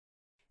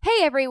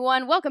Hey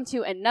everyone, welcome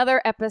to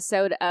another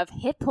episode of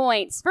Hit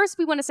Points. First,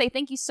 we want to say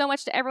thank you so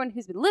much to everyone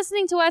who's been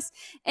listening to us.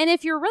 And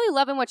if you're really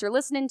loving what you're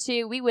listening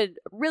to, we would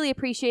really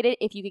appreciate it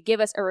if you could give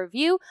us a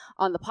review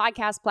on the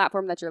podcast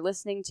platform that you're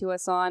listening to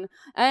us on,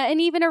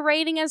 and even a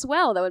rating as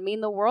well. That would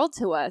mean the world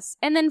to us.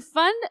 And then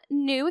fun,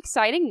 new,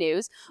 exciting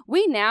news.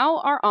 We now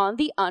are on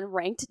the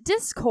Unranked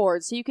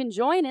Discord, so you can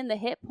join in the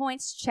Hit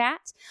Points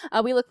chat.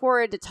 We look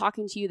forward to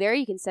talking to you there.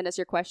 You can send us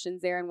your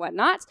questions there and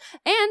whatnot.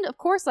 And of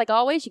course, like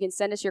always, you can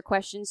send us your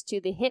questions to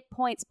the Hit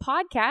Points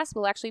podcast.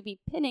 We'll actually be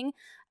pinning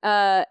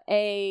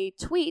a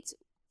tweet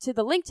to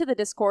the link to the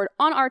Discord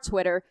on our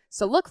Twitter.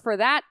 So look for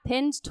that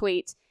pinned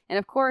tweet. And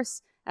of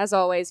course, as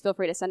always, feel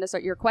free to send us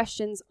your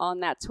questions on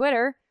that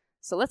Twitter.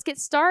 So let's get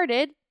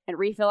started and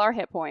refill our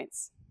hit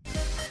points.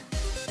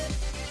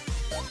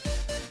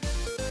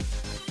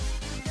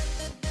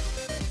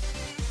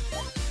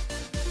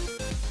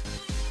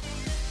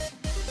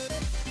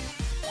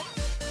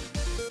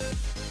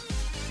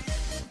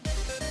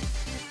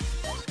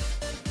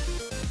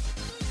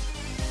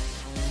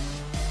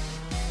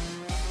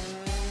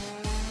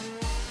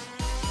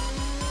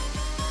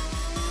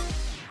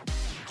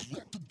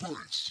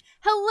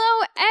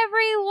 Hello,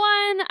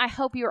 everyone. I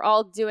hope you're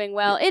all doing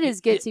well. It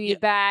is good to be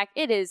back.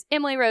 It is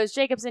Emily Rose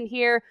Jacobson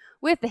here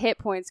with the Hit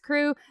Points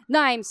crew.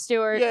 Naeem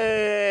Stewart.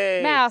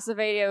 Yay! Matt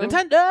Acevedo.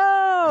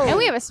 Nintendo! And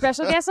we have a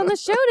special guest on the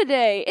show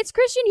today. It's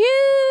Christian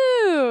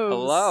Hughes.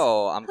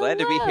 Hello. I'm glad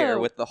to be here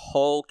with the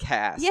whole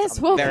cast. Yes,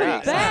 I'm welcome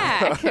very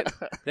back.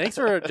 Thanks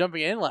for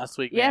jumping in last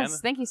week, man.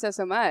 Yes, thank you so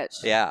much.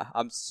 Yeah,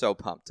 I'm so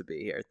pumped to be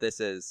here. This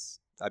is...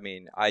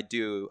 I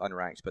do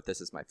Unranked, but this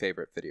is my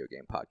favorite video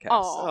game podcast.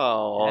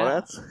 Oh,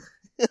 Yeah.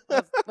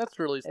 that's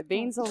really... It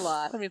means a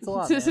lot. That means a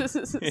lot, man.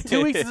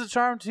 2 weeks is a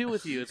charm, too,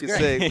 with you. It's You great.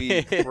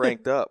 say we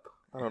ranked up.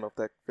 I don't know if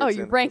that fits Oh,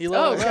 you in. ranked. You Oh,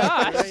 love it.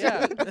 gosh.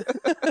 Yeah.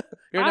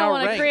 You're I now don't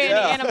want to ranked. create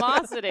Yeah. any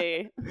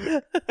animosity.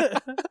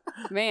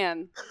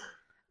 Man.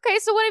 Okay,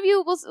 so what have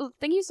you... Well,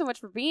 thank you so much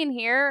for being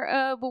here.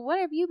 But what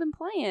have you been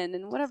playing?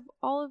 And what have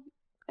all of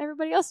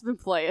everybody else been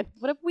playing?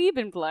 What have we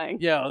been playing?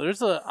 Yeah, I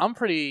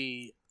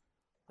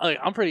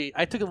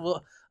took a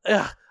little...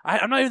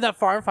 I'm not even that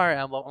far in Fire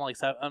Emblem. I'm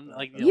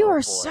like, You are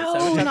level 4. so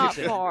 7 not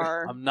championship.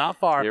 far. I'm not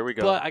far. Here we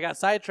go. But I got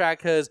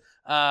sidetracked because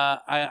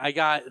I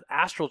got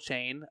Astral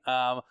Chain.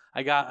 I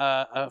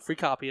got a free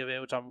copy of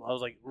it, which I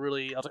was like,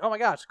 oh my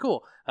gosh,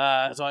 cool.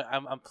 So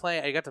I'm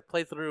playing. I got to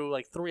play through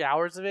like 3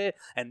 hours of it,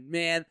 and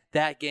man,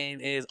 that game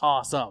is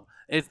awesome.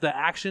 The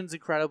action's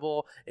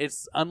incredible.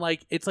 It's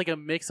like a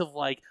mix of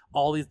like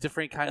all these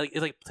different kind. Like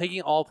it's like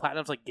taking all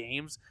Platinum's like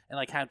games and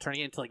like kind of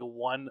turning it into like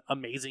one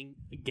amazing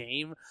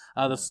game.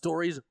 The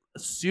story's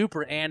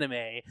super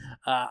anime.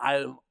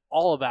 I'm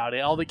all about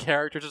it. All the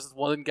characters. There's this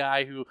one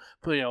guy who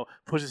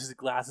pushes his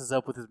glasses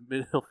up with his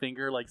middle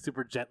finger like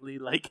super gently,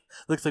 like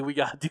looks like we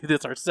gotta do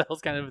this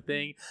ourselves kind of a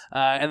thing.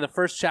 And the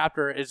first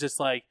chapter is just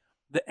like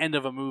the end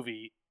of a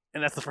movie.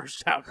 And that's the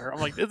first chapter.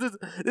 I'm like, this is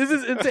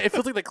insane. It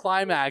feels like the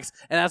climax,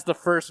 and that's the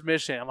first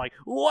mission. I'm like,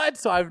 what?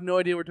 So I have no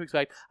idea what to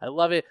expect. I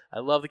love it. I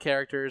love the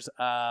characters.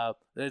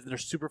 They're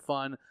super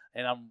fun,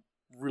 and I'm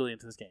really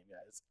into this game,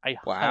 guys. I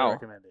highly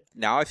recommend it.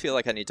 Now I feel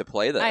like I need to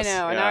play this. I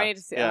know, and now I need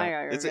to see. Yeah. Oh my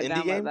God, It's an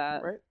gotta indie download game,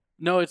 that. right?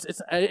 No, it's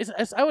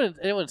I wouldn't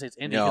say it's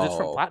indie because it's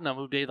from No. Platinum,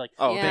 who did like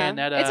Oh, Yeah.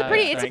 Bayonetta. It's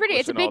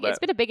Vanquish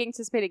been a big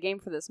anticipated game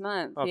for this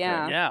month. Okay.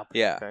 Yeah.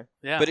 Yeah, Okay.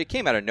 yeah. But it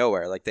came out of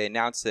nowhere. Like, they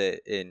announced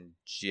it in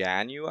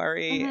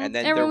January, Mhm. and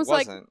then Everyone there was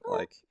like, wasn't,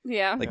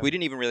 Yeah. Like, we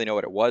didn't even really know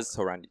what it was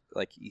till around,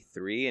 like,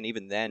 E3, and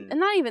even then...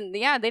 And not even, they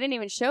didn't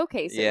even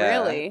showcase it,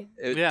 yeah, really.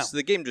 So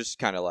the game just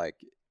kind of, like,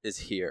 is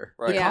here.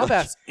 Right. The Yeah.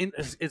 combat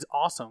is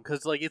awesome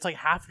because like it's like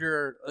half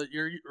your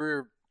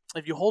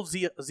if you hold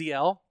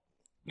ZL,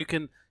 you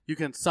can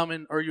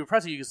summon, or you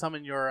press it, you can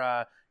summon your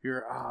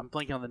I'm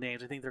blanking on the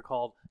names. I think they're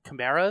called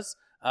chimeras,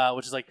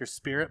 which is like your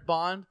spirit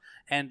bond.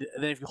 And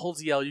then if you hold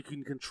ZL, you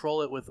can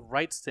control it with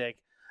right stick.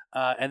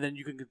 And then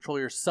you can control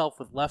yourself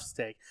with left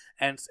stick,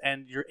 and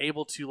you're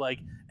able to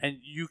like, and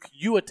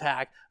you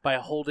attack by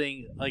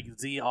holding like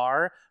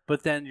ZR,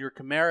 but then your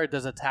Chimera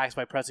does attacks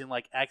by pressing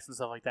like X and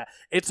stuff like that.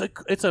 It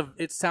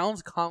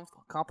sounds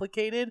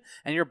complicated,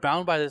 and you're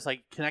bound by this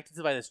like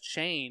connected by this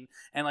chain,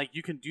 and like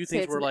you can do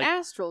things It's where an like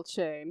astral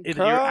chain. it's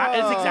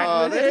exactly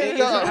what it there is. you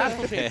go. It's an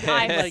astral chain.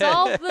 I Like,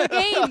 solved the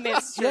game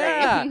mystery.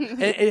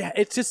 yeah,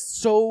 it's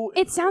just so.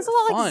 It sounds a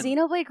lot like fun.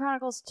 Xenoblade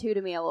Chronicles 2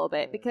 to me a little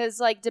bit, because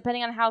like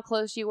depending on how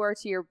close you were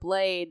to your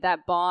blade,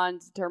 that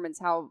bond determines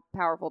how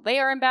powerful they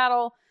are in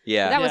battle.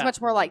 Yeah. That was Yeah.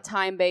 much more like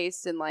time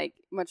based and like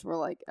much more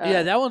like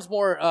Yeah, that one's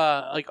more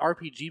like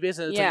RPG based.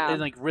 And it's Yeah. like, in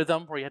like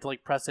rhythm, where you have to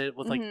like press it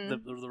with like Mhm.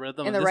 the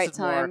rhythm. in And the this right is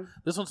more- time.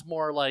 This one's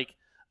more like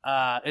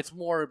it's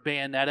more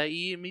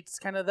Bayonetta-y meets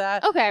kind of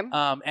that. Okay.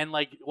 And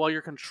like while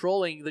you're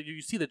controlling,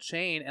 you see the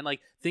chain, and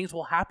like things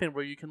will happen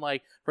where you can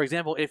like, for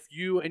example, if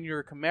you and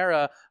your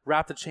Chimera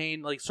wrap the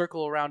chain like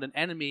circle around an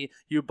enemy,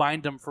 you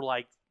bind them for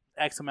like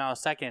X amount of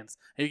seconds,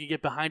 and you can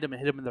get behind them and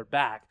hit them in their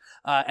back.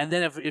 And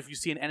then if you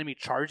see an enemy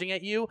charging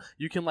at you,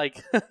 you can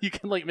like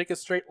make a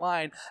straight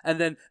line, and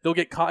then they'll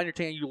get caught in your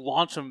tank, and you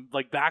launch them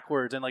like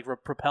backwards and like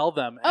propel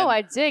them. Oh, And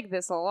I dig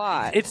this a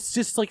lot. it's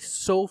just like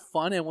so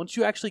fun, and once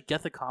you actually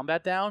get the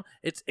combat down,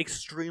 it's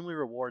extremely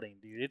rewarding,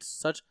 dude. It's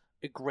such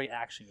a great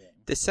action game.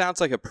 This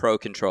sounds like a pro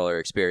controller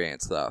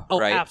experience, though, Oh,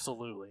 right?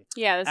 absolutely.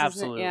 Yeah, this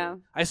Absolutely. is yeah.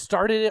 I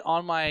started it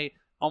on my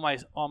on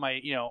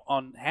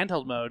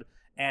handheld mode,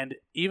 and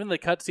even the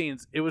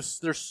cutscenes,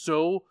 they're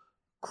so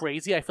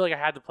crazy. I feel like I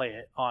had to play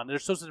it on. They're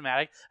so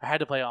cinematic. I had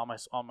to play it on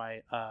my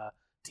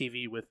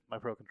TV with my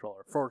pro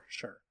controller for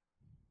sure.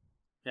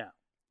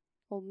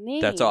 Well,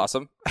 neat. That's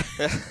awesome.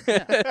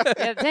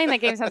 Yeah, dang, that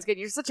game sounds good.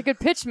 You're such a good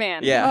pitch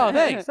man. Yeah. Oh,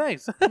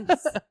 thanks.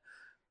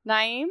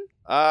 Naeem?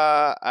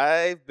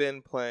 I've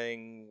been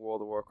playing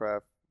World of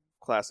Warcraft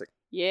Classic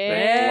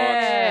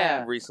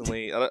Yeah.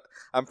 recently.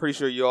 I'm pretty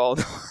sure you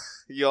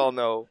all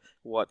know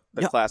what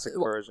the Yeah, classic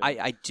version.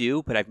 I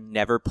do, but I've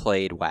never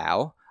played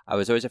WoW. I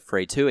was always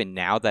afraid to, and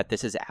now that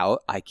this is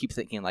out, I keep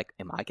thinking, like,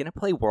 am I going to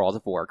play World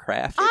of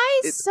Warcraft? I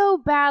it's- so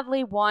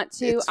badly want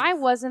to. it's- I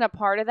wasn't a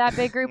part of that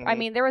big group. I Mhm.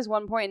 mean, there was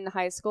one point in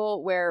high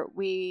school where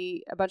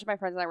a bunch of my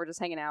friends and I were just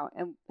hanging out,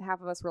 and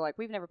half of us were like,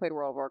 we've never played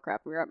World of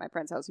Warcraft. We were at my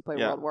friend's house who played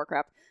Yeah. World of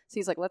Warcraft. So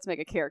he's like, let's make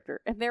a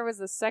character. And there was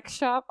a sex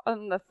shop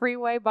on the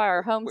freeway by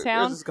our Where's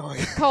hometown this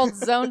going? called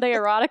Zone de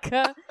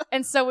Erotica.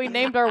 And so we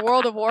named our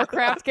World of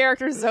Warcraft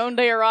character Zone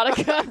de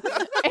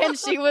Erotica. And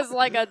she was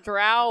like a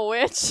drow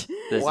witch.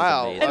 This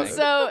Wow. is And amazing.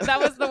 so that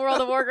was the World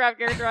of Warcraft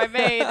character I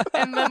made.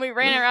 And then we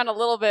ran around a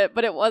little bit,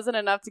 but it wasn't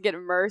enough to get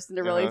immersed and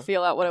to really Uh-huh.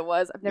 feel out what it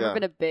was. I've never Yeah.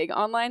 been a big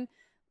online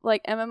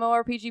like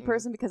MMORPG Mhm.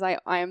 person because I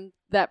am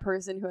that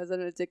person who has an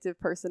addictive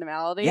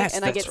personality. Yes,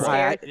 and I get that's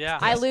right. scared. Yeah.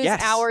 I lose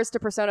Yes. hours to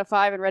Persona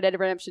 5 and Red Dead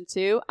Redemption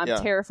 2. I'm Yeah.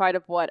 terrified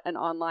of what an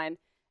online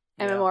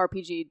Yeah.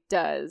 MMORPG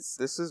does.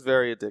 This is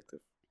very addictive.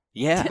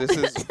 Yeah. This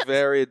is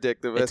very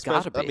addictive. It's gotta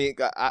especially- be.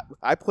 I mean,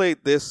 I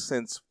played this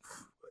since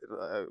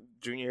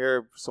junior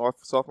year,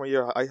 sophomore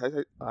year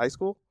high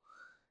school,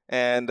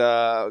 and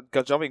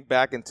jumping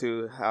back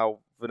into how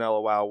Vanilla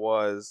WoW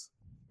was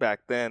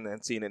back then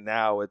and seeing it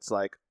now, it's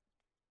like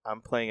I'm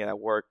playing it at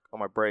work on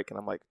my break, and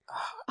I'm like,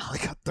 I only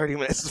got 30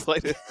 minutes to play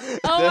this.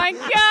 Oh my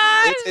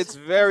gosh! It's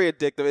very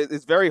addictive.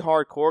 It's very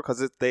hardcore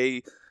because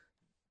they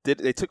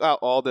took out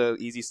all the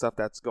easy stuff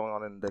that's going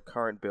on in the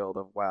current build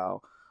of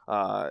WoW.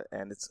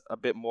 And it's a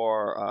bit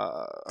more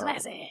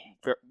Classic.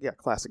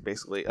 classic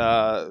basically.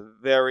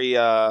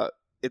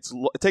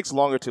 It takes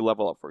longer to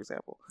level up, for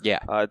example. Yeah.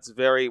 It's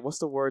very what's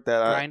the word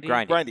that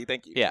Grindy? Grindy.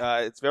 Thank you. Yeah.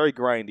 It's very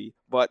grindy,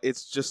 but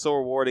it's just so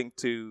rewarding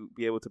to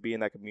be able to be in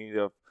that community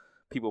of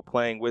people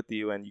playing with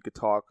you, and you could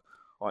talk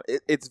on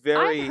it. It's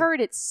very I've heard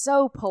it's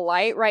so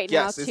polite right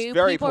yes, now too. it's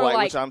very People polite, are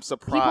like, which I'm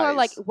surprised. people are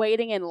like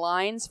waiting in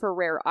lines for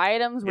rare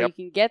items where Yep.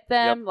 you can get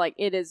them. Like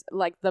it is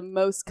like the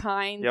most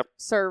kind Yep.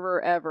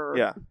 server ever.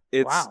 Yeah,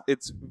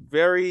 it's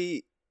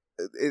very.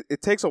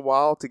 It takes a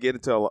while to get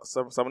into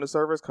some of the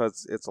servers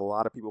because it's a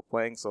lot of people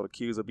playing. So the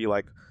queues will be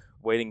like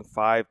waiting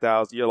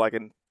 5,000. You're like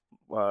in,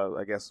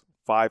 I guess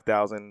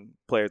 5,000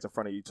 players in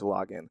front of you to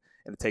log in,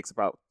 and it takes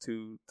about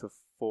 2 to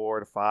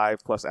 4 to 5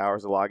 plus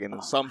hours to log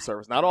in some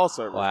servers. Not all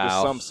servers, Wow.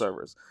 just some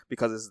servers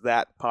because it's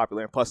that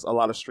popular. And plus, a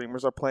lot of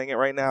streamers are playing it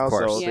right now, Of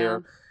course. so Yeah.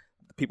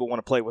 people want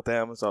to play with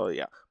them. So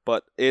yeah,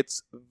 but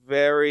it's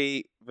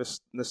very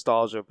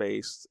nostalgia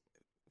based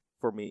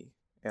for me,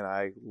 and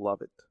I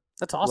love it.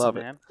 That's awesome, Love it.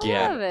 man. I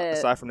Yeah. love it.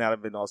 Aside from that,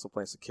 I've been also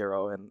playing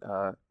Sekiro, and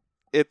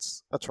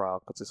it's a trial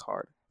because it's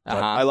hard. But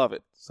Uh-huh. I love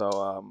it.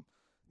 So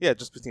yeah,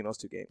 just between those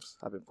two games,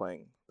 I've been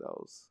playing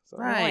those. So,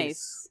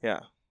 Nice.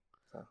 yeah.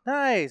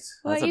 Nice.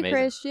 What That's about you, amazing.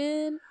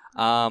 Christian?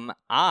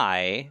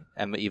 I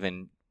am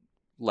even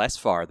less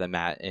far than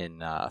Matt in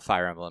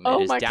Fire Emblem. Oh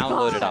It is my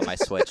downloaded God. on my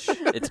Switch.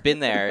 It's been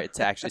there. It's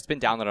been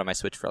downloaded on my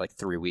Switch for like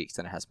 3 weeks,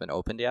 and it hasn't been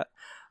opened yet.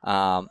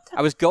 I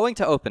was going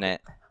to open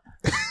it,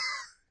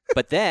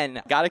 but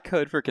then got a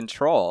code for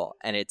Control,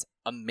 and it's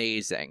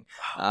amazing.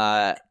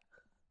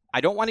 I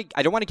don't want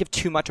to give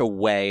too much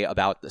away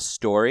about the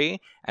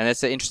story, and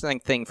that's an interesting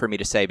thing for me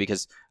to say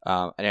because,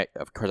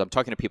 of course, I'm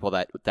talking to people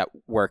that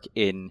work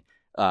in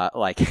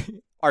like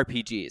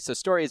RPGs. So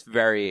story is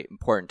very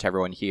important to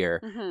everyone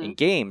here Mhm. in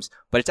games,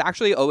 but it's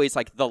actually always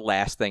like the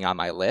last thing on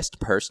my list.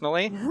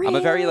 Personally, I'm a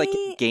very like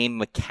Really? game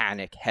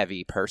mechanic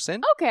heavy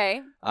person.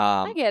 Okay,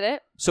 I get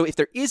it. So if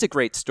there is a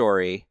great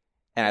story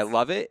and I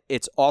love it,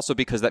 it's also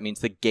because that means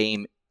the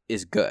game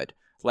is good.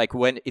 Like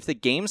if the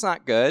game's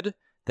not good,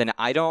 then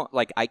I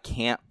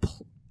can't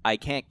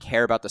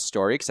care about the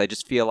story because I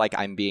just feel like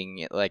I'm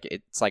being like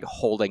it's like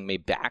holding me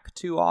back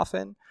too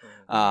often.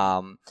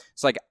 So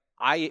like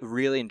I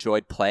really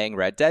enjoyed playing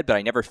Red Dead, but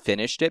I never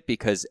finished it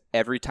because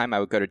every time I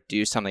would go to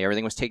do something,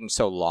 everything was taking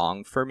so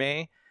long for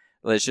me.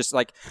 It's just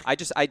like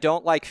I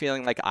don't like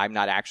feeling like I'm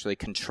not actually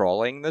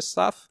controlling this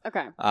stuff.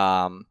 Okay.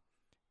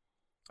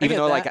 Even get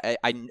though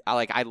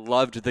that. I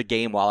loved the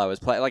game while I was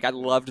playing, like I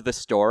loved the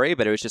story,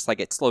 but it was just like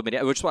it slowed me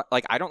down. Which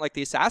like I don't like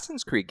the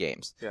Assassin's Creed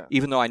games, Yeah.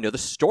 even though I know the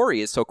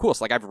story is so cool.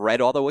 So like I've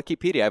read all the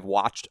Wikipedia, I've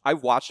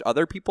watched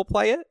other people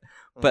play it,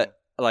 but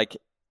like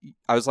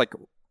I was like,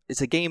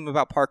 it's a game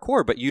about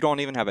parkour, but you don't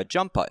even have a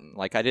jump button.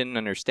 Like I didn't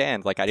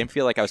understand. Like I didn't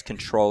feel like I was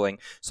controlling.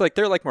 So like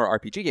they're like more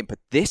RPG game, but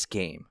this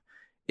game,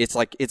 it's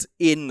like it's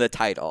in the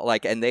title.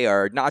 Like, and they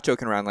are not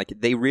joking around. Like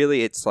they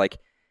really, it's like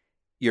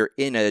you're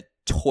in a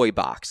toy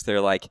box. They're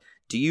like,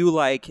 do you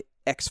like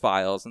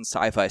X-Files and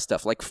sci-fi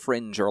stuff like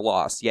Fringe or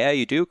Lost? Yeah,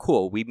 you do?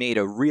 Cool. We made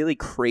a really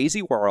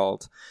crazy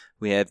world.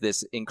 We have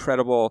this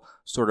incredible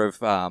sort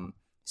of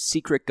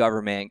secret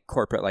government,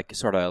 corporate, like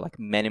sort of like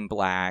Men in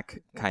Black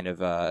kind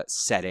of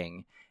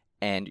setting.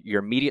 And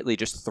you're immediately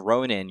just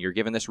thrown in. You're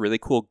given this really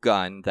cool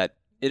gun that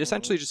it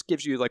essentially just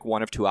gives you like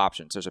one of two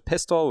options. There's a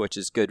pistol, which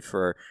is good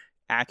for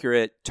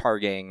accurate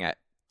targeting at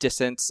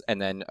distance,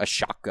 and then a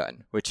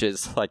shotgun, which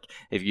is like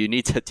if you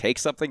need to take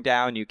something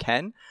down, you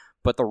can.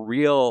 But the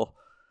real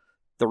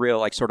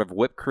like sort of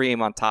whipped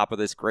cream on top of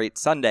this great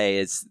sundae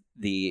is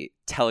the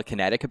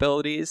telekinetic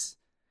abilities,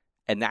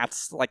 and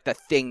that's like the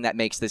thing that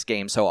makes this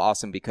game so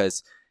awesome,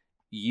 because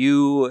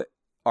you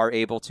are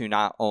able to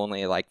not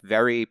only like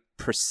very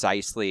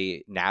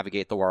precisely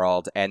navigate the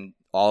world, and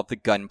all of the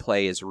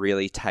gunplay is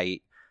really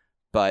tight,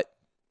 but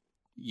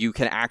you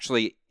can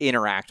actually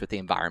interact with the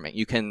environment.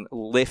 You can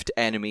lift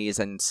enemies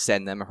and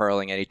send them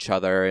hurling at each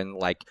other, and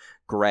like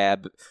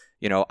grab,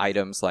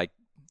 items like,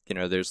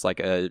 there's like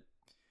a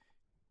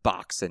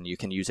box and you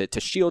can use it to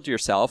shield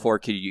yourself, or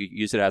could you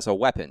use it as a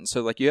weapon?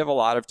 So like you have a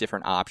lot of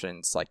different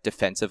options, like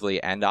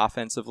defensively and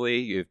offensively.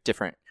 You have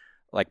different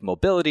like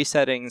mobility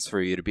settings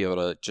for you to be able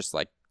to just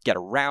like get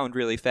around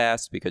really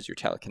fast because you're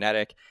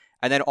telekinetic.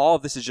 And then all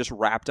of this is just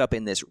wrapped up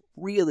in this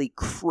really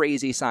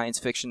crazy science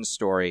fiction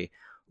story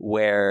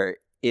where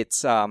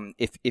it's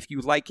if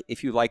you liked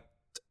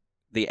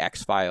the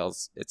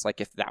X-Files, it's like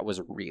if that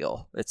was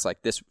real. It's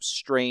like this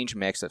strange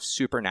mix of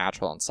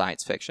supernatural and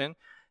science fiction.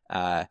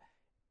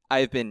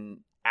 I've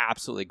been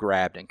absolutely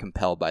grabbed and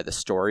compelled by the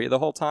story the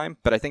whole time,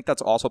 but I think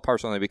that's also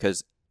partially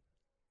because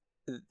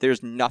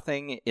there's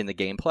nothing in the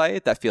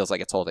gameplay that feels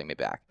like it's holding me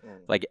back.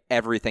 Like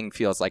everything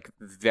feels like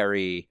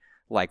very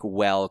like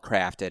well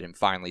crafted and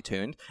finely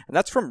tuned, and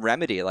that's from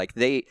Remedy. Like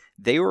they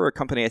were a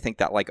company, I think,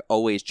 that like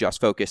always just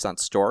focused on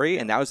story,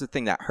 and that was the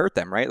thing that hurt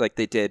them, right? Like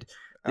they did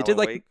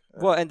like Wake.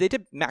 well, and they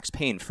did Max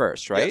Payne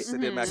first, right? Yes, they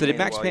did Max So they did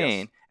Payne Max as well, Payne,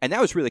 yes. and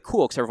that was really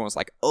cool because everyone was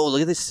like, "Oh,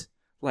 look at this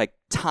like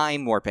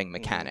time warping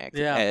mechanic."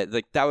 Yeah.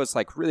 Like that was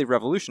like really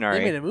revolutionary.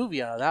 They made a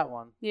movie out of that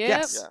one. Yep.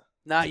 Yes. Yeah.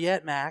 Not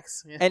yet,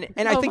 Max. Yeah.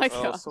 And I Oh think my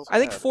God. so I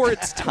think sad. for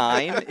its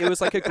time, it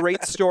was like a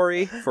great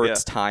story for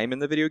its time in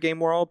the video game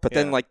world. But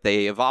then Yeah. like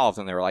they evolved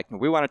and they were like,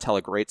 we want to tell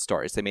a great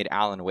story. So they made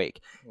Alan Wake,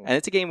 and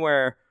it's a game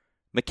where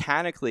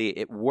mechanically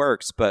it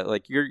works, but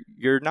like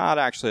you're not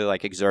actually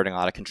like exerting a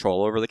lot of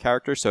control over the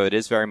character. So it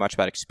is very much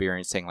about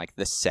experiencing like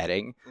the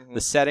setting.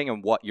 The setting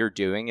and what you're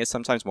doing is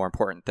sometimes more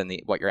important than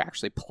what you're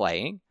actually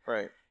playing.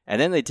 Right. And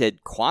then they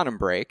did Quantum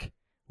Break,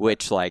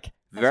 which like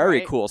very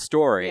right. cool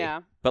story.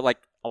 Yeah. But like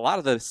a lot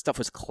of the stuff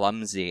was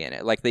clumsy in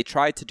it. Like they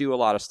tried to do a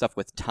lot of stuff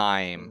with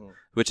time,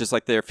 which is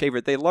like their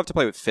favorite. They love to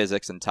play with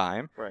physics and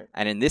time. Right.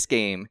 And in this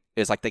game,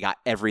 it's like they got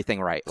everything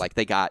right. Like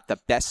they got the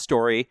best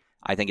story.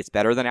 I think it's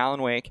better than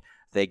Alan Wake.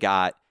 They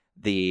got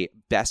the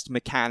best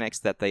mechanics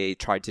that they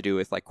tried to do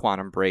with like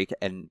Quantum Break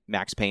and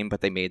Max Payne,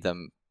 but they made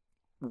them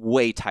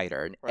way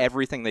tighter. And Right.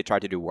 everything they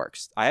tried to do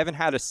works. I haven't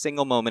had a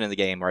single moment in the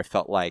game where I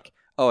felt like,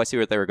 oh, I see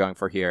what they were going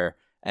for here,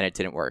 and it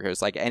didn't work. It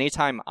was like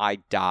anytime I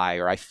die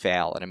or I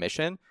fail in a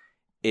mission,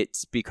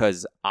 it's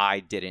because I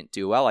didn't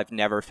do well. I've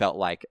never felt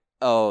like,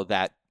 oh,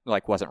 that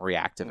like wasn't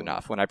reactive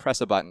enough. When I press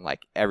a button,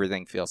 like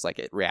everything feels like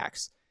it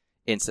reacts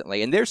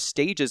instantly. And there's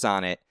stages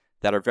on it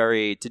that are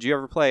very. Did you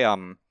ever play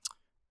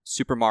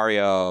Super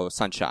Mario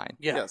Sunshine?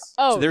 Yeah. Yes.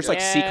 Oh, So there's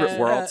like secret yeah.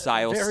 world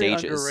style Very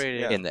stages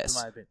underrated, in this,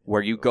 my opinion.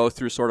 where you go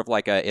through sort of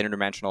like a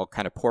interdimensional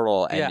kind of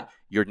portal, and Yeah.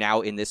 you're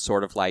now in this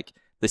sort of like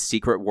the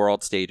secret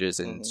world stages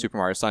in Super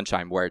Mario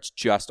Sunshine, where it's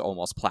just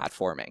almost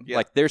platforming. Yeah.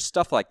 Like there's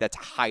stuff like that's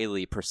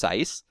highly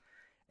precise,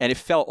 and it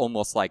felt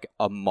almost like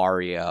a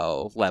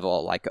Mario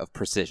level like of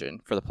precision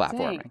for the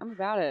platforming. Dang, I'm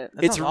about it.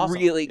 That It's sounds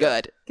awesome. really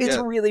good. It's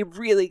Yeah. really,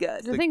 really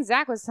good. The thing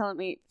Zach was selling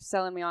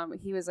me on,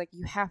 he was like,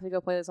 "You have to go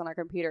play this on our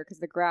computer because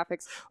the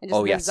graphics and just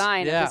Oh, the yes.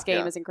 design Yeah. of this game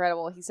Yeah. is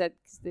incredible." He said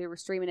 'cause they were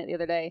streaming it the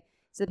other day,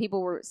 so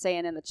people were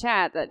saying in the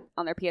chat that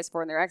on their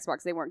PS4 and their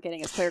Xbox they weren't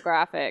getting as clear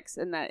graphics,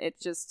 and that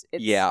it's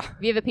Yeah.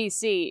 If you have a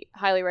PC,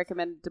 highly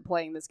recommend to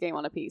playing this game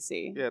on a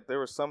PC. Yeah, there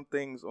were some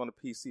things on the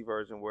PC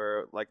version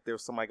where, like, there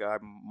was some guy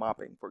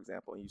mopping, for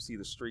example, and you see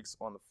the streaks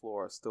on the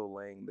floor still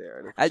laying there.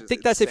 And it's I just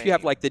think that's if you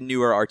have insane. like the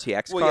newer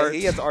RTX Well, cards. yeah,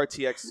 he has the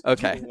RTX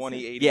Okay.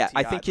 2080 Yeah,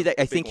 I Ti, think the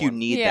I big think you one.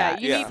 need Yeah,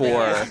 that you need for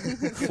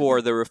that.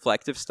 for the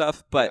reflective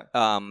stuff. But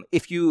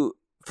if you,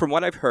 from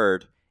what I've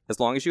heard, as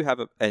long as you have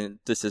and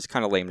this is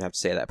kind of lame to have to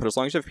say that, but as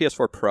long as you have a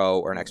PS4 Pro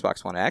or an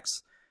Xbox One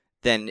X,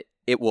 then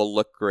it will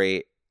look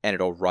great and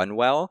it'll run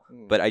well.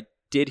 But I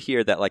did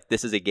hear that like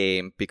this is a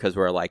game, because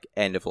we're like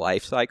end of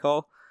life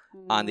cycle,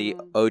 on the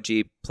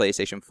OG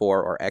PlayStation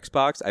 4 or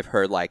Xbox, I've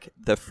heard like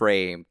the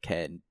frame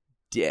can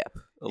dip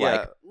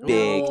like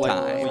big No.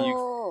 time. When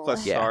you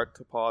press Yeah. start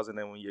to pause, and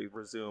then when you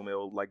resume,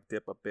 it'll like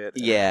dip a bit.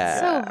 Yeah.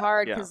 So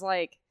hard Yeah. because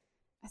like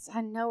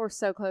I know we're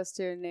so close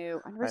to a new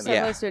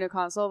Yeah. close to a new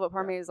console, but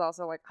part of me is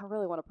also like I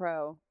really want a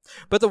Pro.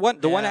 But the One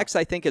Yeah. X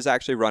I think is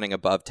actually running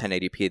above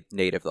 1080p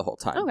native the whole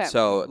time. Okay.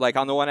 So like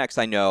on the One X,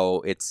 I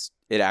know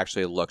it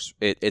actually looks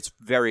it's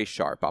very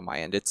sharp on my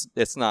end.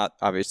 It's not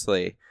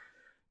obviously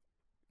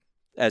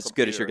as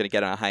good as you're Computer. going to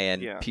get on a high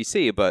end Yeah.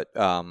 PC, but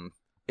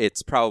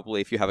it's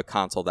probably if you have a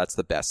console, that's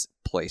the best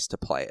place to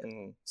play it.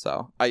 Mhm.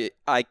 So I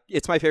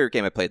it's my favorite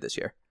game I played this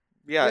year.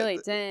 Yeah. Really,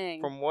 dang.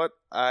 From what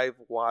I've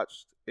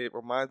watched, it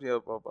reminds me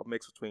of a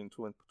mix between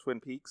Twin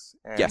Peaks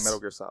and Yes. Metal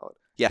Gear Solid.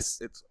 Yes.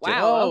 It's Wow,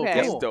 Oh, okay.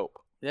 it's cool. dope.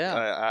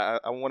 Yeah.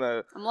 I want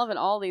to. I'm loving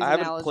all these. I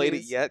haven't analogies. played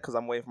it yet because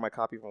I'm waiting for my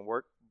copy from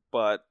work.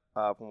 But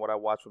from what I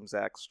watched from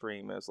Zach's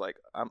stream, it's like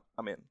I'm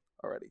in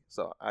already.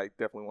 So I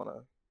definitely want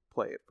to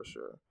play it for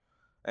sure.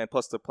 And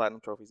plus, the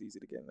platinum trophy is easy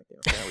to get in the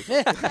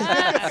game.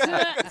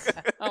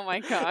 Oh my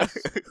gosh.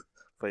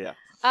 But yeah,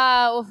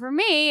 Well, for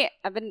me,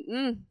 I've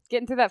been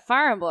getting through that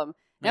Fire Emblem.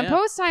 Now, Yeah.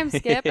 post time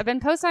skip. I've been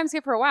post time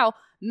skip for a while.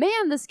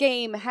 Man, this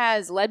game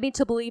has led me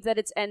to believe that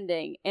it's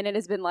ending, and it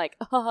has been like,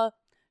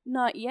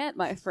 not yet,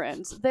 my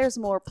friends. There's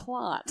more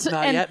plot.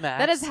 Not and yet, Max.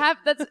 That has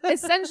that's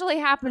essentially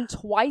happened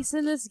twice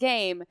in this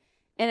game,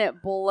 and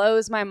it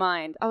blows my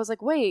mind. I was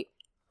like, wait,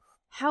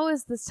 how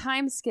is this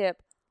time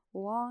skip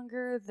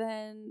longer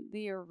than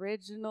the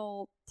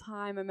original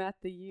time I'm at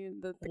the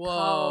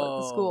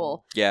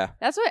school? Yeah.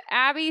 That's what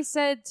Abby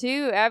said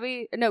too.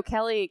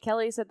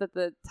 Kelly said that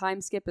the time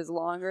skip is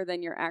longer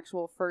than your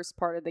actual first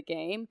part of the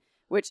game,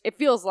 which it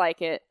feels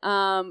like it.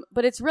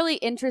 But it's really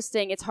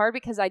interesting. It's hard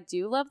because I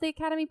do love the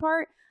academy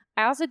part.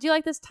 I also do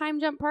like this time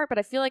jump part, but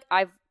I feel like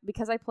I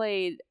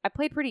played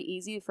pretty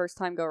easy the first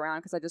time go around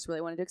because I just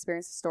really wanted to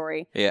experience the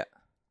story. Yeah.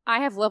 I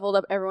have leveled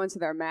up everyone to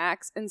their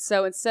max, and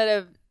so instead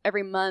of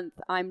every month,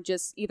 I'm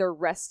just either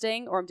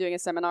resting or I'm doing a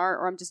seminar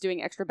or I'm just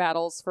doing extra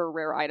battles for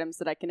rare items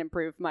that I can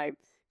improve my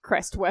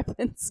crest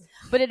weapons.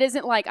 But it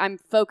isn't like I'm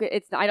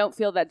focused. I don't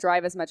feel that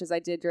drive as much as I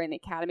did during the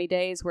academy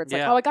days, where it's like,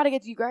 Yeah. oh, I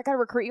gotta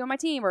recruit you on my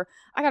team, or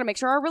I gotta make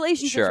sure our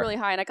relationship's Sure. really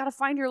high, and I gotta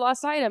find your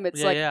lost item.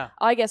 It's Yeah, like, yeah.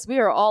 I guess we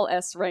are all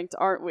S ranked,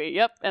 aren't we?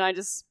 Yep. And I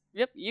just,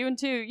 you and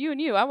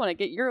you. I want to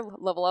get your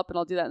level up, and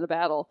I'll do that in a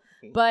battle.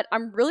 Mhm. But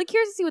I'm really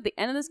curious to see what the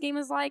end of this game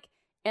is like.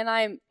 And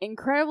I'm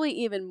incredibly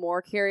even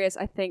more curious,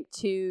 I think,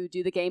 to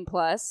do the Game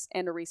Plus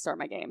and to restart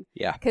my game.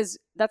 Yeah. Because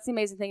that's the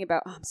amazing thing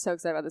about, I'm so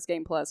excited about this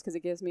Game Plus because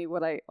it gives me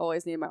what I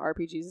always need in my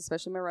RPGs,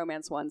 especially my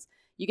romance ones.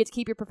 You get to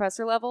keep your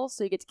professor level,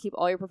 so you get to keep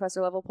all your professor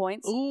level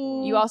points.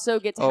 Ooh. You also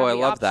get to Oh, have I the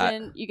love that.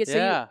 option. You get to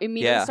Yeah. you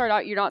immediately Yeah. start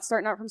out. You're not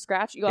starting out from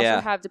scratch. You also Yeah.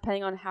 have,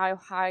 depending on how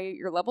high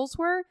your levels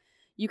were,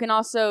 you can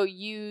also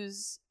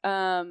use,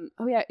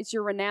 it's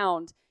your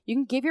renowned. You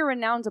can give your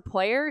renown to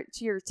player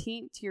to your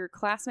team, to your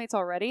classmates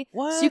already.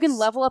 What? So you can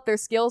level up their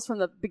skills from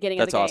the beginning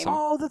That's of the game. awesome.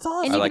 Oh, that's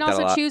awesome. And I you like can that a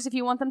also lot. choose if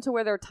you want them to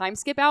wear their time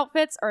skip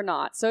outfits or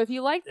not. So if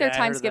you like their Yeah, I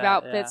time heard skip that,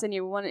 outfits yeah. and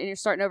you're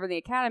starting over in the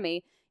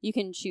academy, you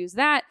can choose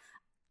that.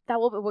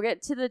 We'll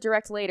get to the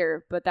direct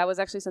later, but that was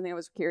actually something I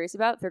was curious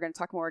about. They're going to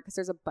talk more because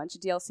there's a bunch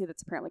of DLC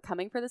that's apparently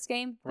coming for this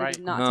game. They Right.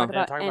 did not No. talk Yeah,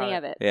 about talk any about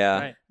of it. Yeah.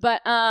 Right.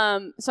 But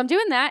so I'm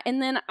doing that,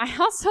 and then I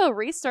also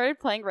restarted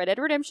playing Red Dead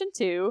Redemption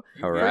 2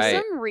 All for right.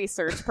 some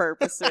research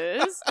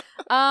purposes.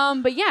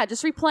 But yeah,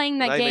 just replaying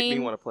that now you make game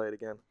me want to play it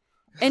again.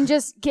 and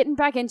just getting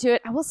back into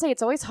it. I will say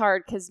it's always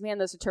hard because, man,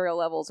 those tutorial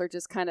levels are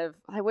just kind of,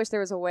 I wish there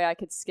was a way I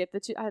could skip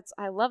the two.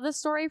 I love the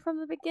story from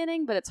the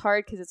beginning, but it's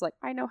hard because it's like,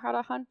 I know how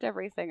to hunt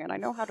everything and I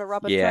know how to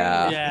rub a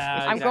Yeah. train.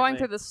 Yeah, I'm going exactly.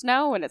 through the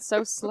snow and it's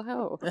so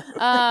slow.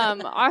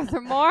 Arthur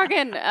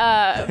Morgan,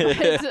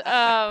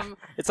 but,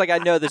 It's like I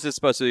know this is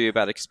supposed to be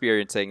about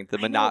experiencing the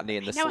I know- monotony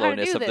and the I know how to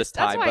slowness do of this. this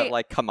That's time, why- but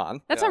like, come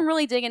on. that's Yeah. why I'm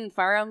really digging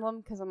Fire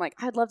Emblem because I'm like,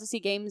 I'd love to see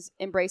games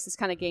embrace this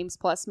kind of Games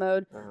Plus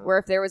mode Uh-huh. where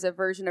if there was a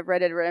version of Red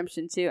Dead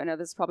Redemption 2, I know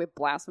this is probably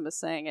blasphemous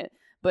saying it,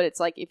 but it's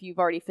like if you've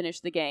already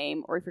finished the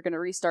game or if you're going to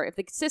restart, if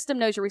the system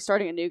knows you're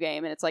restarting a new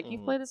game and it's like,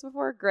 you've Mhm. played this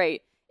before,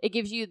 great. It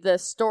gives you the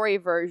story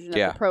version of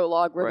Yeah. the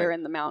prologue where Right. they're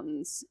in the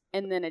mountains,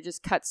 and then it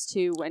just cuts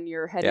to when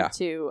you're headed Yeah.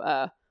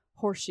 to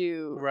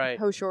Horseshoe, Right.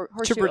 Horseshoe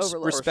To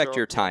Overload. respect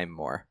Sure. your time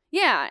more.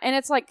 Yeah, and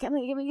it's like, let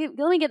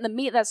me get in the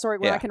meat of that story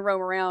where Yeah. I can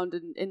roam around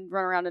and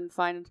run around and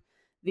find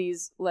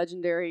these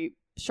legendary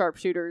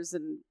sharpshooters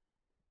and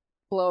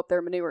blow up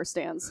their manure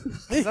stands.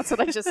 'Cause that's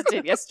what I just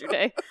did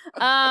yesterday.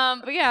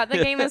 But yeah, the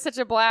game is such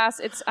a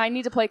blast. I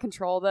need to play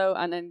Control though,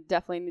 and I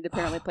definitely need to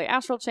apparently play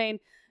Astral Chain.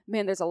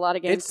 Man, there's a lot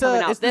of games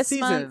coming out it's the this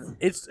season. month.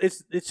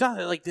 It's not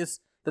like this.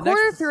 The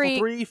Quarter next three-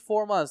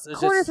 3-4 months. It's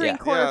Quarter just, 3 yeah. and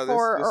quarter Yeah,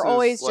 4 this are is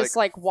always like just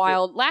like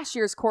wild. Last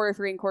year's quarter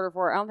 3 and quarter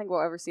 4, I don't think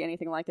we'll ever see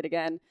anything like it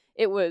again.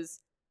 It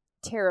was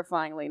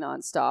terrifyingly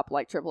nonstop,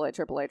 like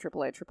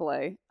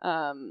AAA.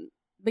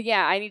 But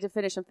yeah, I need to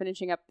finish. I'm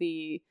finishing up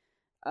the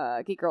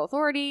Geek Girl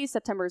Authority,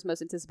 September's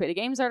most anticipated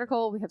games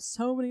article. We have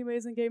so many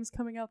amazing games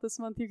coming out this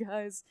month, you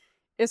guys.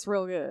 It's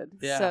real good.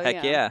 Yeah. So,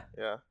 Heck yeah.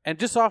 Yeah. And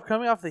just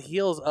coming off the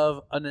heels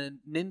of an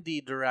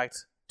Indie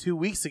Direct 2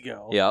 weeks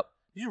ago. Yep.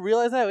 Did you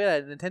realize that we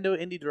had a Nintendo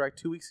Indie Direct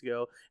 2 weeks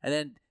ago, and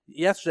then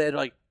yesterday they're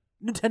like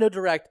Nintendo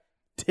Direct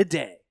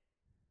today.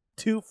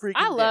 2 freaking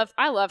I love days.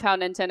 I love how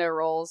Nintendo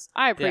rolls.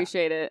 I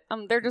appreciate it.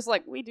 They're just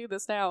like, we do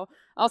this now.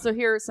 Also,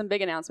 here are some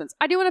big announcements.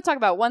 I do want to talk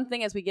about one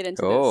thing as we get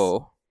into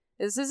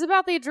this. This is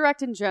about the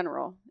Direct in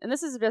general, and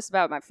this is just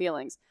about my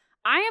feelings.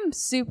 I am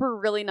super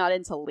really not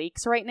into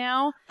leaks right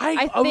now.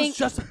 I think was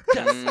just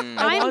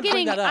I'm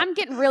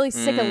getting really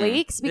sick of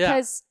leaks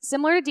because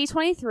similar to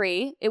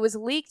D23, it was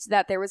leaked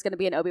that there was going to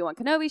be an Obi-Wan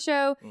Kenobi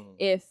show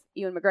if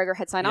Ewan McGregor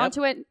had signed on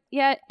to it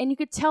yet. And you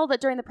could tell that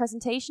during the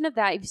presentation of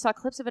that, if you saw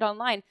clips of it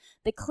online,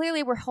 they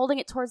clearly were holding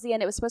it towards the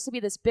end. It was supposed to be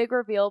this big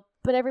reveal,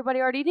 but everybody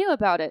already knew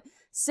about it.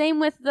 Same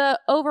with the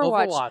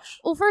Overwatch.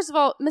 Well, first of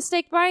all,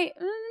 mistake by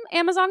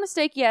Amazon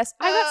mistake, yes.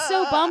 I got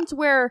so bummed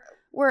where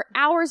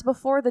hours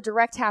before the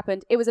Direct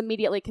happened, it was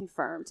immediately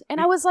confirmed, and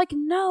I was like,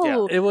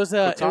 "No, it was.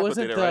 It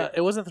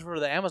right? wasn't for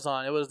the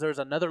Amazon. There was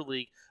another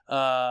leak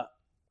of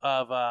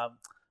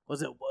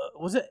was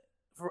it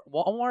for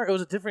Walmart? It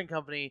was a different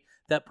company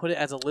that put it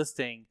as a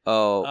listing.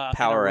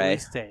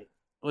 PowerA. Date.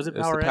 Was it It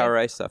was PowerA? the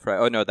PowerA stuff, right?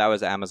 Oh no, that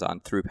was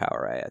Amazon through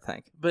PowerA, I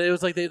think. But it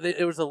was like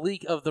it was a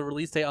leak of the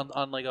release date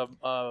on like a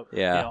on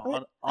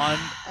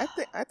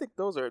I think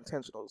those are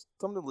intentional.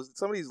 Some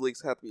of these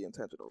leaks have to be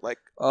intentional. Like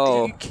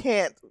you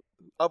can't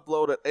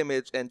upload an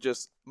image and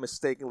just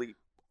mistakenly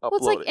upload Well,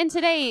 it's like, it. and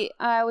today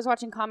I was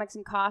watching Comics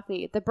and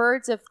Coffee, the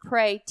Birds of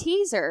Prey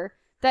teaser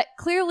that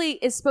clearly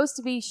is supposed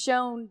to be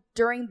shown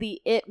during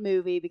the It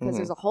movie because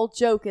there's a whole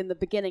joke in the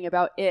beginning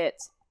about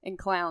It and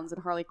clowns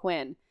and Harley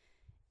Quinn.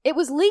 It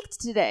was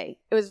leaked today.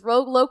 It was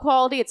low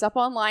quality. It's up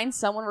online.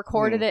 Someone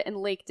recorded it and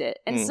leaked it.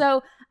 And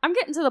so I'm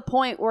getting to the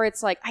point where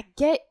it's like, I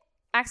get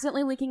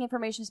accidentally leaking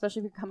information, especially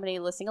if your company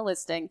listing a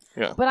listing.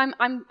 Yeah. But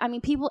I mean,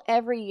 people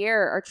every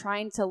year are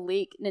trying to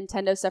leak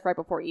Nintendo stuff right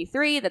before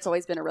E3. That's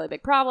always been a really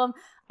big problem.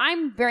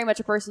 I'm very much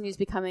a person who's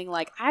becoming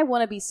like, I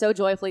want to be so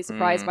joyfully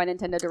surprised by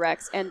Nintendo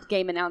Directs and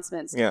game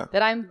announcements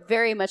that I'm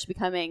very much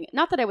becoming,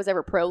 not that I was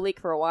ever pro-leak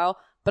for a while,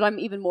 but I'm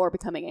even more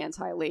becoming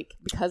anti-leak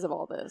because of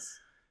all this.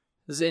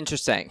 This is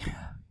interesting.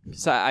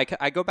 So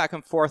I go back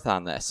and forth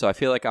on this, so I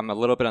feel like I'm a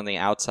little bit on the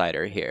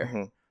outsider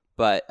here.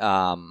 But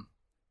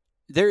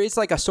there is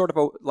like a sort of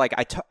a, like,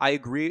 I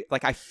agree,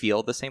 like I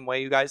feel the same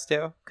way you guys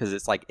do, because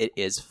it's like, it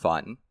is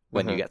fun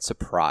when you get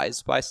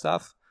surprised by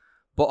stuff.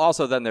 But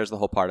also then there's the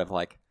whole part of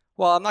like,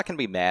 well, I'm not going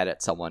to be mad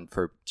at someone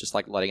for just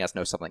like letting us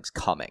know something's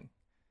coming.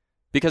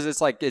 Because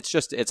it's like,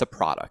 it's a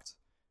product,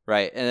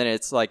 right? And then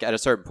it's like at a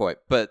certain point.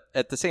 But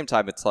at the same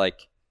time, it's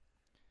like,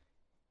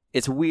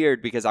 it's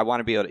weird because I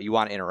want to be able to, you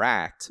want to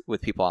interact with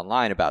people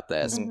online about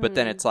this, but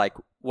then it's like,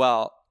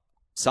 well,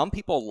 some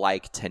people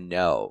like to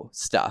know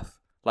stuff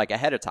like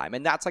ahead of time,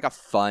 and that's like a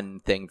fun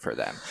thing for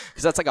them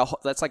because that's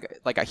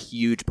like a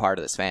huge part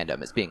of this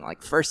fandom is being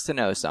like first to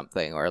know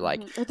something or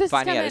like or this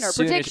finding out or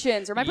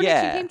predictions or my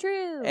prediction came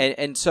true.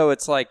 And so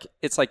it's like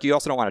you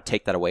also don't want to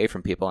take that away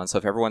from people, and so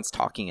if everyone's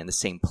talking in the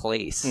same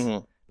place,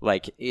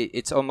 like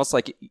it's almost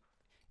like.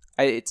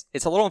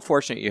 It's a little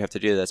unfortunate you have to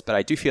do this, but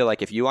I do feel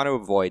like if you want to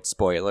avoid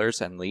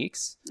spoilers and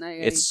leaks,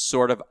 it's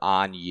sort of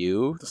on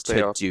you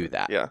to do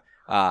that.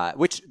 Yeah.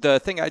 Which the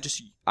thing I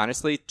just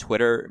honestly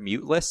Twitter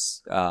mute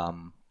lists,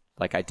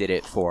 like I did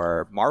it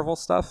for Marvel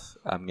stuff.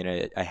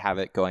 I have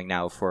it going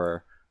now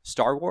for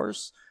Star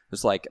Wars. It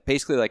was like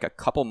basically like a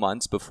couple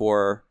months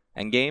before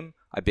Endgame.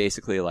 I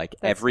basically like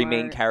every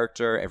main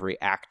character,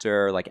 every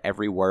actor, like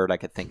every word I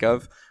could think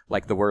of,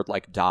 like the word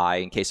like die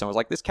in case someone was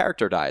like this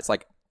character dies,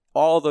 like.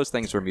 All those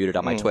things were muted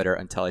on my Twitter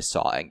until I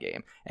saw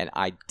Endgame, and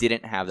I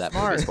didn't have that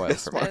movie spoiled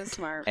for me. That is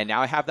smart. And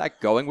now I have that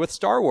going with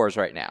Star Wars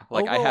right now.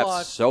 Like I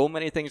have so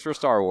many things for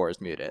Star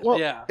Wars muted. Well,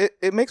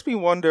 it makes me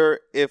wonder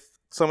if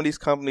some of these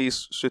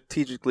companies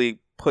strategically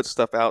put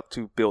stuff out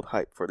to build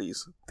hype for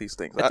these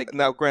things.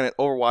 Now, granted,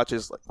 Overwatch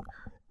is like.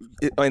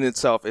 In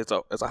itself, it's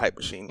a hype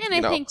machine.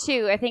 And I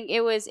think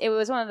it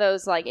was one of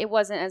those like it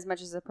wasn't as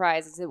much a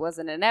surprise as it was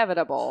an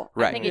inevitable.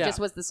 Right. I think it just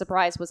was the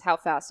surprise was how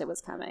fast it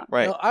was coming.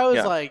 Right. No, I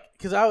was like,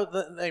 because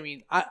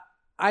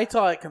I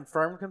saw it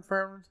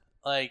confirmed.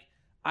 Like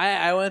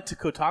I went to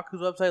Kotaku's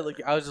website.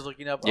 Like I was just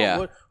looking up.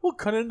 What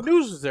kind of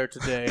news is there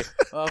today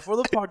for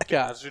the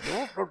podcast?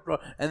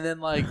 And then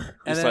like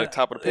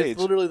top of the page. It's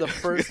literally the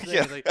first thing.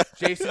 It's like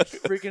Jason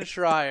freaking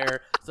Schreier.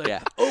 It's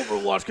like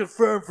Overwatch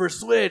confirmed for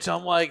Switch.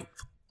 I'm like.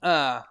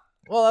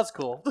 Well, that's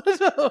cool.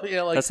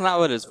 That's not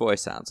what his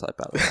voice sounds like,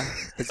 by the way.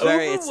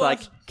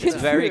 It's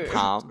very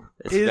calm.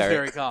 It's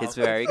very calm. It's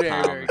very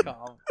calm. Very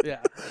calm.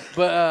 Yeah,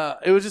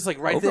 but it was just like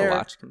right Overwatch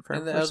there. confirmed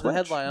And that for was the Switch.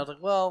 headline. I was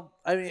like, well,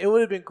 I mean, it would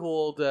have been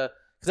cool to,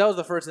 because that was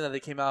the first thing that they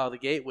came out of the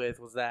gate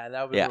with was that. And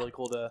that would be really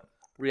cool to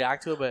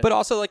react to it. But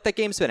also, like that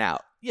game's been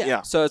out.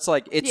 Yeah. So it's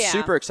like it's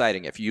super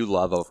exciting if you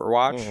love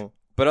Overwatch.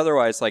 But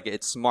otherwise, like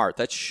it's smart.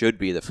 That should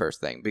be the first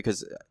thing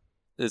because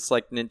it's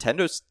like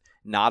Nintendo's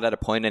not at a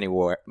point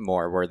anymore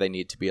where they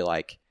need to be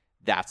like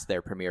that's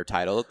their premier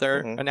title that they're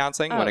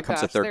announcing when it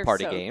comes to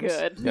third-party games,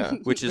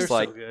 which is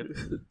like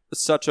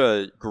such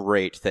a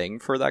great thing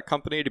for that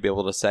company to be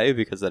able to say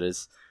because that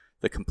is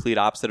the complete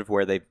opposite of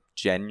where they've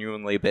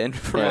genuinely been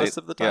for Right. most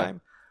of the Yeah.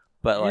 time.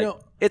 But like,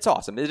 it's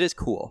awesome. It is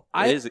cool.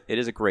 It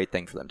is a great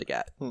thing for them to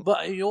get.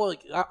 But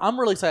like I'm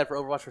really excited for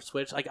Overwatch for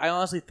Switch. Like I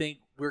honestly think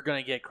we're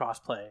gonna get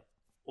crossplay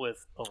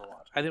with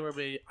Overwatch. I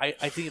think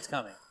I think it's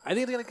coming. I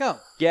think it's gonna come.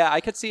 Yeah, I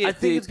could see I it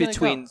think it's gonna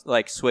between come.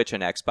 like Switch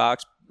and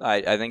Xbox.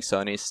 I think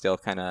Sony's still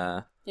kind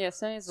of Yeah,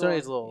 Sony's a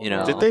little. You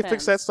know. Did they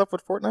fix that stuff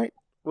with Fortnite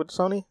with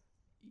Sony?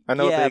 I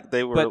know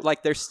they were, but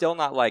like they're still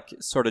not like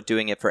sort of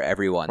doing it for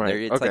everyone. Right,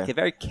 It's like okay. a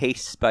very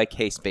case by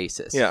case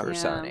basis Yeah. for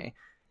Yeah. Sony,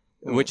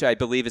 which I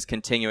believe is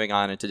continuing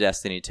on into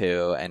Destiny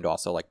 2 and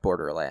also like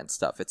Borderlands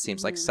stuff. It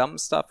seems like some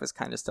stuff is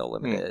kind of still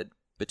limited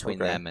between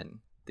Okay. them and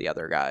the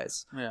other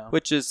guys, Yeah.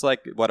 which is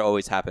like what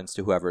always happens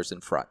to whoever's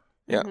in front.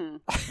 Yeah.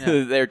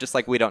 Mhm. They're just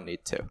like, we don't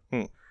need to.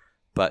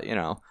 But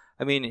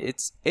I mean,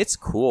 it's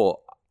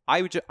cool.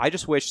 I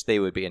just wish they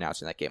would be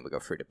announcing that game would go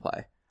free to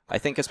play. I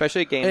think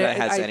especially a game that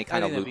has any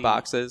kind of think loot that'd be-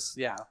 boxes,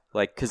 Yeah.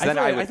 like because then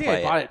I would think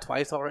play I bought it. it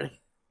twice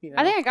already. You know?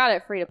 I think I got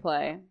it free to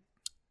play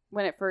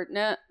when it first.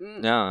 No,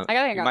 No,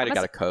 I you might have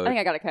got a code. I think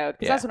I got a code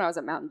because Yeah. that's when I was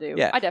at Mountain Dew.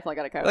 Yeah. I definitely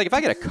got a code. Like if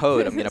I get a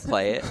code, I'm gonna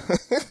play it.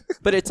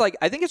 But it's like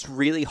I think it's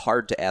really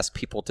hard to ask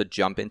people to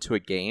jump into a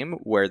game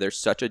where there's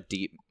such a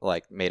deep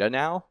like meta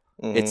now.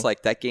 Mhm. It's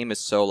like that game is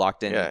so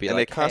locked in. yeah, to be and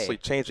like, they're constantly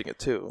hey, changing it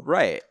too.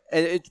 right.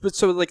 And but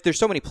so like there's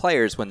so many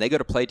players when they go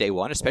to play day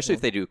one, especially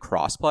if they do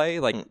crossplay.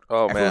 Like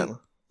Oh everyone- man,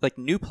 like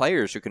new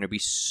players are going to be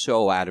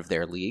so out of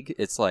their league.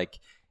 It's like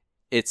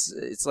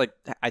it's like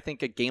I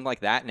think a game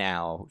like that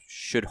now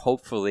should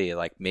hopefully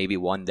like maybe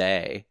one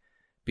day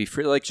be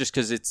free, like just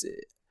because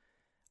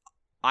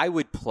I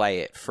would play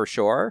it for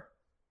sure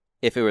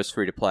if it was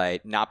free to play,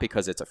 not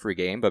because it's a free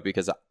game, but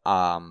because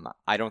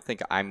I don't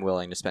think I'm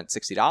willing to spend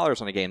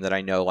 $60 on a game that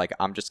I know like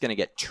I'm just going to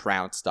get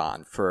trounced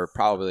on for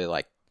probably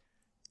like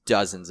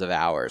dozens of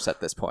hours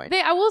at this point.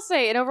 I will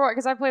say in Overwatch,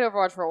 because I've played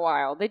Overwatch for a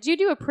while, they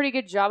do a pretty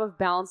good job of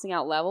balancing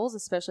out levels,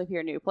 especially if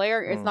you're a new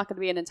player. It's not going to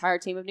be an entire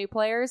team of new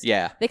players.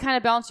 Yeah, They kind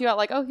of balance you out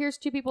like, oh, here's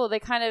two people.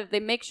 They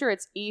make sure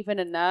it's even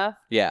enough.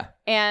 yeah.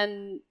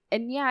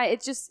 And yeah,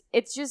 it's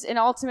just and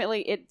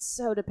ultimately it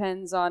so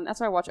depends on. That's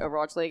why I watch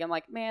Overwatch League. I'm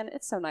like, man,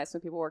 it's so nice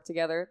when people work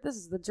together. This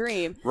is the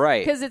dream.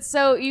 Right. Because it's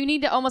so, you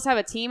need to almost have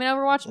a team in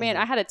Overwatch. Man,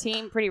 I had a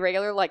team pretty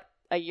regular like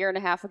a year and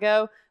a half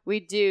ago.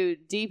 We do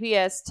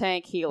DPS,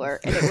 tank, healer,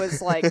 and it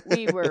was like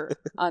we were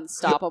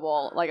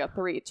unstoppable, like a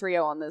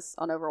trio on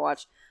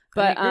Overwatch.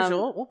 But Christian,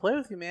 we'll play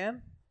with you,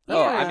 man.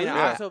 Oh, I mean, It's I-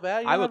 not so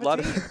bad. You I don't would have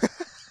a love team. it.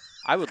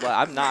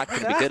 I'm not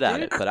going to be good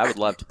at it, but I would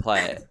love to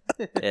play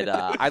it.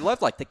 I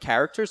love like the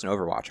characters in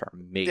Overwatch are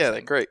amazing. yeah,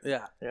 they're great.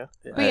 Yeah. Yeah.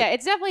 But yeah,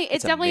 it's definitely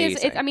It's is.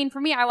 amazing. I mean, for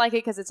me, I like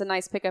it because it's a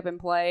nice pick up and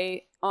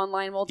play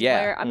online multiplayer.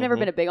 Yeah. I've never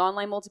been a big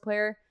online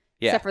multiplayer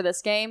Yeah. except for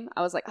this game.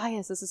 I was like, oh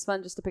yes, this is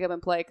fun just to pick up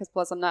and play. Because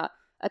plus, I'm not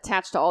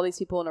attached to all these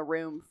people in a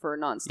room for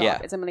nonstop. Yeah.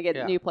 I'm going to get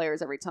Yeah. new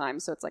players every time.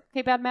 So it's like,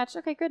 okay, bad match.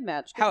 Okay, good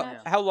match. Good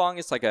match. How long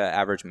is like an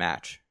average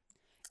match?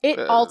 It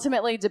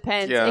ultimately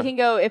depends. yeah. It can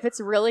go if it's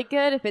really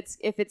good, if it's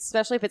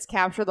especially if it's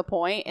capture the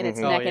point and it's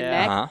Mhm. neck Oh, and yeah.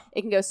 neck, Uh-huh.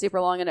 it can go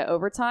super long into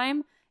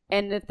overtime.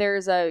 And if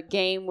there's a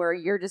game where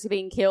you're just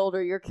being killed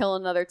or you're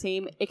killing another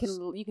team, you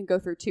can go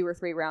through 2 or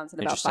 3 rounds in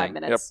about 5 Interesting.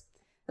 minutes.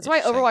 That's why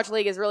Interesting. Overwatch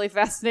League is really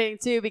fascinating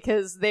too,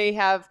 because they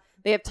have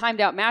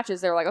timed out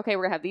matches. They're like, okay,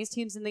 we're gonna have these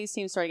teams and these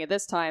teams starting at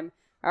this time.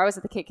 I was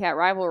at the Kit Kat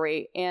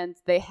rivalry, and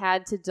they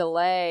had to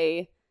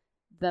delay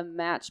the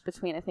match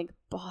between I think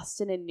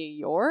Boston and New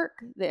York,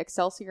 the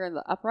Excelsior and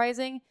the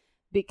Uprising,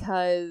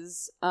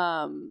 because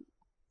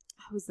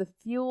it was the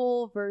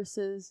Fuel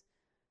versus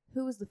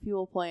who was the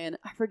Fuel playing?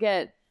 I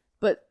forget,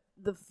 but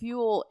the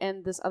Fuel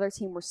and this other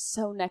team were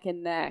so neck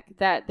and neck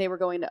that they were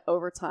going to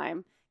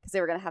overtime because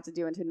they were going to have to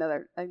do into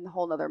a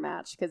whole nother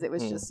match because it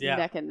was just Yeah.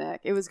 neck and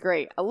neck. It was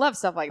great. I love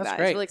stuff like That's that.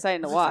 great. It's really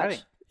exciting to That's watch.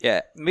 exciting.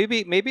 Yeah,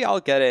 maybe I'll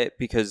get it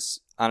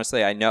because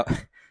honestly, I know.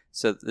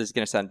 So this is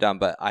gonna sound dumb,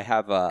 but I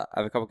have a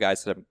couple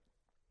guys that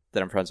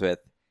I'm friends with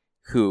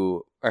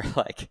who are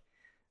like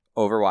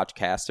Overwatch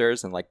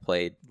casters and like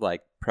played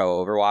like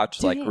pro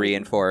Overwatch, like Dang.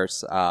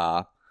 Reinforce,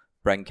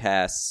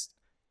 Brencast.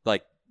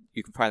 Like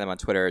you can find them on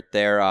Twitter.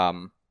 They're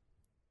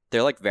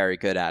like very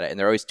good at it, and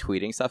they're always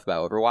tweeting stuff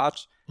about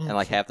Overwatch. And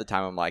like half the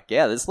time, I'm like,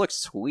 yeah, this looks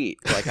sweet.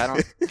 Like I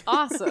don't.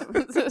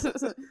 Awesome.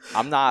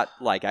 I'm not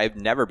like I'd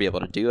never be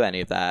able to do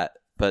any of that,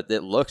 but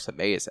it looks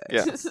amazing.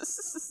 Yeah.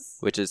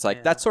 Which is like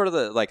Yeah. that's sort of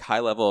the like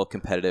high level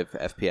competitive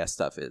FPS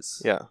stuff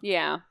is Yeah,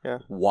 Yeah.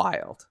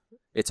 wild.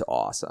 It's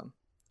awesome.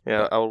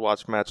 yeah. I would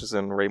watch matches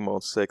in Rainbow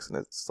Six, and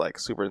it's like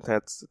super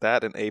intense.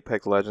 That and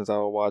Apex Legends, I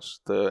would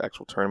watch the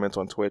actual tournaments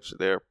on Twitch.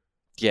 They're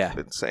Yeah.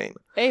 insane.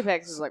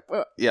 Apex is like,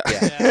 whoa. Yeah.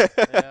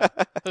 Yeah.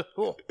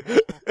 Cool.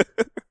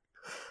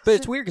 But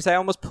it's weird because I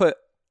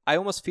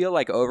almost feel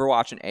like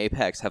Overwatch and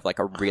Apex have like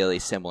a really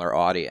similar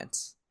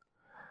audience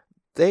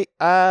They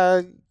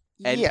and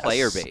yes.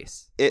 player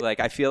base. It- Like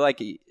I feel like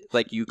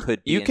you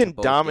could be You into can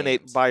both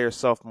dominate games. by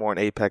yourself more in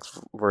Apex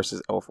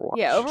versus Overwatch.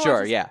 Yeah, Overwatch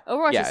Sure, is, yeah.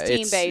 Overwatch Yeah, is team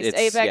based.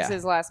 it's- Apex yeah.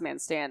 is last man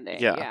standing.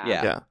 Yeah. Yeah.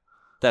 Yeah. Yeah.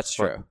 That's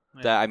true.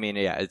 I mean,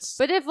 yeah, it's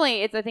But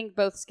definitely, I think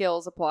both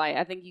skills apply.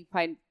 I think you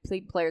find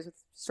players with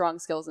strong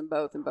skills in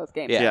both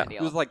games. yeah.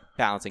 Ideal. It was like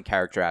balancing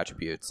character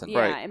attributes and Yeah,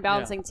 Right. and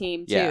balancing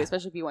team too, Yeah.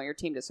 especially if you want your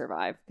team to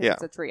survive. 'Cause Yeah.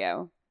 it's a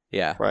trio.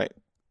 yeah. Right.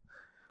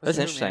 That's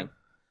true, interesting. man.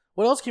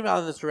 What else came out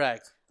of this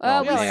direct?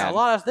 Oh, we, Yeah, like man. a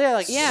lot of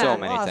Yeah. So a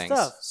many lot of things.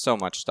 stuff. So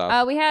much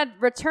stuff. we had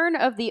Return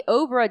of the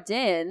Obra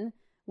Dinn,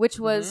 which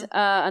was Mm-hmm.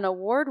 an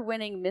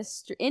award-winning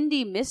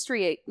indie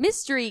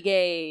mystery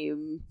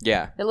game.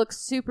 yeah. It looks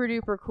super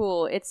duper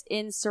cool. It's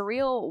in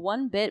surreal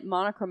 1-bit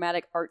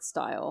monochromatic art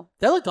style.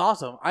 That looked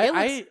awesome. It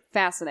looks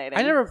fascinating.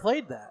 I never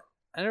played that.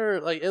 I never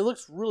it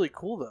looks really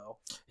cool though.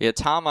 Yeah,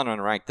 Tom on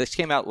Unranked. This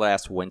came out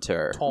last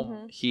winter.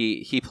 Tom, Mhm.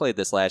 He played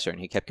this last year and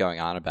he kept going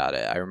on about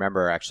it. I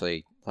remember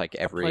actually like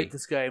every played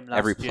this game last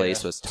every year.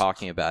 place was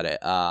talking about it.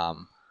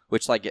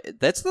 Which like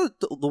that's the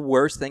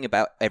worst thing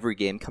about every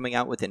game coming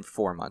out within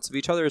 4 months of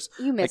each other is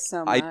You missed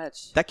so I-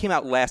 much. that came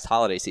out last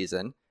holiday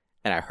season.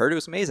 And I heard it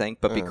was amazing,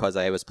 but because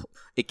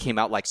it came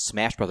out like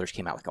Smash Brothers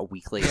came out like a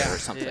week later or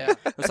something. Yeah.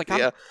 It was like,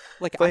 Yeah.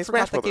 I Playing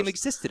forgot Smash that game Brothers.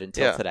 existed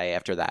until Yeah. today.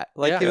 After that,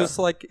 like Yeah. it was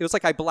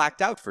like I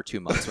blacked out for 2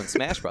 months when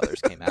Smash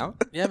Brothers came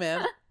out. Yeah,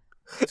 man.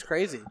 It's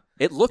crazy.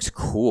 It looks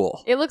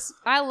cool. It looks.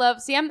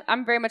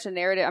 I'm very much a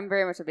narrative. I'm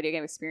very much a video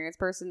game experience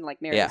person.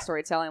 Like narrative Yeah.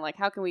 storytelling. Like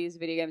how can we use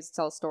video games to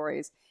tell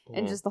stories?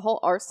 And Mhm. just the whole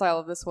art style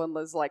of this one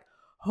was like,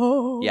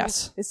 oh,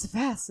 Yes. it's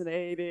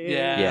fascinating.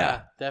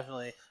 Yeah,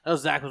 definitely. I know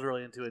Zach was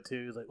really into it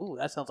too. He was like, "Ooh,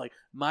 that sounds like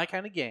my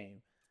kind of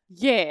game."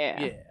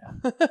 Yeah.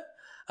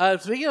 Yeah.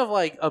 Speaking of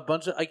like a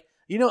bunch of like,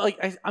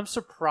 I'm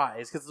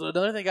surprised because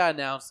another thing got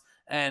announced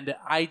and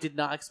I did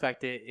not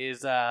expect it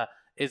is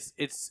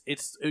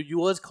it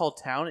was called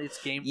Town.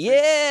 It's Game Freak.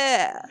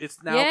 Yeah.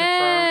 It's now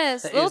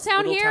Yes, confirmed. that Little it's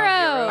Town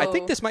Hero. I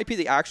think this might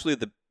be actually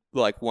the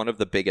one of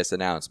the biggest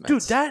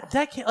announcements. Dude,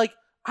 that can't like.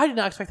 I did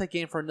not expect that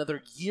game for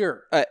another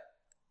year.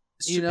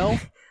 You know,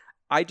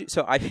 I do.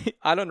 So I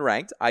on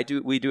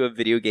Unranked, we do a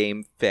video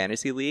game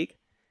fantasy league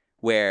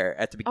where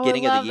at the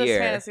beginning I love of the this year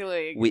fantasy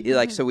league.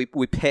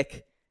 we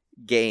pick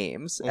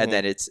games and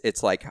then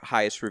it's like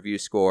highest review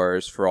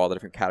scores for all the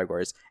different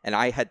categories. And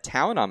I had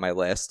Town on my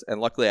list,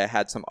 and luckily I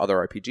had some other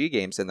RPG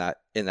games in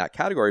that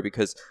category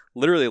because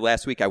literally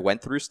last week I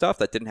went through stuff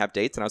that didn't have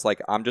dates and I was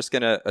like, I'm just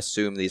gonna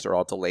assume these are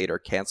all delayed or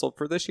canceled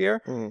for this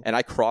year. Mhm. And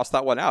I crossed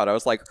that one out. I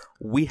was like,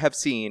 we have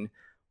seen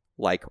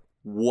like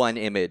one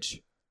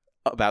image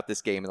about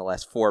this game in the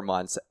last 4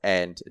 months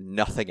and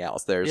nothing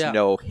else. There's Yeah.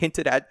 no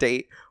hinted at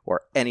date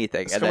or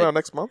anything. It's And coming then- out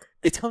next month.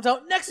 it comes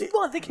out next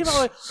month. It came out.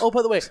 Like, oh,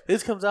 by the way,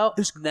 this comes out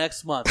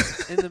next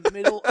month in the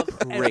middle of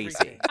Crazy.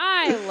 everything.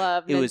 I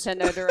love It was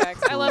Nintendo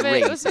Directs. I love it,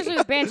 crazy. especially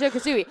with Banjo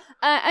Kazooie.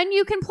 And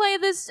you can play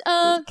this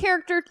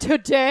character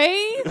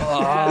today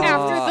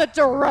after the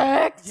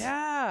Direct.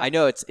 Yeah, I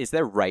know it's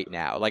there right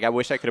now. Like I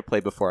wish I could have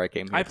played before I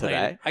came here I played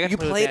today. it. I got to You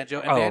play with played Banjo,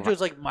 and Oh,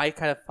 Banjo's like my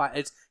kind of. That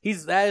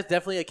is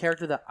definitely a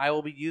character that I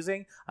will be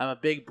using. I'm a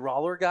big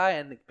brawler guy,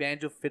 and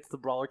Banjo fits the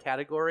brawler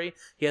category.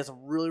 He has some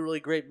really, really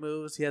great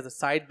moves. He has a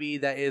side B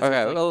that is.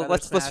 Okay, like, well feather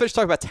let's smash. finish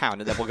talking about Town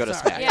and then we'll go to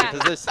Sorry. Smash. Yeah.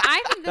 because this-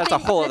 I think That's a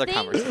whole other The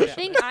conversation.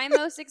 thing I'm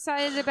most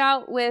excited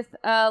about with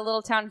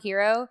Little Town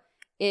Hero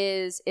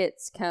is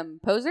its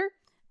composer.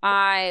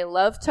 I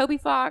love Toby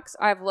Fox.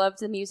 I've loved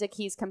the music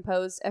he's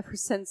composed ever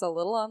since a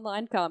little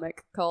online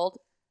comic called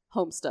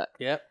Homestuck.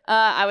 Yep.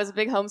 I was a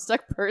big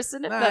Homestuck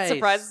person, if that Nice.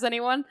 surprises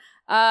anyone.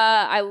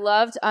 I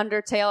loved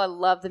Undertale. I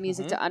love the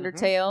music to Mhm,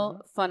 Undertale.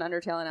 Fun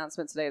Undertale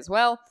announcement today as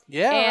well.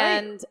 Yeah. right.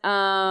 And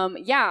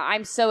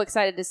I'm so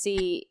excited to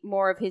see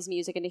more of his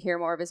music and to hear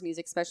more of his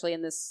music, especially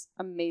in this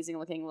amazing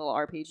looking little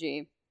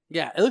RPG.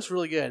 Yeah, it looks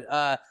really good.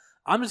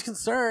 I'm just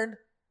concerned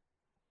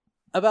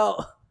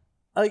about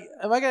like,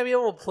 am I gonna be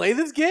able to play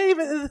this game?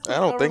 I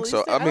don't think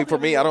so. I mean, for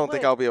me, I don't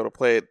think I'll be able to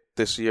play it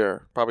this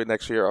year. Probably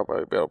next year, I'll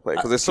probably be able to play it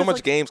because there's so because, much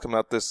like- games coming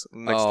out this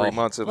next Oh. 3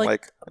 months, and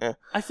Like- eh.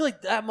 I feel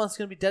like that month's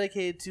gonna be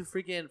dedicated to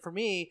freaking for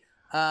me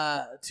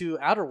to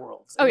Outer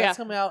Worlds. Oh, And yeah. that's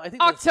coming out. I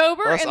think that's-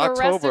 October That's and the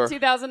rest October. of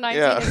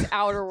 2019 Yeah. is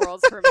Outer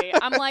Worlds for me.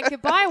 I'm like,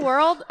 goodbye,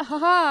 world.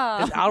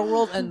 Haha. it's Outer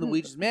World and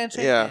Luigi's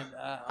Mansion. Yeah.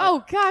 And,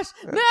 Oh gosh,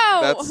 no!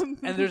 That's- and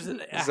there's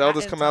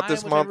Zelda's in come out Time,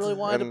 this which month, I really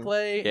wanted to and-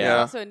 play. Yeah.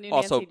 Also, a new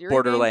Also, Nancy Drew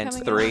Borderlands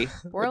game coming 3.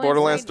 out.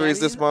 Borderlands 3 is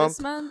this month.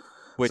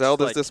 Which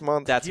Zelda's like, this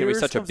month. That's gonna be Gears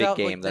such a comes big out,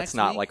 like, game. That's next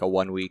not week? like a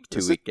 1 week, 2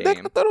 Is week it-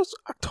 game. I thought it was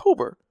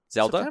October.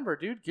 Zelda. September,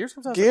 dude. Gears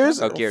comes out. Gears?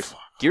 September. Oh, Gears.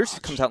 Gears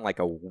comes out in like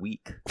a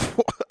week.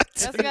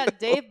 What? That's got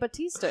Dave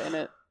Batista in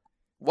it.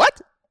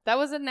 What? That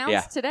was announced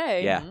Yeah.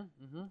 today. Yeah.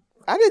 Mhm.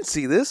 I didn't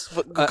see this.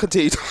 But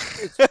continue.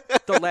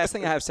 The last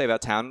thing I have to say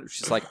about Town,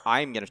 she's like,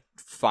 I'm gonna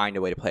find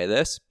a way to play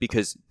this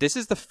because this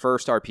is the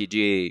first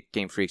RPG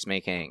Game Freak's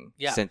making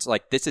Yeah. since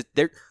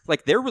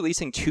they're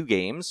releasing 2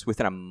 games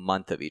within a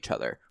month of each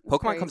other.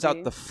 Pokemon comes out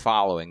crazy. the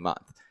following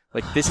month.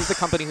 Like this is the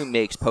company who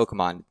makes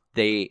Pokemon.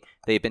 They've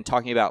been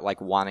talking about like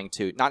wanting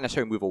to not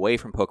necessarily move away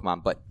from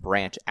Pokemon but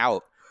branch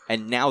out,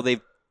 and now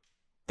they've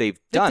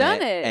done done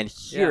it, it. and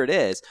here it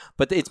is.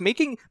 But it's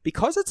making,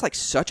 because it's like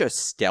such a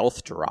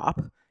stealth drop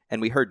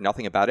and we heard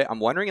nothing about it,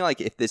 I'm wondering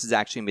like if this is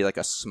actually gonna be like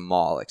a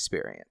small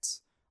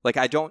experience Like,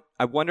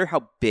 I wonder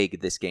how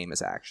big this game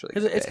is actually.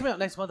 Because it's be. coming out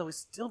next month, and we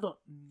still don't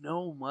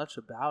know much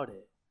about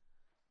it.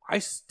 I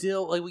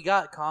still we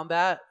got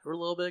combat, or a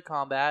little bit of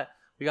combat.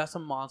 We got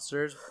some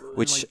monsters,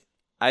 Which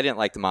I didn't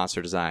like the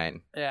monster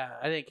design. yeah,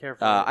 I didn't care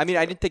for. I mean,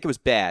 I didn't think it was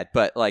bad,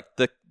 but like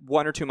the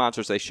 1 or 2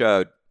 monsters they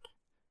showed,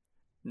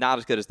 not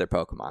as good as their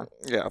Pokemon.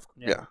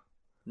 Yeah.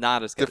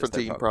 Not as good. Different as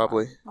their team, Pokemon.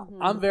 probably.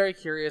 I'm very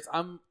curious.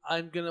 I'm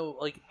gonna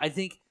I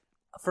think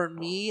for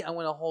me, I'm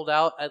gonna hold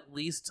out at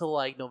least till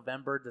like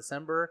November,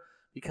 December,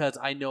 because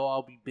I know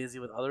I'll be busy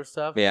with other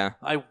stuff. Yeah.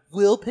 I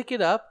will pick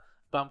it up,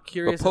 but I'm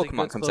curious. But as it Pokemon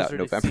gets comes out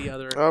closer in to see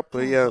November. other. But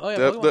yeah. Oh, yeah,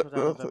 Pokemon comes out in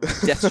November.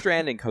 Death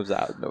Stranding comes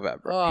out in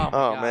November. Oh, my Oh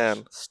gosh.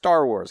 man.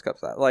 Star Wars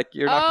comes out. Like,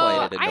 you're not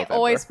playing it in I November.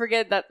 always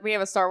forget that we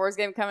have a Star Wars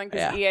game coming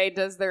because Yeah. EA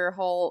does their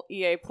whole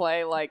EA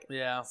Play like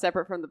Yeah,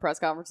 separate from the press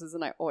conferences,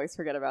 and I always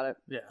forget about it.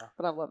 yeah.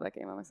 But I love that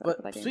game. I'm excited for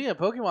But that game. speaking of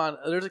Pokemon,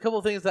 there's a couple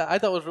of things that I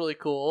thought was really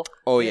cool.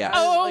 Oh, yeah.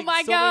 Oh, Like,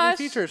 my so gosh.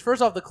 many features.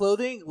 First off, the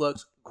clothing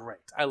looks great.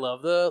 I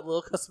love the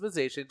little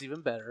customizations,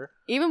 even better.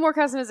 Even more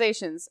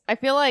customizations. I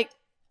feel like,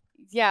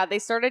 yeah, they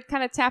started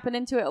kind of tapping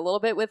into it a little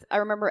bit with, I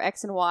remember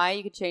X and Y,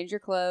 you could change your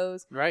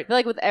clothes. I Right? feel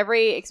like with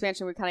every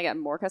expansion, we kind of got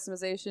more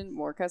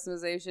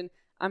customization.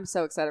 I'm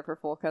so excited for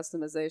full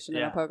customization in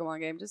Yeah. a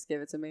Pokemon game. Just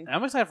give it to me.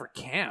 I'm excited for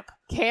camp.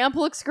 Camp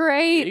looks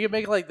great. You can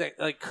make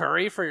like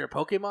curry for your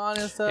Pokemon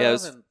and stuff. Yeah, it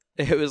was- and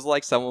It was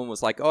like someone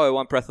was like, "Oh, I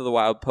want Breath of the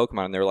Wild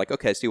Pokemon," and they were like,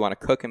 "Okay, so you want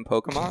to cook in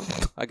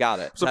Pokemon? I got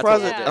it." That's what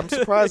Surprised they Yeah. did. I'm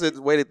surprised it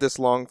waited this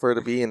long for it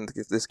to be in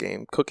this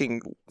game.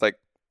 Cooking, like,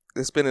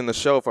 it's been in the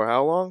show for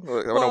how long?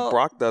 I know Well,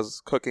 Brock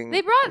does cooking.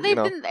 They've you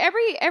know. been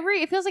every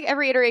it feels like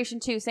every iteration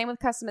too. Same with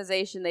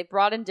customization. They've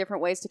brought in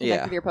different ways to connect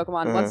Yeah. with your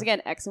Pokemon. Mhm. Once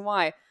again, X and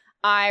Y.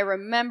 I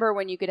remember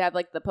when you could have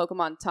like the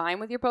Pokemon time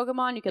with your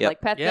Pokemon. You could Yep.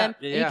 like pet Yeah, them.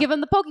 yeah, And you yeah. give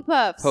them the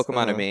Pokepuffs.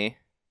 Pokemon to Mhm. me.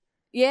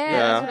 Yeah, Yeah,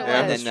 that's what it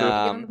yeah, was. that's You true.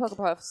 give them the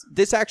Pokepuffs.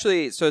 This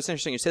actually, so it's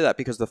interesting you say that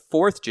because the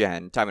 4th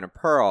gen, Diamond and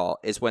Pearl,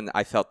 is when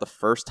I felt the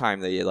first time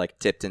they like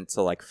dipped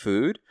into like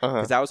food. Uh-huh.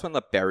 Because that was when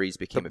the berries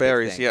became The a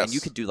berries, big thing. yes. And you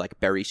could do like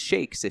berry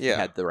shakes if you Yeah.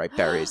 had the right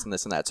berries and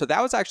this and that. So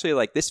that was actually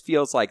like, this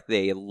feels like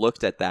they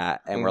looked at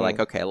that and were Mhm. like,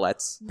 okay,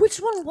 let's. Which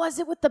one was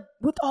it with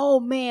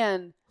oh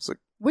man. It's like-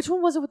 Which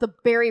one was it with the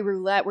berry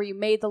roulette where you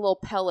made the little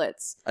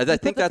pellets? I You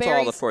think put the that's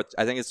all the berries- 4th.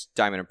 I think it's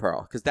Diamond and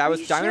Pearl. Because that Are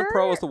was you Diamond and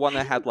Pearl was sure? the one I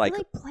that had didn't like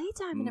really play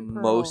Diamond and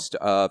Pearl. most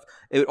of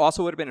it.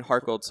 Also would have been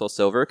Heart Gold Soul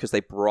Silver because they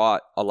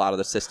brought a lot of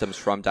the systems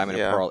from Diamond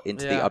Yeah. and Pearl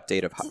into the Yeah.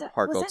 update of Did that-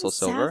 Heart was Gold that Soul in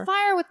Silver.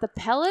 Sapphire with the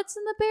pellets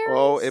and the berries?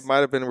 Oh, it might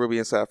have been Ruby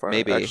and Sapphire.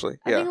 Maybe. Actually.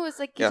 I Yeah. think it was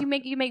like 'cause Yeah.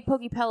 you make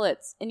Poke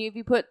pellets, and if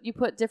you put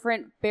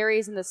different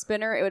berries in the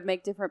spinner, it would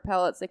make different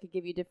pellets that could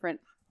give you different.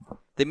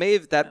 They may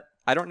have that.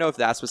 I don't know if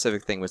that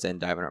specific thing was in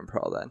Diamond and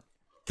Pearl then.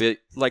 But,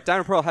 like Diamond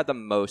and Pearl had the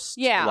most.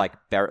 Yeah. Like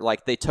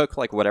like they took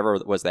like whatever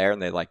was there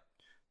and they like.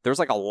 There was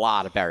like a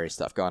lot of berry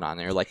stuff going on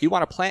there. Like you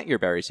want to plant your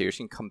berries here,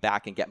 so you can come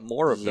back and get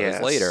more of those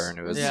Yes. later. And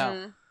it was Yeah.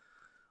 Mhm.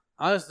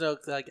 I just know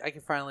like I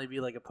can finally be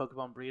like a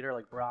Pokemon breeder,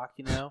 like Brock.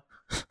 You know,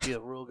 be a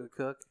real good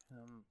cook.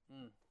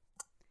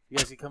 You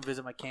guys can come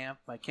visit my camp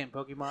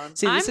Pokemon.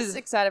 See, I'm this is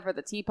excited for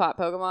the teapot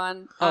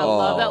Pokemon. I Oh,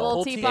 love that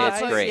little Poltegeist.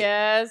 teapot. It's great.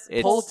 Yes,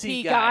 It's-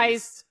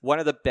 Poltegeist. one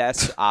of the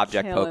best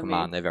object Killing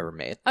Pokemon me. they've ever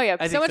made. Oh yeah,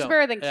 I so think much so.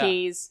 better than Yeah.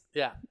 keys.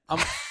 Yeah, I'm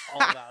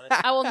all about it.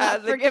 I will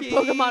not The forgive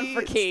Pokemon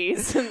for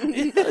keys.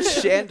 keys.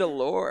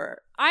 Chandelure.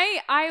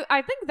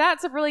 I think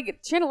that's a really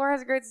good. Chandelure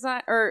has a great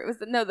design. Or it was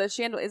the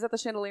chandelier? Is that the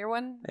chandelier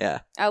one? Yeah.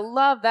 I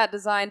love that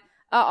design.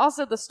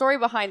 Also, the story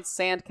behind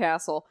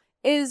Sandcastle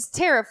is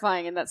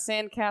terrifying, in that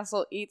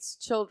Sandcastle eats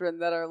children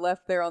that are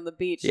left there on the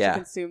beach Yeah. to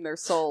consume their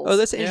souls. Oh,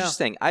 that's Yeah.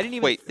 interesting. I didn't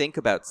even Wait. think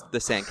about the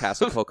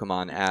Sandcastle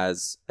Pokemon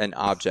as an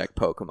object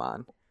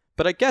Pokemon,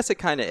 but I guess it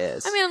kind of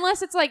is. I mean,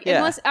 unless it's like,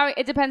 Yeah.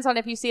 it depends on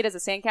if you see it as a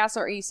sandcastle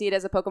or you see it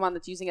as a Pokemon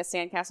that's using a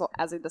sandcastle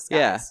as a disguise.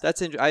 yeah,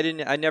 that's.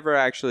 I never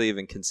actually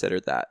even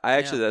considered that. I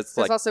actually that's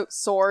There's like also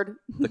sword,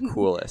 the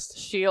coolest.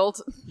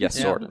 shield. Yes,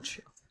 Yeah. Sword and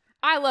Shield.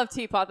 I love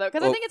Teapot though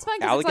because I Oh, think it's fun.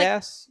 'Cause it's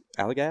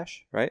like,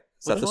 Allagash, right?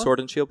 Is that Which the one? Sword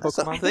and Shield That's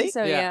a- Pokemon? I think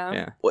so. Yeah.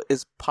 Yeah. What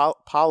is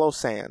Palo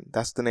Sand?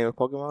 That's the name of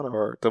Pokemon,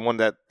 or the one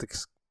that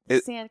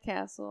It-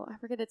 Sandcastle. I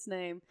forget its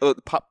name.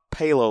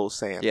 Palo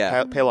Sand?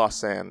 Yeah. Palos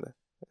Sand.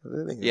 I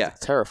think it's Yeah.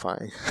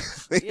 terrifying.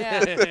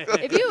 Yeah.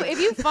 if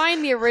you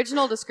find the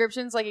original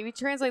descriptions, like if you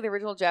translate the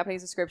original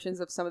Japanese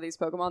descriptions of some of these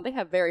Pokemon, they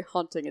have very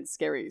haunting and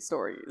scary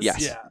stories.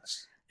 Yes. Yeah.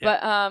 But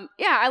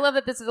yeah, I love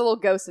that this is a little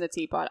ghost in a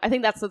teapot. I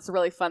think that's the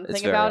really fun It's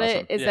thing very about awesome.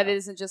 it is that Yeah. it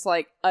isn't just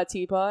like a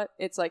teapot.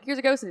 It's like here's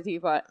a ghost in a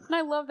teapot, and I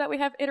love that we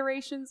have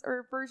iterations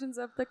or versions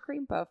of the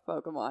cream puff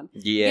Pokemon.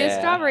 You get a Yeah.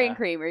 strawberry and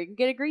cream, or you can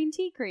get a green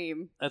tea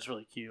cream. That's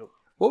really cute.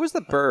 What was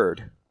the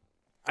bird?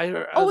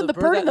 Oh, and the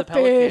bird and the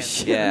pelican.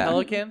 fish. Yeah.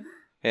 Pelican.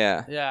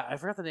 Yeah. Yeah, I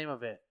forgot the name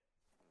of it.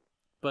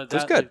 But It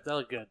was that good. That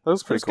looked good. That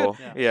was pretty That was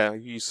cool. good. Yeah,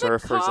 you The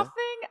surf for coughing.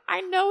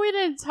 I know we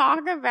didn't talk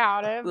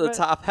about it. The but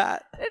top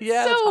hat. It's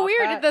Yeah, the so top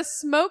weird. hat. The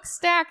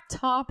smokestack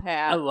top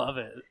hat. I love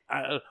it.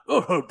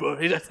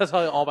 That's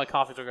how all my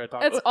coffees are going to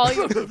talk. That's all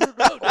you.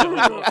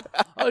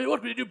 Oh, you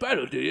want me to do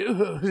battle, do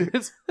you?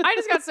 I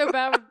just got so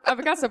bad. I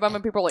got so bummed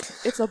when people are like,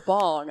 "It's a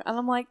bong," and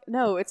I'm like,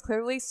 "No, it's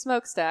clearly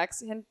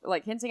smokestacks,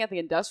 hinting at the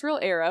industrial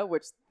era,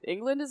 which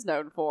England is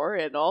known for,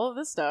 and all of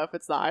this stuff.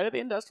 It's the height of the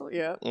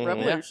industrial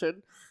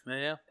revolution.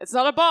 Yeah. It's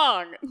not a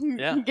bong.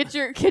 Yeah. Get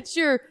your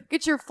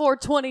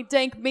 420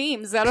 dank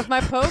memes out of my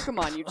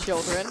Pokemon, you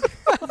children."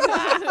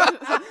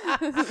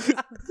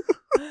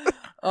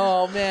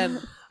 Oh man.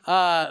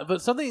 But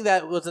something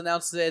that was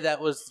announced today that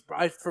was,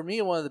 for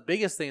me, one of the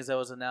biggest things that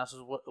was announced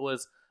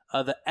was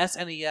the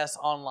SNES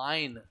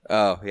Online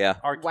Oh yeah.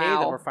 arcade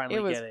that we're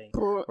finally getting.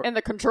 And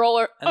the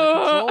controller. And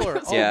the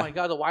controller. Oh Yeah. my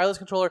god, the wireless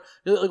controller.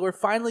 Like, we're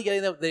finally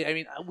getting that. I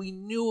mean, we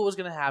knew it was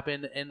going to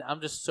happen, and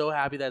I'm just so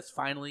happy that it's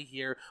finally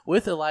here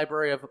with a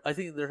library of, I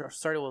think they're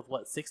starting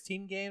with,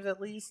 16 games at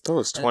least? It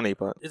was 20,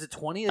 but Is it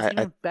 20? It's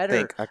even better.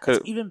 think I could.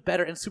 It's even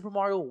better. And Super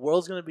Mario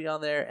World's going to be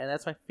on there, and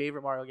that's my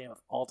favorite Mario game of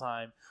all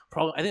time.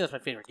 Probably, I think that's my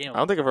favorite game. I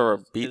don't think I've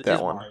ever beat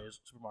that one.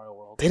 Super Mario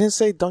World. They didn't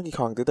say Donkey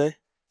Kong, did they?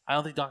 I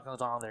don't think Donkey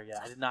Kong's on there yet.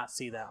 I did not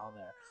see that on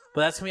there.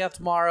 But that's coming out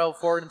tomorrow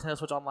for Nintendo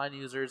Switch Online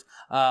users,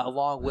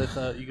 along with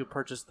you can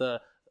purchase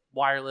the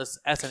wireless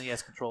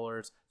SNES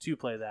controllers to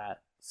play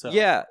that. So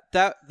Yeah,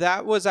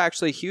 that was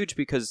actually huge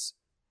because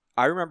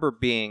I remember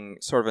being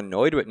sort of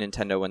annoyed with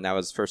Nintendo when that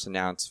was first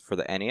announced for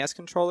the NES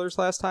controllers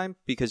last time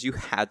because you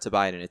had to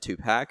buy it in a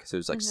 2-pack, so it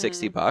was like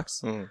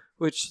 $60,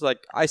 which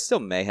like I still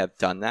may have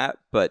done that,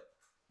 but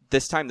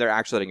this time they're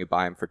actually letting you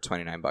buy them for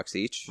 $29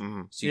 each,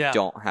 so you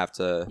don't have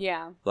to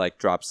like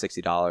drop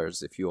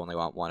 $60 if you only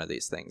want one of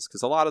these things.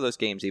 Because a lot of those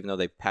games, even though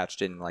they've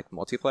patched in like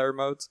multiplayer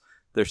modes,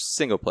 they're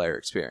single player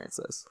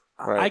experiences.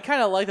 Right. I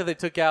kind of like that they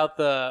took out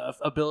the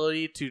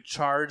ability to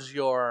charge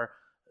your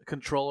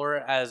controller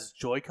as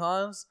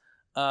Joy-Cons,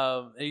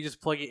 and you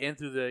just plug it in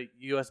through the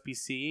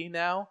USB-C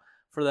now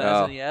for the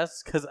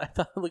SNES, because I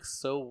thought it looked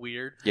so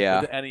weird. Yeah.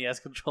 With the NES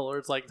controller,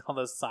 it's like on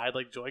the side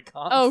like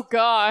Joy-Cons. Oh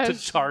god. To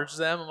charge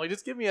them. I'm like,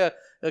 just give me a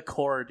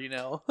cord, you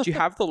know? Do you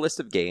have the list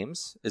of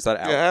games? Is that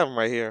out? Yeah, I have them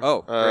right here.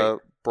 Oh, great.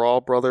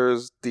 Brawl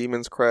Brothers,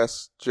 Demon's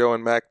Crest, Joe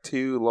and Mac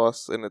 2,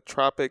 Lost in the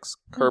Tropics,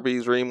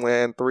 Kirby's Dream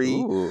Land 3,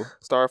 Ooh.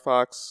 Star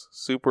Fox,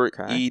 Super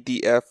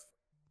EDF,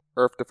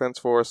 Earth Defense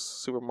Force,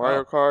 Super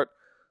Mario Kart,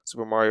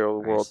 Super Mario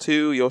World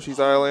 2, Yoshi's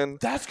Island.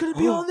 That's going to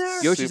be on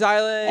there? Yoshi's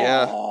Island.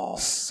 Yeah. Oh.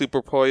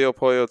 Super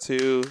Puyo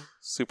 2,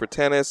 Super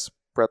Tennis,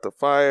 Breath of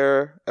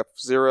Fire,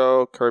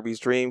 F-Zero, Kirby's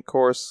Dream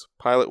Course,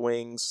 Pilot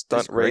Wings,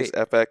 Stunt That's Race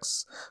great.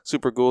 FX,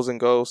 Super Ghouls and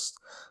Ghosts,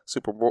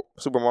 Super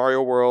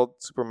Mario World,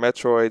 Super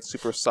Metroid,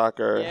 Super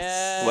Soccer,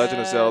 Yes.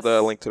 Legend of Zelda,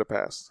 A Link to the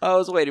Past. I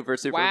was waiting for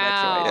Super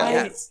Wow.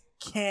 Metroid. I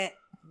can't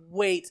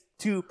wait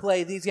to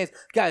play these games.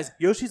 Guys,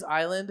 Yoshi's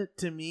Island,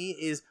 to me,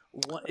 is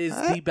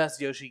the best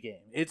Yoshi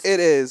game. It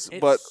is,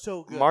 it's but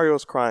so good.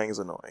 Mario's crying is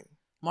annoying.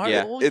 Mario,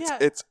 Yeah. well,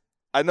 It's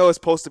I know it's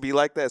supposed to be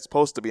like that. It's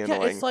supposed to be yeah,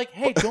 annoying. it's like,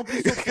 hey, don't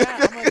be so bad.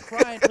 I'm gonna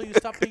cry until you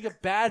stop being a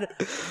bad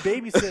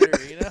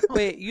babysitter. You know?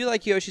 Wait, you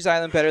like Yoshi's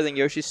Island better than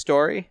Yoshi's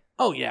Story?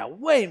 Oh yeah,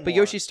 way more. But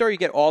Yoshi's Story, you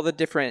get all the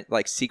different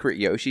like secret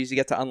Yoshis you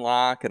get to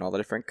unlock and all the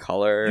different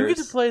colors. you get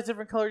to play as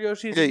different color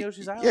Yoshis in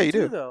Yoshi's Island. yeah, you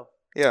too, do. though.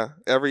 yeah,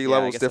 every Yeah,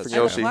 level I is guess different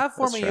that's And true. the Yoshi.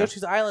 platforming in That's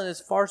Yoshi's Island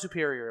is far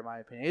superior in my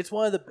opinion. It's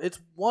one of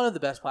the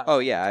best platforms. Oh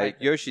yeah,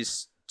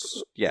 Yoshi's.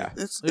 Yeah,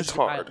 It's Yoshi's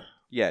hard. Island.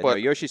 yeah. But- No,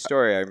 Yoshi's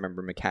Story, I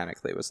remember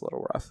mechanically was a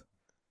little rough.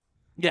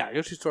 Yeah,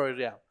 Yoshi's Story.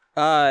 Yeah,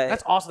 Uh,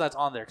 that's awesome. That's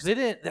on there because they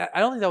didn't. I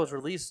don't think that was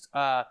released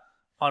on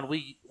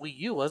Wii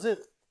U, was it?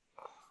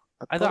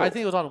 I think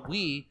it was on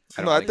Wii.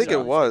 No, I think so.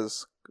 it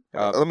was.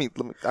 Let me.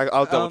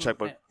 I'll double check,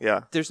 but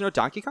yeah. there's no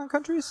Donkey Kong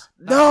countries.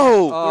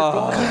 No,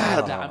 Oh.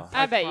 God.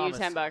 I bet you promise.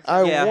 $10.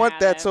 I Yeah. want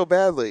that so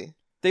badly.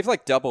 They've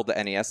like doubled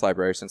the NES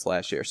library since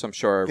last year, so I'm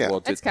sure Yeah. they'll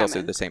It's do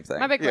coming. the same thing.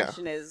 My big Yeah.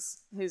 question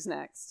is, who's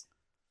next?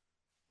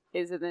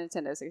 Is it the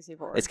Nintendo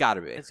 64? It's got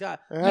to be. It's got.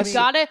 I You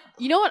got it.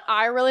 You know what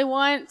I really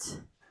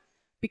want?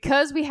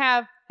 Because we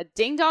have a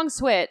ding dong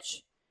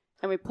Switch,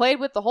 and we played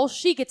with the whole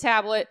Sheikah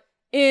tablet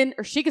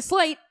or Sheikah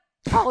Slate,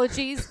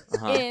 apologies,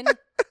 in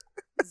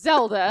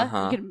Zelda.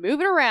 Uh-huh. You can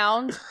move it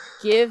around.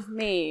 Give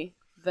me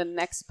the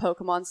next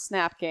Pokemon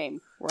Snap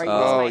game where I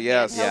Oh, use my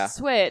yes. handheld Yeah.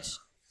 Switch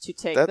to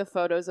take That- the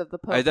photos of the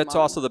Pokemon. That's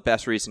also the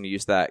best reason to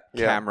use that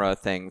Yeah. camera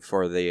thing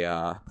for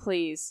the.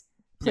 Please,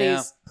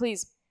 Yeah.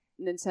 please,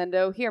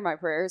 Nintendo, hear my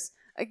prayers.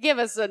 Give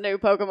us a new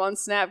Pokemon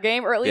Snap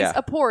game, or at least Yeah.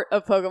 a port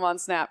of Pokemon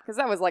Snap, because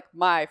that was like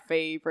my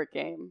favorite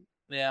game.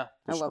 Yeah,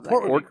 I love that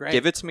Port game. would Or be great.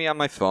 give it to me on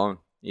my phone,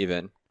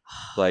 even.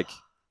 Like.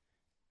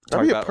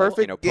 That'd be a talk about,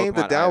 perfect like, game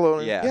to Pokemon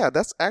download. Yeah.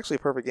 That's actually a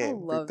perfect I game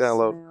to love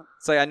download. Snap.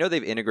 So I know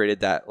they've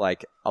integrated that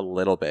like a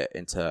little bit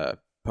into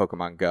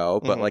Pokemon Go,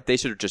 but Mhm. like they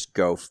should just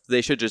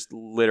they should just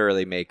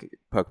literally make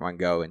Pokemon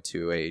Go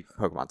into a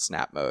Pokemon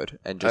Snap mode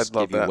and just I'd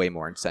love give you that. way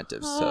more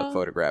incentives to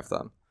photograph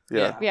them.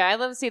 Yeah. Yeah, I'd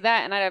love to see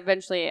that, and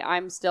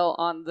I'm still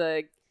on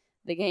the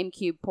the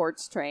GameCube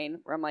ports train,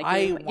 where I'm like,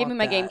 give me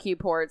my want that. GameCube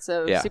ports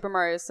of Yeah. Super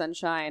Mario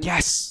Sunshine,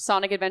 Yes.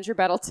 Sonic Adventure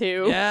Battle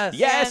 2, Yes.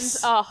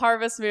 Yes. and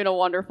Harvest Moon: A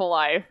Wonderful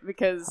Life,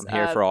 because I'm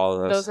here for all of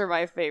those. those are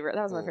my favorite.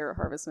 That was my favorite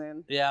Harvest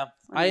Moon. Yeah,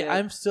 I did.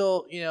 I'm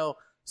still,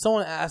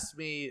 someone asked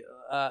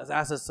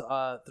us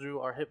through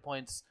our Hit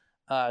Points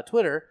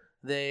Twitter.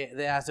 They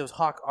asked, it was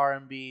Hawk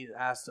RMB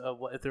asked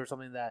if there was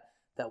something that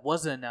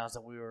wasn't announced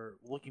that we were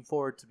looking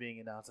forward to being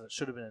announced, that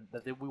should have been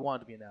we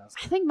wanted to be announced.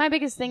 I think my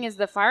biggest thing is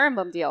the Fire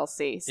Emblem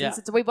DLC. Yeah.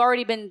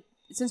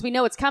 Since we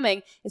know it's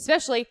coming,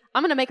 especially,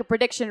 I'm going to make a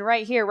prediction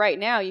right here, right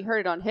now. You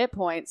heard it on Hit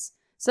Points.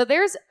 So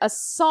there's a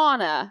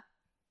sauna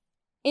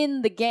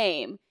in the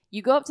game.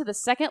 You go up to the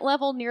second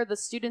level near the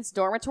students'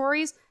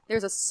 dormitories.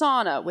 There's a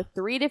sauna with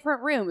 3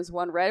 different rooms,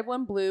 one red,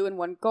 one blue, and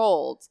one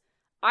gold.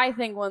 I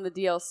think one of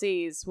the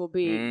DLCs will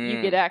be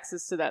you get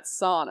access to that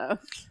sauna.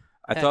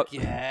 I thought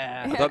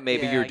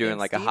maybe you were doing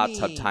like a hot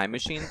tub time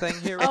machine thing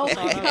here. Oh with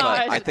my this one,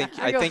 gosh. but I think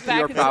I go back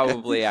you're in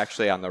probably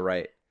actually on the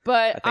right.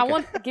 But I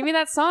think give me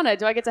that sauna.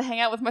 Do I get to hang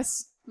out with my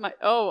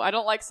I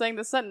don't like saying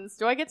the sentence.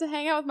 Do I get to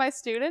hang out with my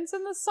students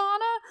in the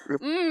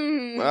sauna?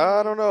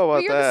 I don't know about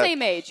But you're that. the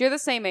same age. You're the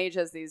same age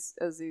as these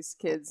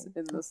kids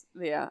in this.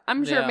 Yeah,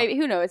 I'm sure. Yeah. Maybe,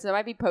 who knows? It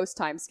might be post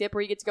time skip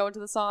where you get to go into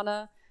the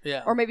sauna,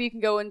 Yeah. or maybe you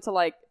can go into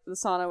like the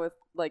sauna with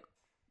like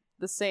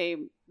the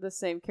same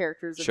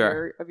characters of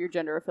Sure. your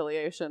gender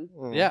affiliation.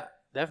 Mm. Yeah,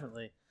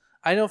 definitely.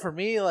 I know for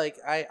me, like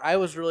I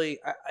was really,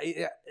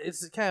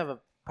 it's kind of a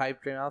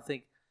pipe dream. I don't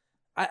think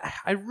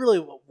I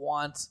really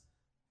want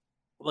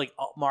like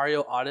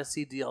Mario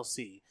Odyssey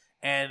DLC,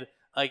 and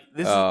like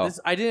this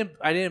I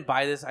didn't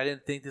buy this. I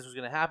didn't think this was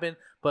gonna happen,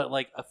 but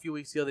like a few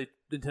weeks ago,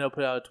 Nintendo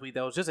put out a tweet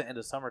that was just an end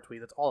of summer tweet.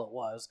 That's all it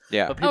was.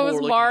 Yeah. But people it was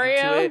were looking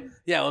Mario? into it.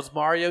 Yeah, it was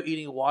Mario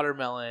eating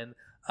watermelon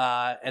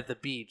at the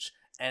beach,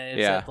 and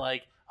it Yeah. said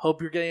like,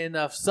 "Hope you're getting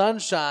enough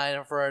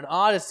sunshine for an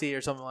Odyssey"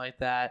 or something like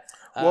that.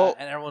 Well-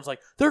 And everyone's like,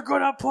 "They're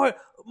gonna put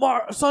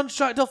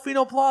Sunshine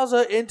Delfino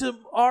Plaza into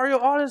Mario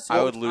Odyssey."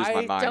 I would lose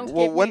my mind. don't-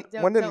 Well, Give when me-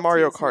 don't- when did don't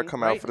Mario tease Kart me.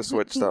 come out Right? for the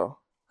Switch though?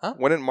 Huh?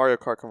 When did Mario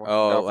Kart come out?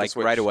 Oh, for the like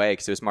Switch? right away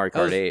because it was Mario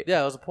That was- Kart 8.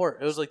 Yeah, it was a port.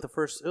 It was like the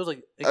first. It was like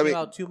it I came mean-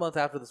 out 2 months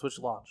after the Switch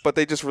launch. But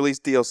they just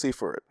released DLC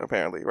for it,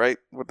 apparently, right?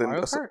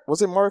 Mario Kart?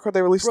 Was it Mario Kart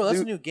they released? Bro, that's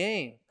a new- new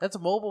game. That's a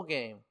mobile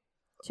game.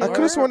 I Tour?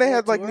 could have sworn they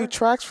had like Tour? new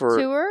tracks for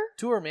it. Tour?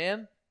 Tour,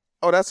 man.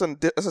 Oh, that's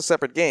a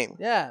separate game.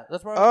 Yeah,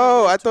 that's Mario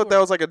Oh, Kart I thought Tour. that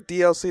was like a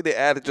DLC they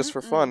added just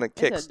for fun and It's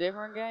kicks. a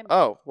different game.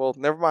 Oh, well,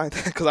 never mind.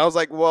 Because I was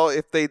like, well,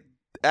 if they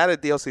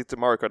added DLC to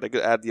Mario Kart, they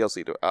could add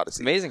DLC to It's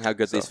Odyssey. amazing how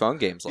good these phone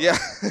games look. Yeah,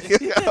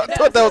 I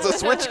thought that was a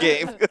Switch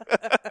game.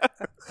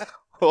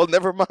 Well,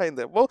 never mind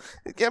then. Well,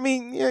 I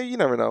mean, yeah, you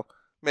never know.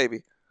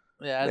 Maybe.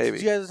 Yeah. Maybe.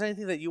 Did you guys have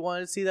anything that you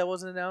wanted to see that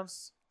wasn't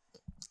announced?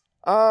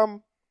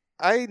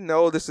 I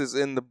know this is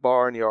in the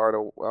barnyard.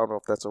 Or I don't know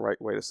if that's the right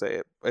way to say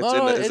it. It's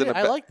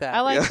I like that.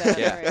 I like Yeah. that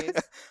Yeah. phrase.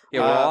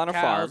 Yeah, we're all on a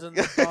Cows farm.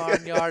 in the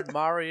barnyard,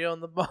 Mario in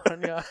the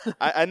barnyard.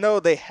 I know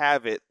they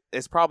have it.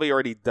 It's probably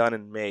already done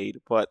and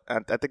made, but I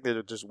think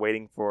they're just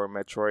waiting for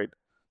Metroid,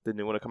 the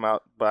new one, to come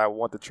out. But I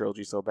want the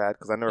trilogy so bad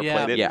because I never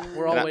played it. Yeah.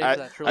 We're all And waiting for that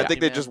I trilogy.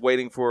 think they're man. just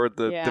waiting for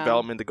the Yeah.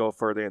 development to go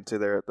further into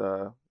their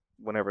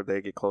whenever they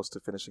get close to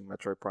finishing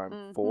Metroid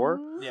Prime 4.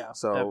 Mhm. Yeah,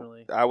 So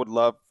definitely. I would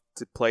love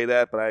to play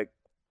that, but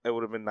it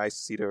would have been nice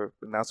to see the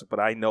announcement. But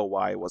I know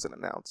why it wasn't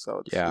announced,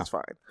 so it's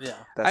fine. Yeah.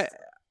 That's,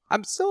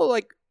 I'm still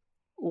like,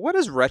 what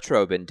has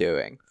Retro been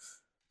doing?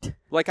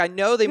 Like, I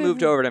know they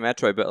moved over to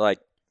Metroid, but like,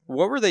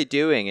 what were they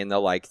doing in the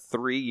like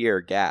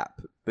 3-year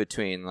gap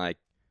between like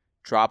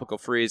Tropical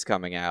Freeze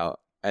coming out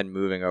and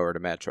moving over to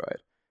Metroid?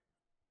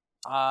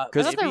 I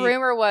thought the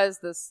rumor was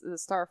the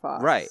Star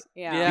Fox. Right.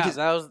 Yeah. Yeah, Because-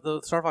 that was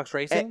the Star Fox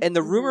Racing. And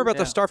the rumor about Yeah.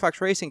 the Star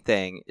Fox Racing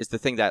thing is the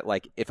thing that,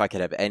 like, if I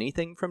could have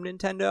anything from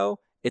Nintendo,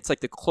 it's like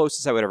the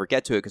closest I would ever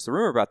get to it. Because the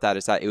rumor about that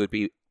is that it would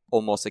be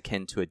almost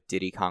akin to a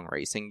Diddy Kong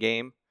Racing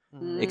game,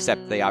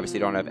 except they obviously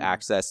don't have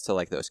access to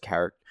like those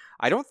characters.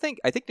 I think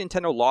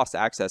Nintendo lost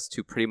access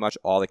to pretty much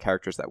all the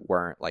characters that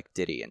weren't like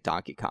Diddy and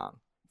Donkey Kong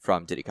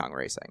from Diddy Kong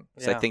Racing.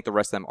 So Yeah. I think the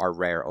rest of them are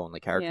rare only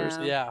characters.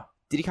 Yeah. Yeah.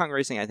 Diddy Kong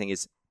Racing, I think,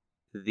 is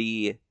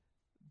the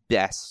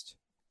best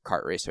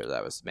kart racer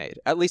that was made,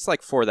 at least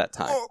like for that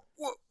time.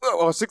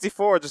 oh,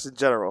 64 just in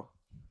general.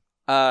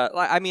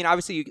 I mean,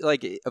 obviously,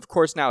 like, of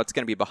course, now it's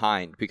going to be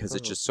behind because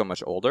it's just so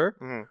much older.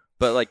 Mhm.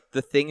 But like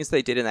the things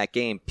they did in that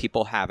game,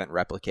 people haven't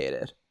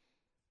replicated.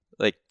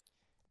 Like,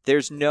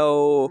 there's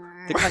no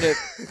the kind of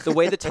the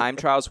way the time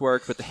trials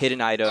work with the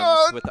hidden items,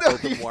 with the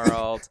open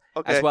world,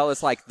 Okay. as well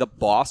as like the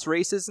boss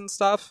races and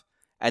stuff.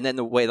 And then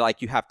the way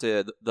like you have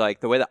to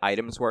like the way the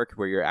items work,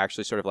 where you're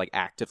actually sort of like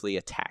actively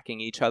attacking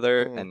each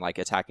other and like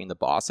attacking the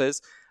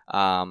bosses.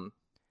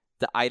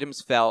 The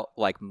items felt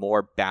like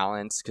more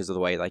balanced because of the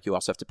way like you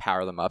also have to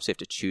power them up, so you have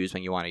to choose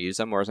when you want to use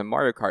them. Whereas in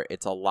Mario Kart,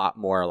 it's a lot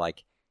more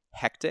like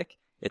hectic.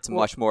 It's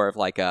much more of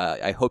like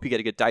I hope you get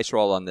a good dice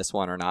roll on this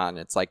one or not. And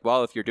it's like,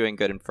 well, if you're doing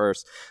good in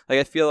first, like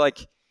I feel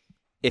like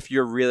if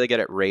you're really good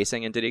at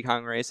racing in Diddy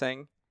Kong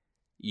Racing,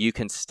 you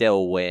can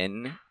still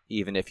win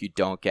even if you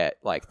don't get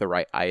like the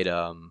right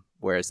item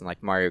Whereas in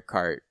like Mario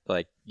Kart,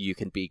 like you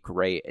can be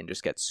great and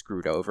just get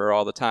screwed over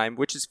all the time,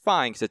 which is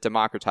fine because it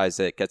democratizes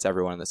it, gets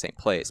everyone in the same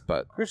place.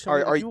 But Christian,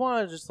 Are if you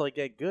want to just like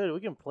get good, we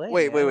can play.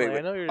 Wait, man. wait, Like, wait.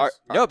 I know you're Are- just,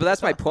 no, but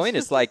that's my point.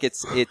 Is like it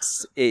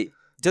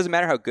doesn't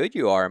matter how good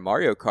you are in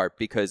Mario Kart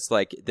because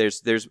like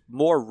there's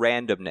more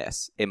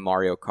randomness in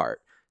Mario Kart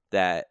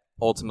that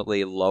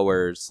ultimately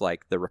lowers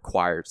like the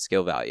required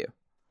skill value.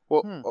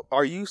 Well,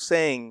 are you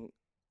saying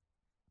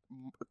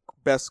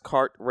best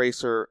kart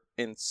racer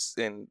in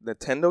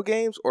Nintendo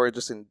games or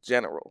just in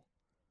general?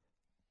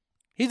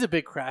 he's a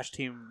big Crash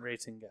Team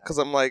Racing guy. Because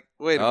I'm like,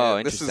 wait a Oh,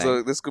 minute,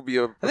 interesting. this could be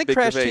a I think big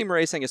Crash debate. Team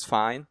Racing is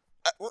fine.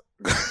 I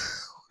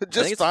think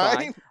Just it's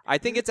fine. I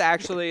think it's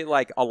actually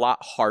like a lot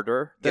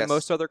harder than Yes,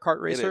 most other kart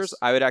racers. is.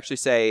 I would actually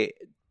say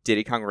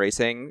Diddy Kong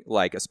Racing,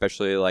 like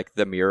especially like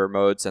the mirror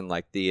modes and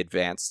like the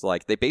advanced,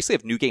 like they basically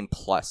have New Game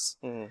Plus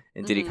Mhm.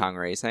 in Diddy Mhm. Kong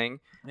Racing.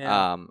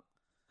 Yeah.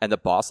 And the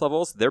boss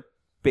levels, they're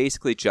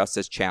basically just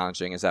as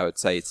challenging as I would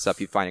say stuff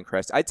you find in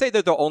Crash. I'd say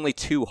they're the only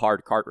two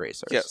hard kart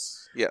racers.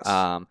 Yes.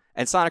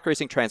 And Sonic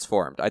Racing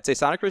Transformed. I'd say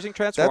Sonic Racing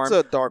Transformed,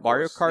 That's a dark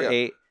Mario horse. Kart Yeah.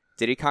 8,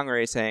 Diddy Kong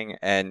Racing,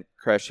 and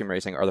Crash Team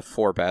Racing are the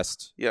 4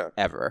 best Yeah.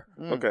 ever.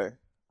 Mm. Okay.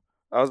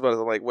 I was about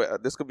to like, wait,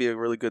 this could be a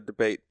really good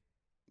debate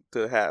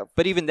to have.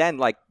 But even then,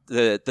 like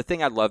the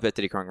thing I love at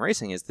Diddy Kong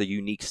Racing is the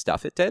unique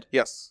stuff it did,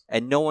 Yes.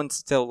 and no one's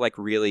still like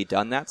really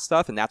done that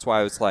stuff, and that's why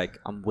I was like,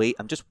 I'm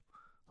just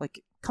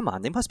like, come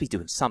on, they must be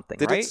doing something,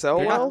 Did right? it sell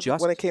They're not well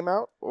just when it came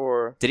out,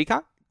 or Diddy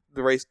Kong?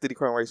 Diddy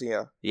Kong Racing?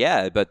 Yeah.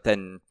 Yeah, but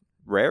then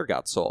Rare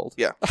got sold.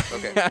 Yeah.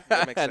 Okay.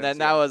 That makes and then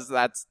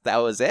sense, that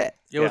was it.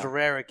 It was Yeah. a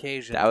rare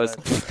occasion. That was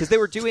but because they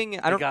were doing.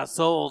 I it don't got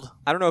sold.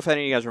 know if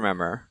any of you guys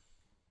remember.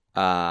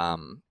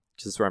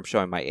 This is where I'm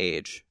showing my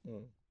age.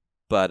 Mm.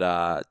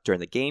 But during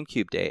the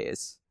GameCube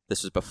days,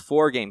 this was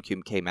before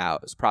GameCube came out.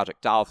 It was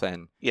Project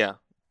Dolphin, Yeah.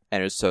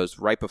 and it was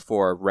right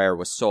before Rare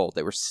was sold.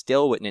 They were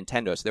still with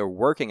Nintendo, so they were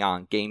working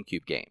on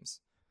GameCube games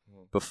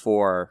Mm.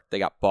 before they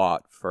got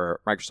bought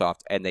for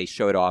Microsoft, and they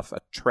showed off a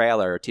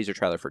teaser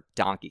trailer for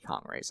Donkey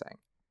Kong Racing.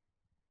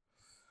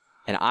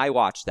 And I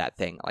watched that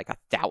thing like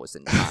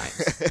 1,000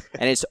 times.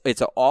 And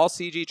it's an all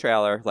CG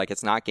trailer, like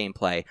it's not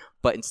gameplay,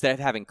 but instead of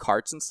having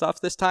carts and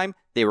stuff this time,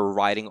 they were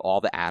riding all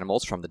the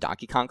animals from the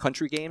Donkey Kong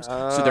Country games.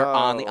 So they're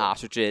on the Oh.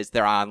 ostriches,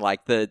 they're on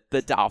like the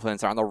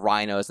dolphins, they're on the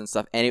rhinos and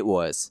stuff, and it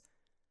was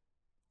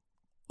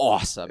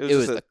awesome. It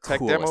was, the just a tech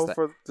coolest demo thing.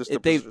 for just to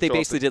They show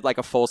basically off did like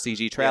a full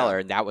CG trailer,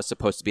 Yeah. and that was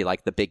supposed to be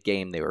like the big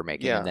game they were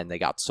making, Yeah. and then they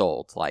got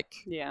sold like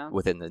Yeah.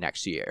 within the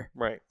next year.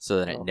 Right. So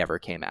then Oh. it never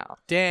came out.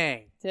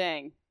 Dang.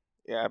 Dang.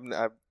 Yeah.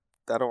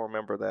 I don't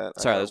remember that.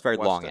 Sorry, I that was a very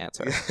watched long it.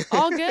 answer.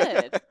 All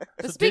good.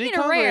 But So speaking Diddy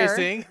of Kong Rare,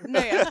 Racing.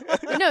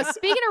 no,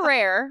 speaking of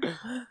Rare,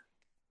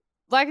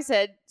 like I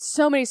said,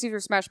 so many Super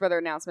Smash Bros.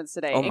 Announcements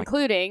today, Oh my-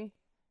 including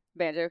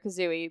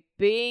Banjo-Kazooie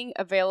being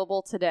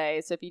available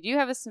today. So if you do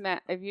have a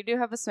Smash,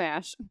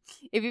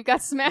 if you've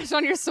got Smash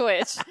on your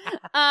Switch,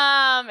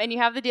 and you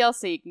have the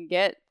DLC, you can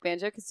get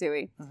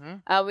Banjo-Kazooie.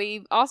 Mm-hmm.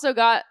 We also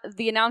got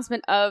the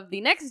announcement of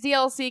the next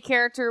DLC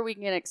character we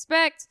can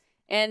expect,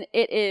 and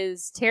it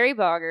is Terry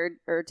Bogard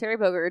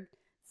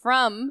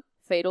from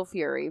Fatal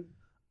Fury.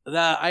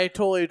 That I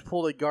totally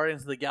pulled a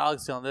Guardians of the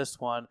Galaxy on this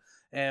one,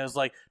 and it was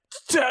like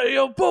Terry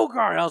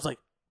Bogard. I was like,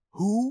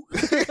 who?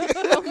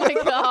 Oh my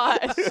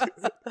gosh.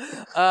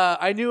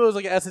 I knew it was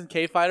like an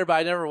SNK fighter, but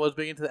I never was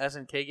big into the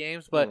SNK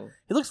games. But Mm.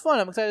 he looks fun.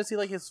 I'm excited to see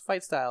like his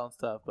fight style and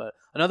stuff. But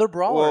another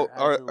brawler. Well,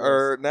 adds to the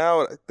are list.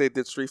 now they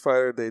did Street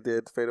Fighter, they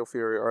did Fatal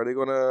Fury. Are they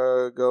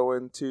gonna go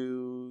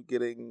into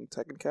getting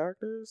Tekken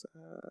characters?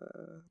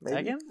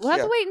 Maybe? Tekken? We'll have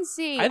Yeah. to wait and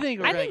see. I think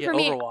we're gonna get for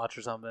me, Overwatch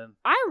or something.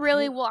 I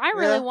really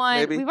Yeah, want.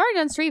 maybe. We've already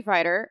done Street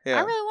Fighter. Yeah.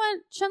 I really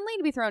want Chun Li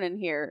to be thrown in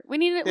here. We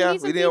need Yeah,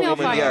 some we need a female woman.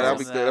 fighters. Yeah,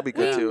 fighters. that'd be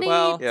good we too. need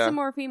Well, yeah. some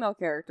more female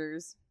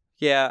characters.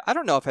 Yeah, I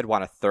don't know if I'd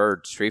want a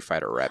third Street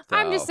Fighter rep, though.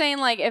 I'm just saying,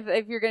 like,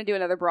 if you're gonna do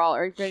another brawl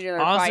or if you're gonna do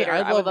another Honestly, fighter,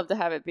 I'd I would love- love to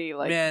have it be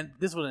like Man,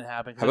 this wouldn't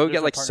happen. 'cause How about we there's get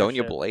no like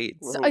Sonya partnership.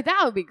 Blades? so,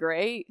 that would be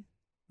great.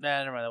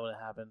 Nah, never mind. That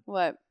wouldn't happen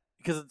What?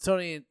 because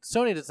Sony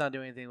does not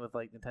do anything with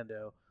like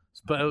Nintendo.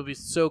 But it would be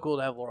so cool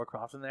to have Lara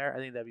Croft in there. I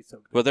think that'd be so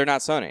cool. Well, they're not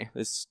Sony.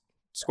 It's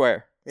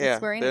Square. Yeah,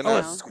 Square they're Enix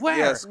not- now. Square.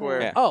 Yeah,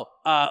 Square. Yeah. Oh,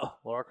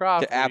 Lara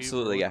Croft. To would be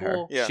absolutely really get her.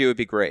 cool. Yeah. She would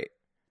be great.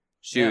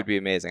 She Yeah. would be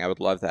amazing. I would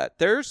love that.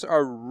 There's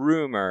a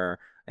rumor,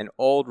 an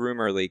old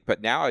rumor leak,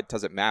 but now it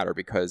doesn't matter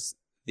because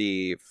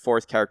the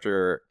fourth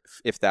character,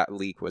 if that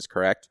leak was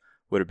correct,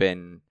 would have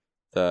been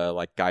the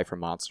like guy from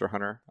Monster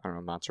Hunter. I don't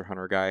know, Monster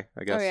Hunter guy,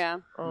 I guess. Oh yeah.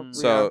 Oh, Mm.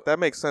 So- yeah, that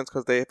makes sense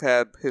because they've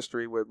had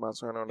history with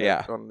Monster Hunter on,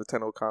 Yeah. on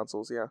Nintendo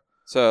consoles. Yeah.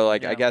 So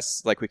like Yeah. I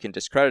guess like we can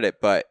discredit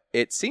it, but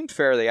it seemed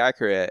fairly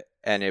accurate,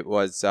 and it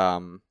was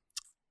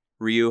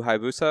Ryu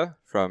Hayabusa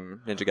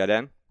from Ninja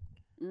Gaiden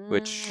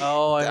Which-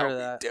 Oh, I That heard would of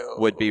that. be dope.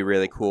 would be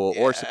really cool.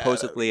 Yeah, Or that'd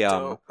supposedly be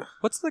dope.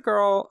 what's the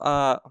girl?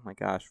 Oh my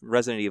gosh,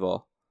 Resident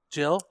Evil.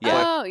 Jill?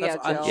 Yeah. Oh yeah,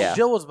 That's- Jill. Yeah.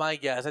 Jill was my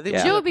guess. I think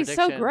Yeah. Jill my would be so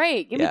prediction.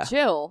 great. Give Yeah. me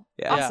Jill.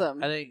 Yeah.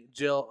 Awesome. I think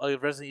Jill, a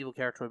Resident Evil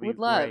character, would be Would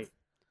love. great.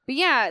 But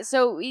yeah,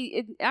 so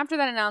after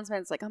that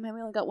announcement, it's like, oh man,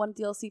 we only got one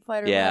DLC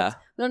fighter Yeah. left.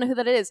 We don't know who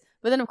that is.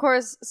 But then, of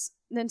course,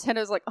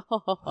 Nintendo's like,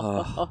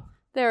 Oh.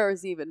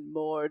 There's even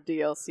more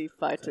DLC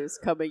fighters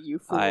coming, you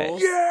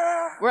fools.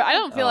 Yeah. I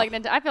don't feel like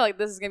I feel like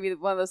this is gonna be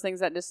one of those things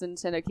that just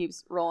Nintendo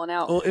keeps rolling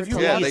out. Well, if you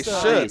Yeah, watch they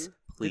the- should.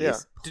 Please. Yeah.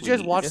 Did you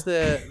guys watch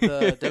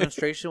the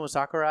demonstration with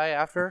Sakurai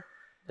after?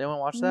 Did anyone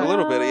watch that? A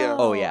little bit, yeah.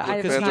 Oh, yeah. I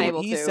was Because not he,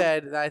 able he to.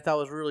 said that I thought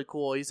was really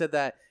cool. He said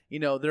that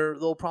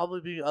there'll probably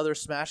be other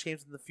Smash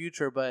games in the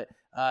future, but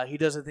he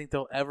doesn't think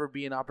there'll ever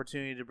be an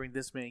opportunity to bring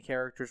this many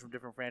characters from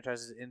different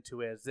franchises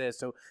into it as this.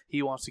 So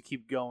he wants to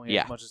keep going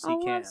Yeah. as much as I he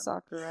love can.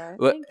 Sakurai.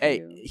 Well, Thank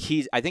hey,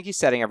 you. I think he's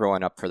setting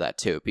everyone up for that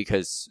too,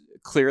 because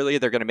clearly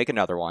they're going to make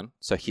another one,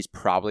 so he's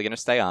probably going to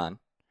stay on.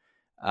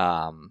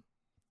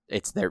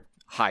 It's their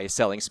highest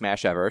selling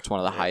Smash ever. It's one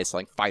of the highest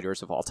selling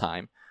fighters of all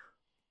time.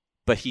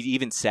 But he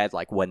even said,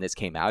 like, when this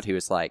came out, he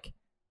was like,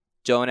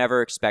 "Don't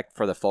ever expect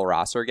for the full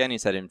roster again." He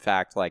said, in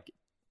fact, like,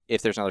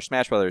 if there's another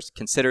Smash Brothers,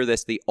 consider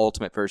this the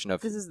ultimate version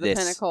of This is the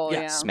pinnacle,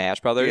 yeah. yeah. Smash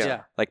Brothers.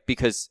 Yeah. Like,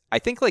 because I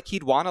think like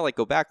he'd want to like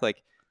go back.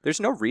 Like, there's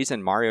no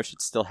reason Mario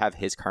should still have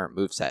his current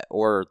moveset,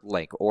 or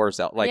Link, or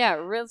Zelda. Like, yeah,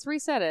 let's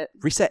reset it.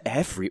 reset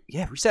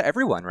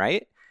everyone,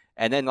 right?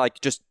 And then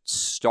like just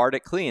start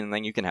it clean, and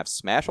then you can have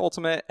Smash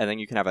Ultimate, and then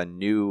you can have a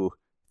new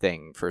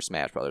thing for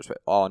Smash Brothers with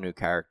all new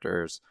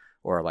characters,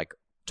 or like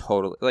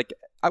totally like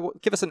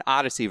give us an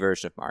Odyssey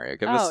version of Mario.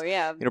 Give us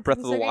Yeah. Breath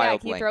of the Yeah,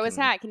 Wild. can you Link throw his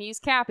and- hat? Can you use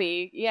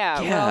Cappy? Yeah.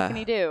 What Yeah. else can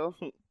he do?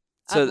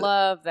 So I'd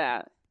love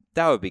that.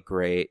 that would be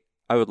great.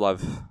 I would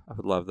love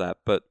that.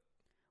 But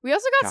We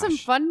also got some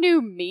Gosh. fun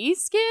new Mii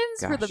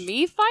skins for the Gosh.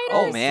 Mii fighters.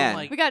 oh man,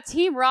 like- We got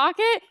Team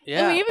Rocket,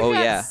 Yeah. and we even Oh,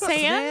 got yeah.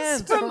 Sans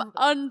Sans from from-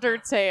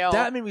 Undertale.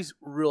 That made me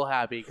real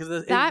happy because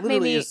it That made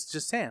literally me- is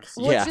just Sans.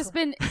 Well, Yeah.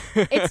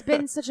 it's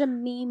been such a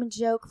meme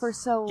joke for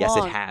so long. yes,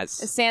 it has.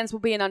 Sans will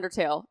be in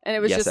Undertale, and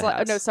it was Yes, just it like,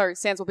 has. no, sorry,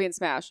 Sans will be in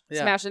Smash.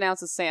 Yeah. Smash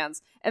announces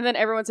Sans, and then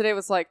everyone today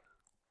was like,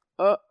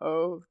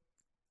 "Uh-oh,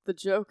 the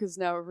joke is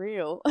now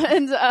real."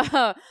 And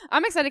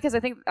I'm excited because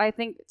I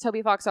think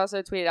Toby Fox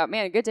also tweeted out,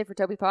 "Man, good day for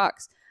Toby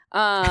Fox."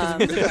 The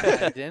music got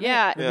added, didn't it?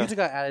 Yeah. The music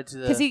got added to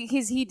the.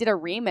 Because he did a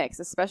remix,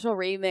 a special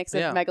remix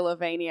of Yeah.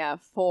 Megalovania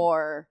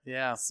for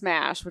Yeah.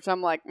 Smash, which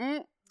I'm like,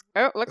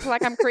 looks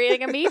like I'm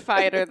creating a Mii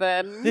fighter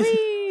then.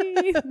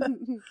 Whee!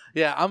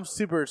 Yeah, I'm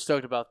super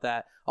stoked about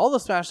that. All the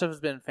Smash stuff has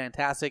been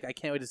fantastic. I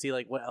can't wait to see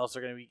like what else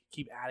they're gonna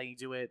keep adding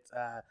to it.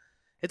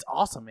 It's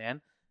awesome,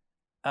 man.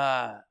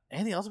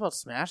 Anything else about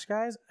Smash,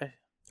 guys?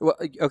 Well,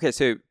 okay,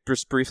 so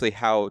just briefly,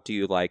 how do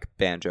you like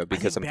Banjo?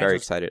 Because I'm think very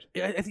Banjo's- excited.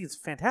 I think it's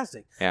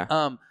fantastic.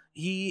 Yeah.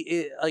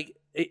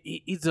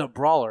 He's a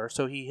brawler,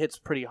 so he hits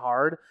pretty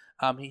hard.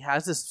 He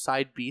has this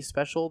side B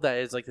special that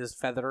is like this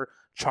feather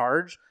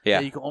charge Yeah.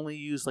 that you can only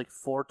use like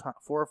 4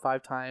 or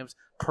 5 times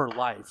per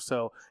life.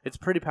 So it's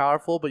pretty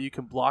powerful, but you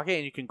can block it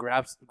and you can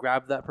grab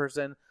that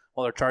person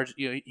while they're charged.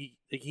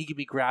 He can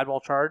be grabbed while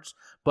charged,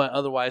 but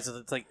otherwise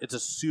it's a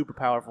super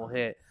powerful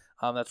hit.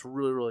 That's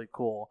really really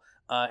cool.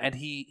 And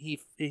he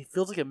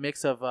feels like a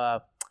mix of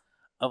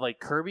like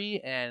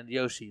Kirby and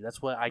Yoshi.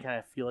 That's what I kind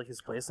of feel like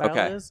his playstyle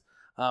Okay. is.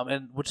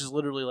 And which is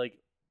literally like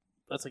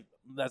that's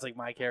like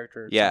my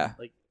character. Yeah.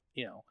 Like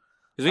Because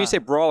when you say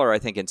brawler, I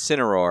think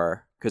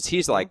Incineroar, because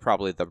he's like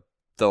probably the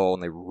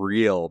only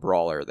real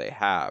brawler they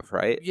have,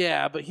 right?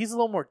 Yeah, but he's a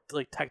little more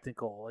like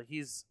technical. Like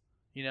he's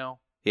Yeah.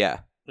 yeah.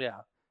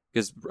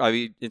 Because I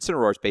mean,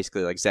 Incineroar is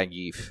basically like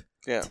Zangief.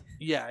 Yeah.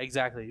 Yeah,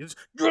 exactly. Just,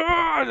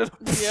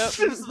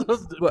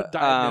 But,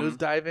 nose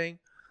diving.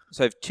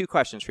 So I have 2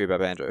 questions for you about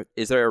Banjo.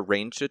 Is there a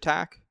ranged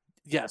attack?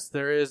 Yes,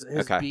 there is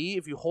his Okay. B.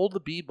 If you hold the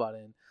B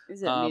button,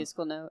 Is it a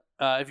musical note?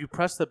 if you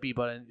press the B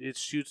button, it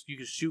shoots. You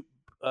can shoot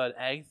an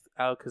egg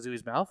out of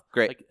Kazooie's mouth.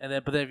 Great.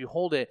 Like, but then if you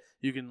hold it,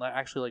 you can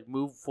actually like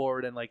move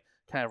forward and like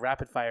kind of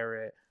rapid fire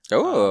it.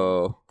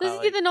 Oh. Does it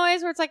like- do the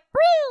noise where it's like,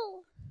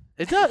 "Brew"?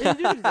 It does. It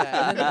do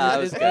that. And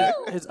then his, That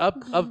his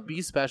up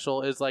B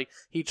special is like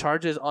he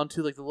charges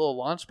onto like the little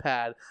launch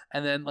pad,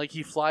 and then like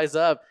he flies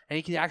up, and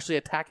he can actually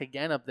attack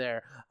again up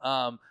there.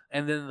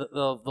 And then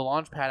the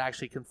launch pad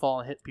actually can fall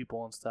and hit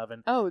people and stuff.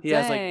 And Oh, he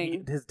dang. has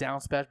like his down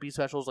B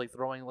specials, like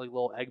throwing like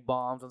little egg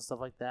bombs and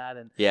stuff like that.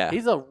 And Yeah.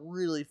 he's a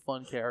really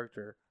fun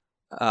character.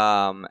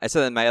 And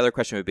so then my other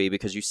question would be,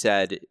 because you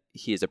said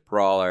he's a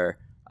brawler,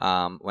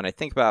 when I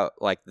think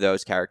about like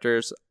those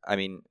characters, I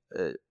mean,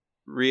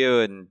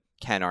 Ryu and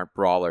Ken aren't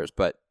brawlers,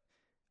 but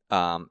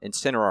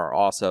Incineroar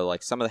also,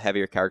 like some of the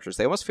heavier characters,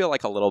 they almost feel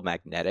like a little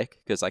magnetic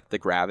because like the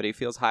gravity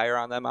feels higher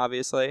on them,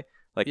 obviously.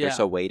 Like Yeah. they're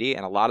so weighty,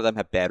 and a lot of them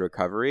have bad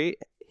recovery.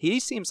 He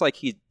seems like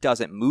he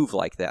doesn't move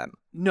like them.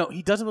 No,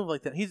 he doesn't move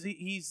like that. He's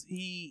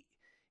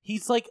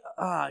like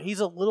he's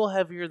a little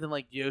heavier than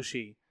like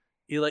Yoshi.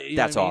 You know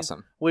That's what I mean?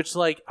 awesome. Which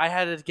like I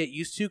had to get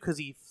used to because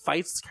he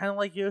fights kind of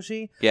like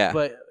Yoshi. Yeah.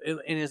 But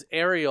in his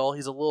aerial,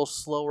 he's a little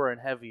slower and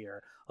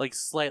heavier, like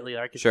slightly.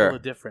 I can Sure. feel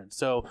the difference.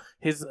 So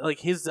his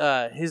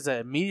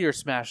meteor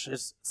smash,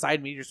 his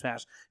side meteor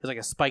smash is like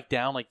a spike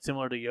down, like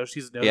similar to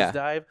Yoshi's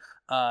nosedive.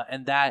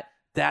 And that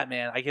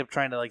man, I kept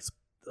trying to like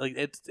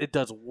it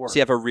does work. Does he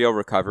have a real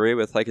recovery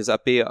with like his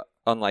up B,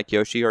 unlike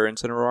Yoshi or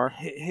Incineroar?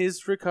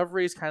 His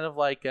recovery is kind of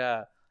like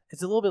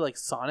it's a little bit like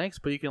Sonic's,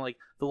 but you can like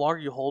the longer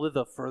you hold it,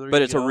 the further. But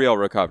you it's go. a real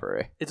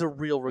recovery. It's a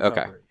real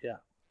recovery. Yeah.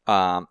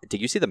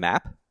 Did you see the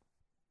map?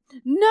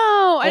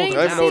 No, I didn't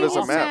I see noticed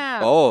the a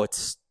map. Oh,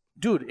 it's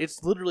Dude,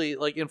 it's literally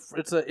like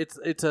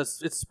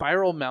it's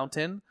Spiral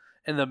Mountain,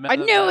 and I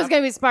knew it was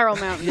gonna be Spiral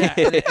Mountain. Yeah,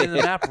 and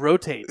the map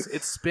rotates.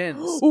 It spins.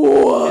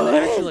 What? And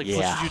it actually like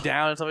Yeah. pushes you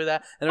down and stuff like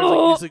that. And there's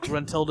like you see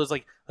Gruntilda's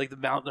like the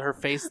mountain, her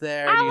face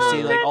there, and you I see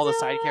love like all the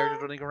side Gruntilda.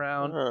 characters running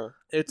around. Huh.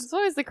 It's It's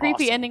always the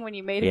creepy awesome. ending when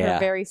you made Yeah. her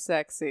very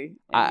sexy.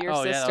 And your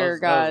oh yeah, sister that was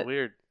got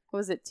weird. what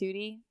was it,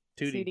 Tootie?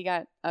 Tootie.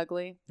 got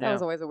ugly. That Yeah.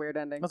 was always a weird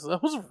ending. That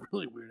was a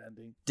really weird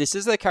ending. this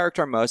is the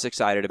character I'm most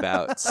excited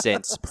about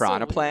since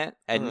Piranha Plant,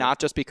 and Mhm. not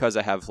just because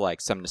I have like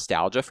some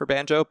nostalgia for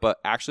Banjo, but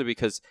actually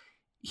because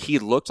he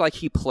looked like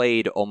he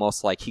played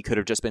almost like he could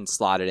have just been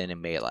slotted in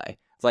Melee.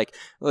 Like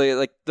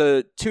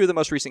the two of the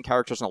most recent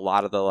characters and a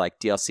lot of the like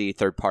DLC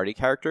third party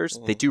characters,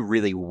 they do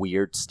really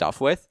weird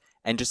stuff with,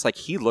 and just like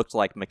he looked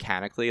like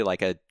mechanically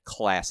like a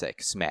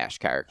classic Smash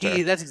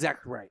character. That's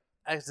exactly right.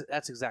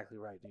 That's exactly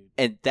right, dude.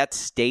 And that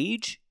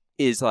stage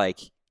is like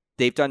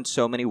they've done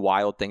so many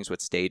wild things with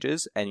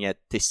stages, and yet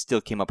they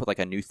still came up with like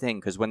a new thing,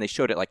 because when they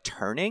showed it like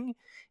turning,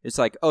 it's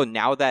like, oh,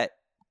 now that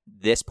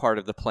this part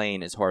of the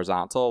plane is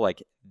horizontal,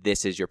 like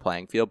this is your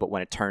playing field, but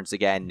when it turns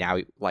again, now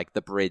like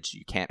the bridge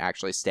you can't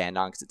actually stand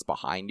on because it's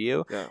behind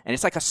you. Yeah. And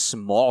it's like a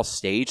small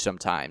stage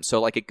sometimes, so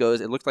like it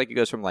looked like it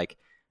goes from like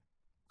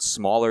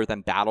smaller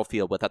than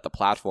Battlefield without the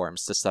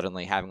platforms to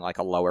suddenly having like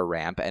a lower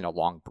ramp and a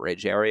long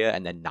bridge area,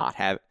 and then not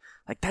have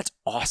like, that's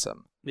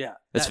awesome. Yeah,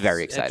 That's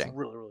very exciting. It's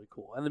really, really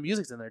cool, and the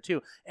music's in there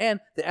too. And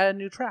they added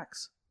new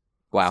tracks.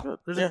 Wow.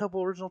 There's a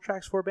couple original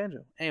tracks for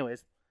Banjo.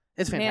 Anyways,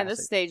 it's fantastic. Man,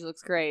 this stage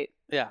looks great.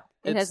 Yeah,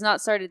 It it's- has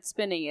not started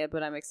spinning yet,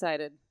 but I'm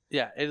excited.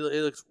 Yeah, it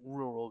looks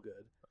real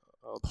good.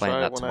 I'll Playing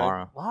try that when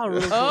tomorrow. A lot of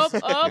really cool Oh,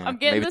 stuff. I'm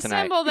getting Maybe the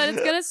tonight. symbol that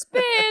it's gonna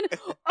spin.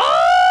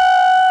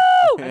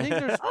 Oh! I think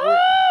there's,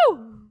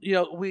 Oh! you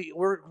know,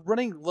 we're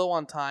running low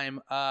on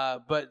time,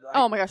 but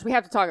Oh my gosh, we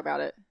have to talk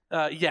about it.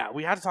 yeah,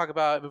 we had to talk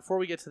about it. Before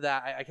we get to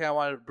that, I kind of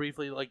want to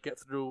briefly like get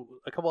through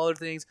a couple other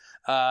things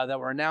that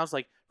were announced.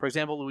 Like, for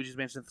example, Luigi's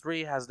Mansion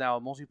 3 has now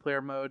a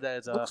multiplayer mode that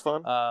is a Looks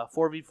fun.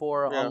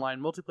 4v4 Yeah.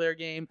 online multiplayer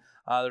game.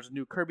 There's a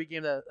new Kirby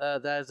game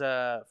that is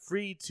a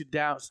free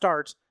to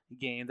start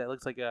game that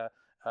looks like a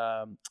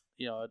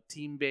a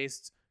team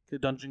based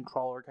dungeon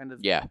crawler kind of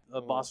Yeah.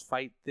 a boss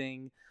fight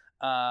thing.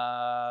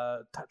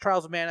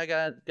 Trials of Mana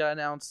got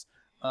announced.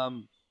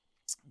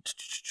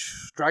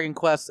 Dragon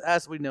Quest,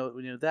 as we know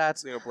that.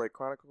 Xenoblade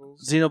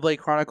Chronicles. Xenoblade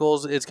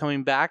Chronicles is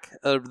coming back.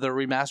 They're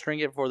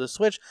remastering it for the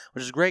Switch,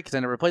 which is great because I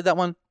never played that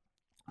one.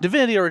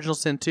 Divinity Original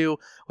Sin 2,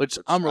 which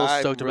I'm really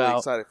stoked really about.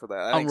 excited for that.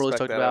 I I'm didn't really expect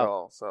stoked that about. at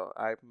all. So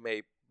I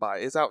may buy.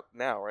 It's out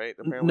now, right?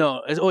 Apparently.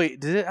 No, wait,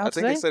 did it out I think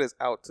today? they said it's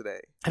out today.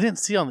 I didn't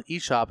see it on the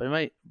eShop. It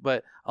might,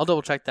 but I'll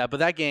double check that. But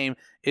that game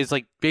is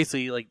like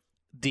basically like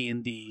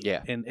D&D.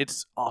 Yeah. And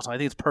it's awesome. I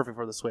think it's perfect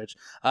for the Switch.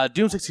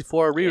 Doom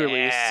 64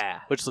 re-release, Yeah.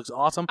 which looks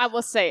awesome. I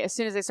will say, as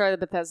soon as they started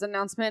the Bethesda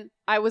announcement,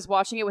 I was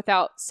watching it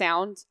without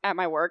sound at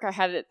my work. I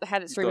had it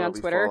streamed on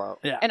Totally Twitter, Fallout.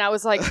 Yeah. and I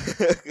was like,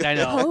 I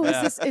know. "Oh,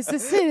 yeah. is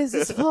this it? Is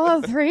this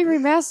Fallout 3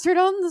 remastered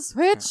on the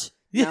Switch?"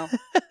 Yeah.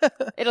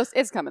 No,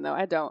 it's coming though.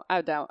 I don't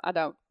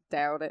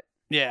doubt it.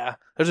 Yeah.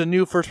 There's a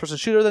new first-person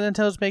shooter that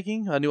Nintendo's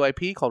making, a new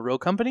IP called Rogue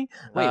Company.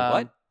 Wait,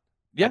 what?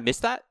 yeah. I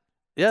missed that?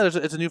 Yeah,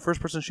 it's a new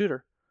first-person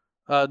shooter.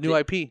 New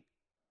IP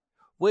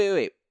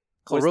Wait.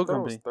 called Was- Rogue that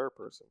was Company. third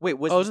person. Wait,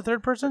 Oh, is it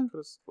third person?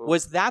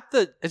 was that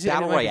the It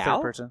Battle might be third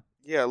Royale? person.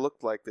 Yeah, it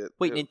looked like it.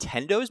 Wait, It-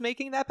 Nintendo's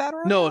making that Battle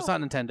Royale? No, it's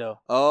not Nintendo.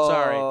 Oh,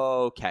 Sorry.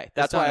 okay.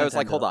 That's not why I was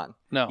like, Nintendo. hold on.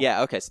 No.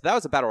 Yeah, okay. So that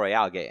was a Battle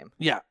Royale game.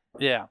 Yeah.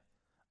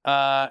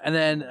 And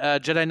then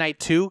Jedi Knight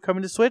 2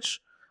 coming to Switch,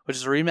 which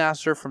is a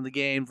remaster from the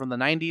game from the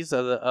 90s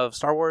of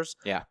Star Wars.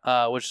 Yeah.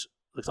 Which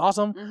looks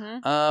awesome.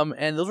 Mm-hmm.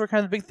 And those were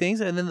kind of the big things.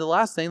 And then the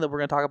last thing that we're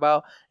going to talk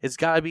about is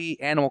got to be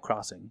Animal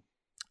Crossing.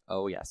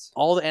 Oh, yes.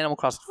 All the Animal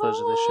Crossing footage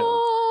that they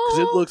showed. Because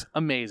it looks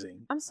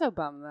amazing. I'm so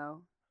bummed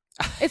though.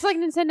 It's like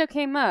Nintendo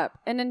came up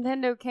and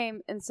Nintendo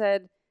came and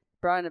said,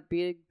 brought in a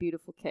big,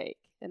 beautiful cake.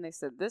 And they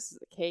said, "This is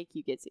a cake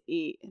you get to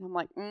eat." And I'm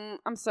like,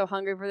 I'm so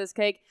hungry for this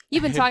cake.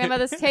 You've been talking about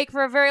this cake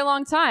for a very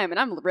long time, and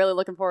I'm really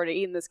looking forward to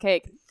eating this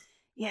cake.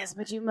 Yes,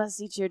 but you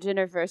must eat your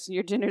dinner first, and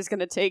your dinner's going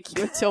to take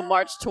you until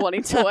March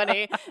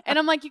 2020. And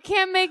I'm like, you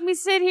can't make me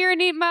sit here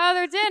and eat my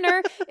other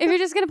dinner if you're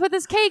just going to put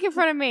this cake in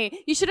front of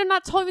me. You should have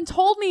not even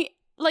told me.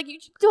 Like, you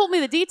told me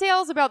the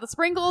details about the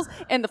sprinkles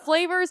and the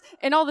flavors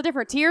and all the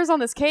different tiers on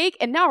this cake,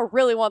 and now I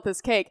really want this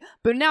cake.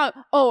 But now,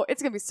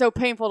 it's going to be so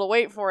painful to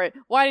wait for it.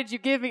 Why did you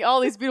give me all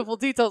these beautiful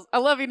details? I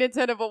love you,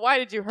 Nintendo, but why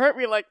did you hurt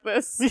me like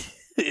this?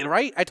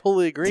 Right? I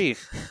totally agree.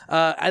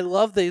 I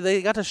love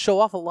they got to show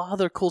off a lot of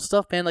their cool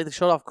stuff, man. Like they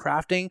showed off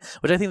crafting,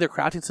 which I think their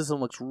crafting system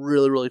looks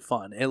really, really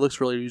fun. It looks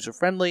really user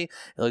friendly.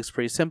 It looks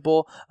pretty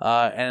simple,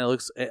 and it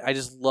looks. I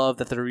just love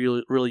that they're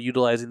really, really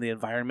utilizing the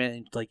environment.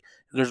 And like,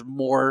 there's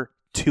more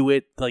to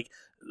it. Like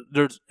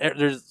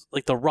there's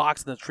like the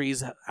rocks and the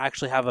trees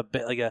actually have a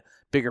bit like a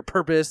bigger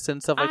purpose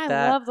and stuff like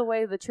that. I love the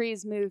way the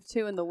trees move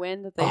too in the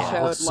wind that they Oh, it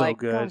showed. looks so Like,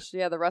 good. gosh,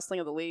 yeah, the rustling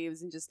of the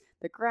leaves and just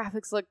the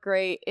graphics look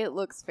great. It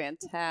looks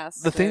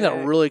fantastic. The thing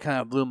that really kind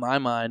of blew my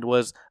mind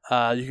was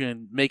you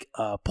can make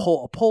a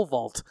pole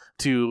vault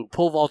to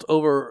pole vault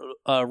over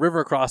a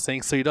river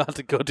crossing, so you don't have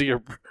to go to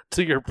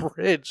your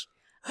bridge.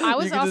 I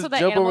was you can also just the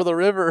jump animal. over the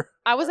river.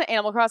 I was an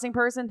Animal Crossing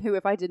person who,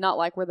 if I did not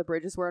like where the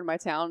bridges were in my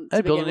town to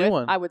I'd build a begin new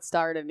with, one. I would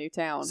start a new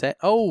town.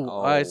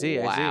 I see.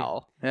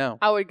 Wow. Yeah.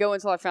 I would go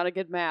until I found a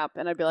good map,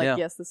 and I'd be like, Yeah.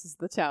 "Yes, this is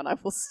the town I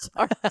will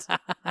start."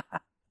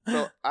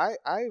 So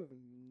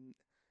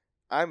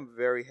I'm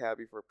very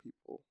happy for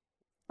people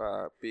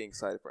being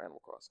excited for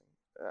Animal Crossing.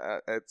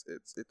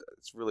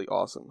 It's really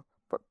awesome.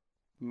 But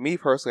me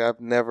personally,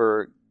 I've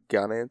never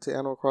gotten into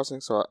Animal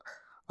Crossing, so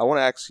I want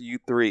to ask you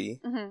three: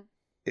 Mhm.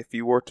 if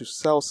you were to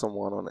sell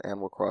someone on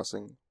Animal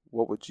Crossing,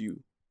 what would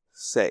you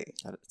say?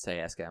 I'd say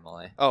ask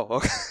Emily. Oh,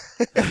 okay.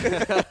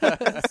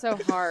 It's so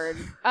hard.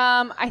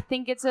 I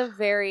think it's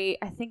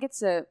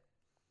a.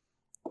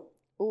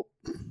 Oh,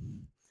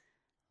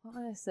 what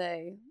would I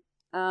say?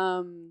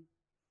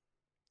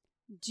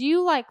 Do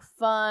you like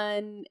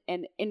fun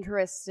and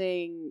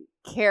interesting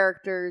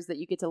characters that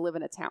you get to live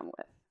in a town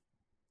with?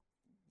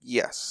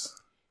 Yes.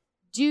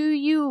 Do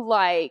you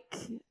like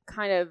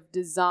kind of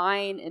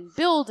design and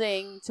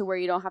building to where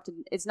you don't have to,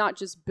 it's not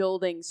just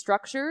building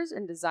structures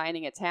and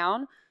designing a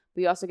town,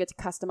 but you also get to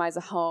customize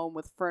a home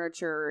with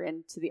furniture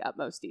and to the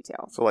utmost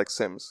detail? So like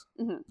Sims.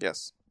 Mhm.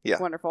 Yes.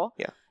 Yeah. Wonderful.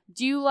 Yeah.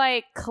 Do you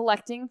like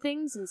collecting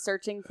things and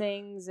searching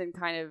things and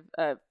kind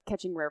of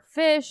catching rare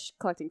fish,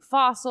 collecting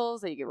fossils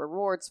that you get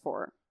rewards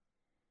for?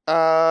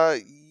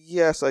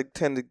 Yes, I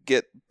tend to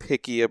get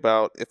picky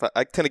about if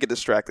I tend to get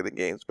distracted in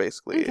games,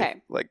 basically.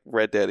 Okay. Like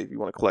Red Dead, if you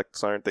want to collect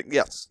certain things.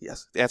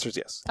 Yes. The answer is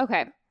yes.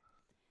 Okay.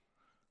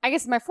 I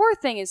guess my fourth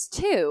thing is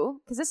too,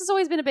 because this has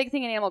always been a big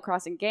thing in Animal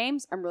Crossing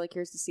games. I'm really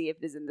curious to see if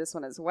it is in this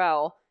one as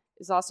well.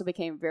 This also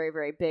became very,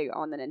 very big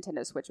on the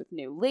Nintendo Switch with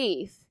New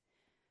Leaf.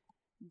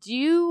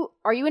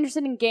 Are you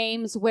interested in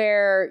games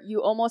where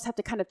you almost have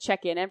to kind of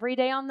check in every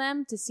day on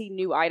them to see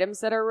new items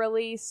that are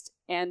released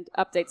and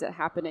updates that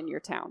happen in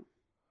your town?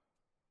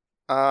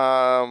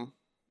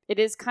 It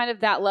is kind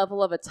of that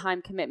level of a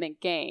time commitment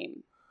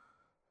game,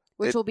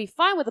 which will be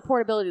fine with the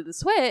portability of the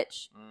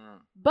Switch.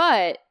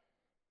 But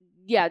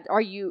yeah, are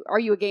you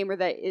a gamer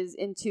that is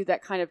into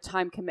that kind of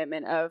time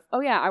commitment of, oh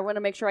yeah, I want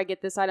to make sure I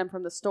get this item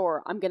from the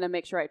store. I'm going to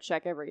make sure I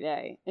check every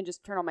day and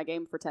just turn on my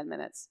game for 10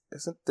 minutes.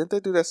 Didn't they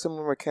do that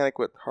similar mechanic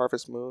with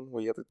Harvest Moon,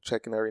 where you have to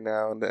check in every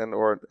now and then,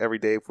 or every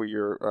day for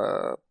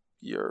your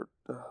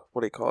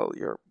what do you call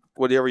it,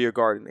 whatever you're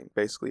gardening,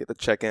 basically. You have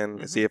to check in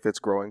and see if it's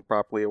growing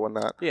properly or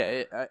whatnot.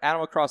 Yeah,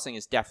 Animal Crossing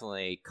is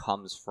definitely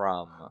comes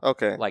from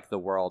Okay. like the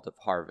world of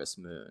Harvest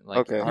Moon. Like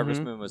Okay.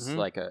 Harvest Mhm, Moon was mhm.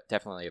 like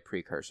definitely a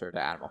precursor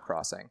to Animal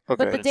Crossing.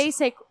 Okay. But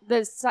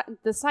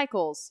the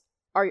cycles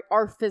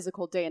are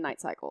physical day and night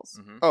cycles.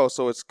 Mhm. Oh,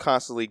 so it's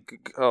constantly...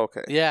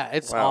 okay. Yeah,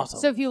 it's Wow. awesome.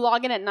 So if you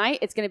log in at night,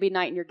 it's going to be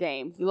night in your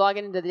game. You log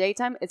in into the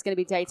daytime, it's going to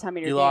be daytime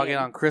in your You game. log in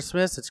on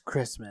Christmas, it's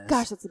Christmas.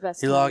 Gosh, that's the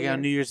best. You time log of in on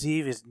year. New Year's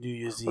Eve, it's New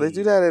Year's Eve. Well, they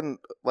do that in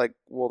like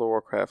World of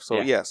Warcraft, so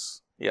Yeah.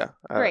 yes. Yeah.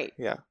 Great.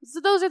 Yeah. So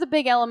those are the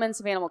big elements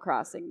of Animal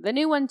Crossing. The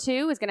new one,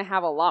 too, is going to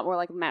have a lot more,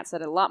 like Matt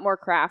said, a lot more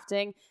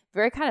crafting.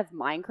 Very kind of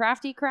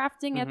Minecraft-y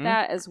crafting at Mhm.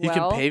 that as You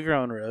well. can pave your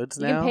own roads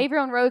You now. can pave your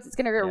own roads. It's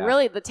going to Yeah.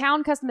 really... The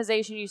town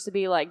customization used to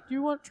be like, do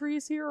you want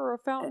trees here or a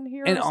fountain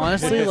here? And or some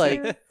honestly, plants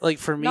like here? like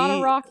for me, Not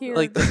a rock here.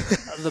 like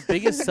the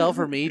biggest sell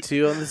for me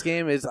too on this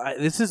game is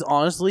this is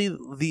honestly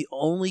the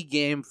only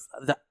game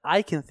that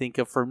I can think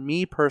of for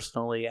me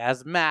personally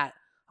as Matt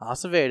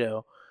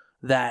Acevedo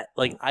that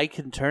like I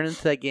can turn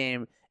into that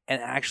game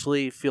and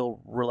actually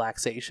feel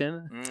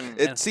relaxation.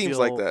 It and seems feel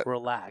like that.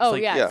 Relaxed. Oh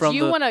Like, yeah. yeah. Do from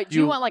you the- want to? Do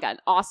you want like an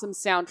awesome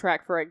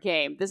soundtrack for a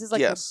game? This is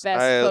like Yes, the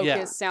best I-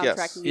 focused yeah, soundtrack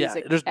yes.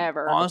 music there's,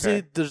 ever. Honestly,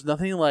 Okay. there's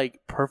nothing like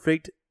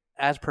perfect.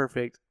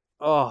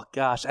 Oh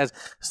gosh, as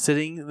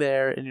sitting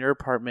there in your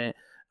apartment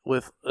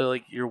with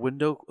like your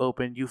window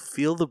open, you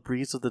feel the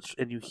breeze of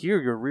and you hear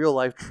your real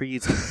life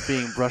trees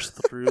being brushed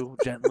through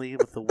gently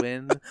with the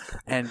wind,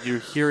 and you're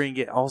hearing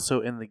it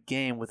also in the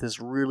game with this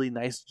really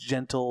nice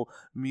gentle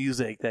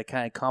music that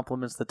kind of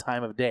complements the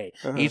time of day.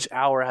 Uh-huh. Each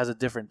hour has a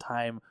different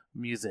time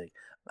music,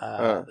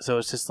 so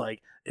it's just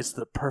like it's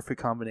the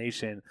perfect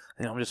combination.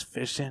 And I'm just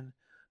fishing,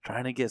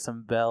 trying to get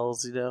some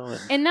bells,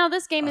 And now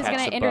this game is Catch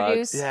going to the bugs.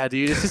 introduce. yeah,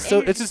 dude, it's just so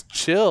it's just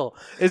chill.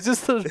 It's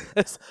just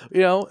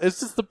it's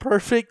just the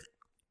perfect,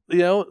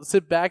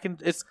 sit back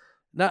and it's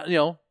not,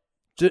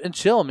 and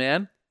chill,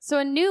 man. So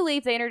in New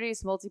Leaf, they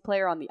introduced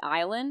multiplayer on the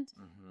island.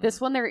 Mhm.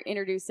 This one, they're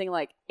introducing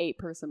like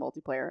 8-person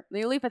multiplayer.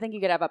 New Leaf, I think you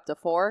could have up to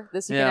 4.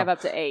 This you Yeah. can have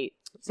up to 8.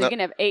 So you can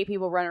have 8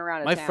 people running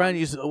around. My town. friend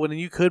used to, when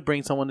you could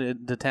bring someone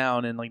to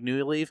town in like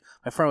New Leaf,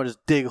 my friend would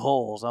just dig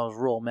holes. I was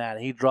real mad.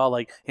 He'd draw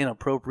like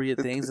inappropriate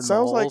things It in the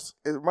sounds like holes.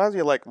 it reminds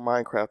me of like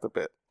Minecraft a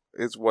bit.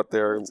 is what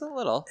they're. It's a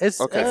little.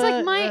 It's Okay. It's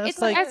like my. It's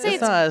like I'd say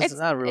it's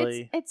not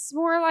really It's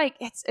more like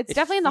it's It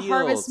definitely in the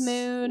Harvest feels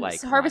Moon,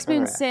 like Harvest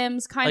Moon Minecraft.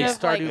 Sims kind like of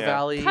Stardew like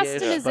Valley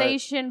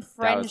customization, That was the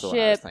one I was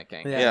friendship,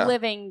 thinking. Yeah.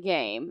 living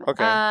game.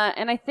 Okay.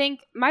 And I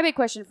think my big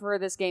question for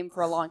this game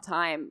for a long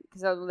time,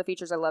 because one of the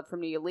features I loved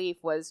from New Leaf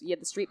was you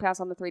had the Street Pass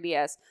on the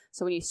 3DS.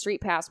 So when you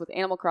Street Pass with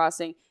Animal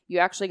Crossing, you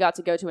actually got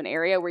to go to an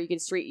area where you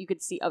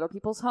could see other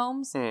people's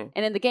homes. And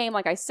in the game,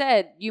 like I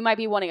said, you might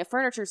be wanting a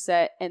furniture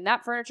set, and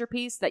that furniture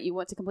piece that you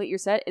want to complete your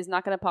set is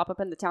not going to pop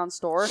up in the town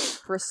store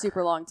for a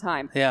super long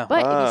time. Yeah. But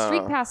if you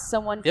Street Pass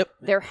someone, Yep.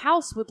 their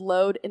house would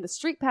load in the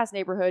Street Pass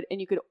neighborhood,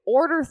 and you could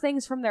order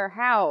things from their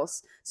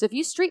house. So if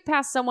you Street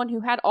Pass someone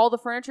who had all the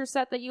furniture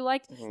set that you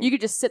liked, you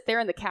could just sit there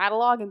in the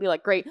catalog and be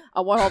like, great,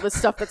 I want all this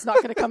stuff that's not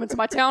going to come into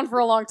my town for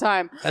a long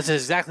time. That's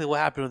exactly what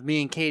happened with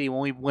me and Katie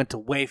when we went to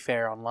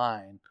Wayfair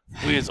online.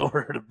 We just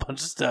ordered a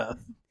bunch of stuff.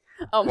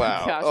 Oh my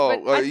Wow. gosh.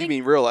 Oh, But I you think-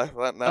 mean real life?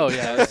 Not Oh,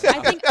 yeah. I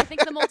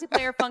think the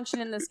multiplayer function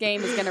in this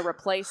game is going to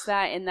replace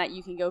that, in that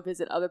you can go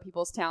visit other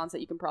people's towns that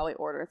you can probably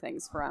order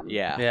things from.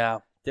 Yeah. Yeah.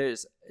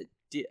 There's.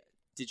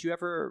 Did you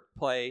ever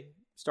play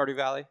Stardew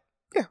Valley?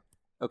 Yeah.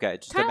 Okay,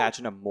 just Kinda-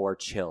 imagine a more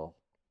chill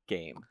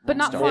game. But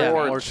not Stardew farming.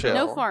 Valley. More chill.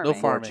 No farming. No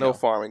farming. No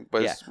farming,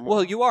 but Yeah. it's more,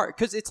 Well, you are,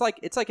 because it's like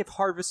if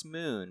Harvest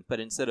Moon, but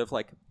instead of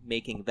like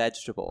making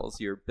vegetables,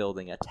 you're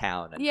building a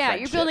town. And Yeah,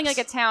 you're building like a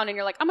friendships. town, and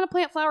you're like, I'm going to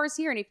plant flowers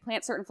here, and you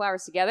plant certain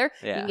flowers together.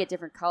 You Yeah. can get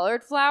different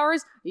colored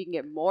flowers. You can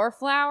get more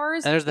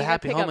flowers. And there's the you're gonna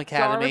Happy pick Home up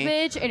Academy.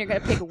 Garbage, and you're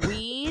going to pick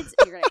weeds,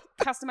 and you're going to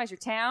customize your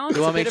town.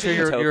 You want to make Bit of sure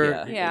your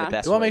utopia in Yeah. the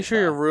best you want to way make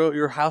sure possible.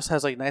 your house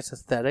has like nice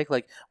aesthetic.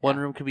 Like one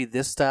room could be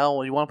this style.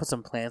 Well, you want to put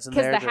some plants in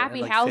Because there. the to- Happy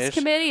and, like, House fish.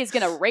 Committee is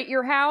going to rate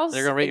your house.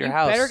 They're gonna rate and your you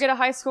house. better get a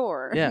high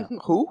score. Yeah,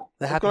 who?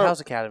 the Happy gonna- House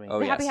Academy. Oh,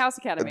 the yes. Happy House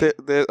Academy.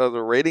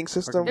 The rating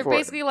system They're for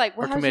basically like,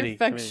 well, Or how's committee, your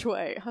feng committee.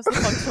 shui? How's the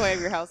feng shui of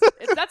your house?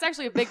 That's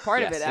actually a big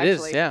part of Yes, it, It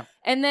actually. is, yeah.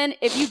 And then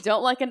if you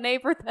don't like a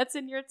neighbor that's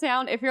in your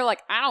town, if you're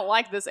like, I don't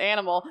like this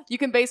animal, you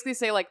can basically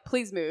say like,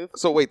 please move.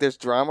 So wait, there's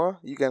drama.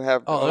 You can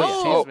have.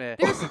 Oh, jeez, man.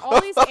 There's all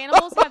these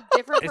animals have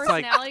different It's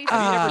like, personalities.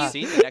 Have you Ah. never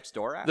seen the Next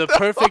Door app? The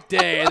perfect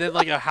day, and then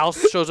like a house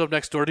shows up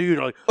next door to you.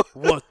 You're like,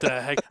 what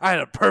the heck? I had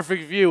a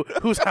perfect view.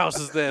 Whose house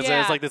is this? And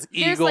Yeah. it's like this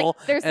There's, eagle,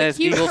 like- there's and the this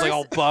cute eagle's like person-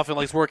 all buff and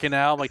like working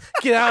out. I'm like,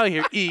 get out of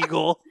here,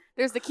 eagle.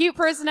 There's the cute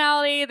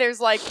personality. There's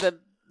like the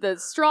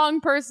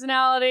strong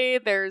personality.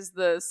 There's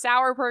the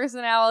sour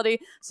personality.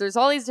 So there's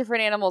all these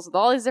different animals with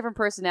all these different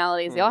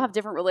personalities. They all have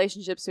different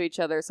relationships to each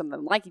other. Some of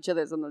them like each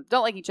other. Some of them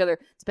don't like each other,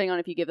 depending on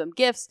if you give them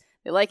gifts.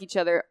 They like each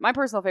other. My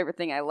personal favorite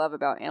thing I love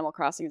about Animal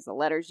Crossing is the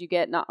letters you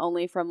get, not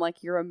only from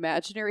like your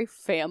imaginary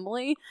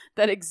family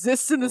that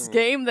exists in this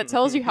game that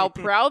tells you how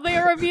proud they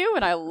are of you,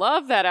 and I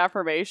love that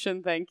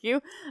affirmation. Thank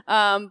you.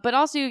 But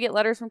also you get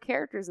letters from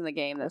characters in the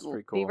game that That's will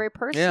pretty be cool. very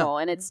personal,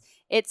 and it's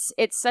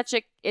such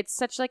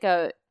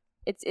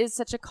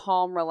a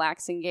calm,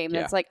 relaxing game.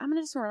 That's like, I'm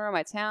gonna just run around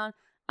my town.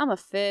 I'm a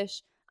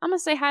fish. I'm gonna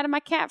say hi to my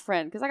cat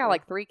friend because I got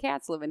like 3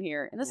 cats living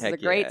here, and this is Heck a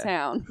great yeah.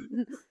 town.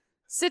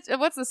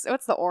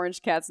 What's the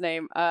orange cat's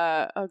name?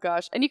 Oh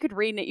gosh, and you could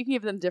you can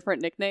give them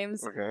different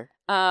nicknames. Okay.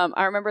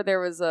 I remember there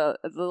was a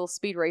little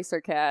speed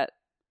racer cat.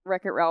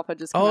 Wreck-It Ralph had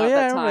just come Oh, out yeah, I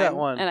that remember time, that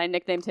one. and I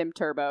nicknamed him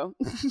Turbo.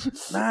 I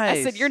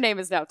Nice. said, "Your name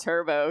is now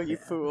Turbo, you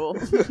fool."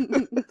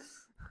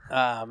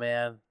 Ah,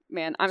 man.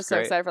 Man, I'm It's so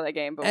great. excited for that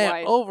game. But And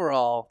why?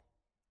 overall,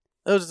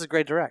 it was just a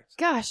great direct.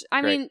 Gosh,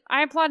 I Great. mean,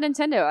 I applaud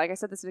Nintendo. Like I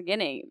said this at the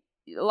beginning,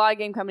 a lot of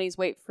game companies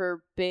wait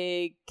for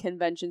big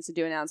conventions to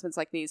do announcements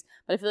like these,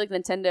 but I feel like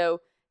Nintendo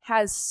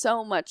has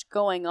so much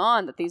going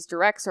on that these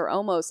directs are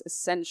almost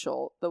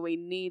essential, that we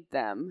need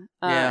them.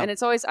 Yeah. And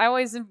because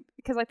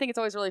I think it's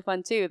always really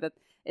fun too that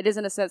it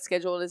isn't a set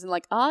schedule. It isn't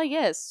like,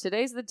 yes,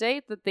 today's the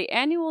date that the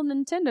annual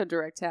Nintendo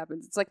Direct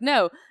happens. It's like,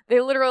 no, they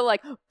literally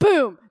like,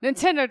 boom,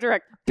 Nintendo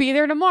Direct, be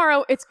there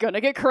tomorrow. It's gonna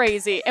get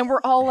crazy, and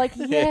we're all like,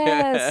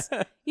 yes.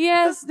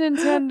 Yes,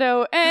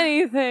 Nintendo,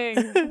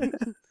 anything.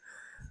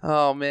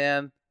 Oh,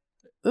 man.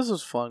 This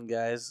was fun,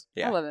 guys.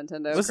 Yeah. I love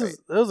Nintendo. It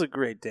was a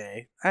great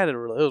day. It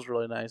was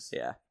really nice.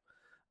 Yeah.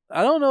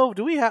 I don't know.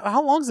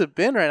 How long's it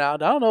been right now? I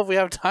don't know if we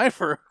have time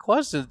for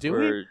questions. Do we?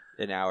 We're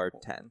an hour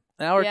 10.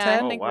 An hour yeah,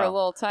 10? I think Oh, we're a wow.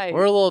 little tight.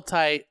 We're a little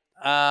tight.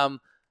 I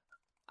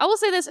will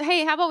say this.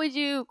 Hey, how about we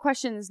do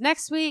questions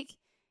next week?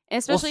 And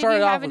especially start if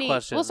you off have with any,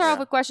 questions. we'll start off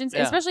Yeah. with questions. And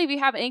Yeah. especially if you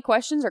have any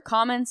questions or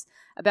comments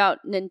about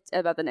the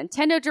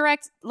Nintendo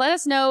Direct, let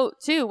us know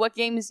too. What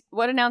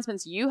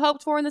announcements you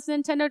hoped for in this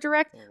Nintendo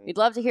Direct? We'd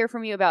love to hear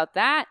from you about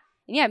that.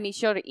 And yeah, be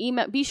sure to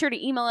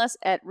email us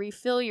at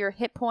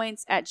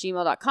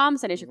refillyourhitpoints@gmail.com.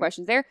 Send us your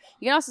questions there.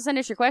 You can also send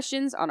us your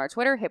questions on our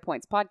Twitter,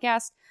 Hitpoints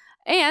Podcast,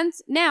 and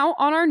now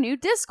on our new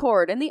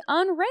Discord and the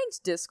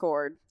Unranked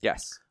Discord.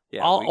 Yes.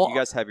 Yeah. I'll- you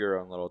guys have your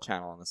own little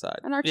channel on the side.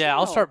 And our Yeah,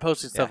 I'll channel. start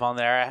posting stuff on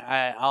there.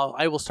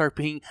 I will start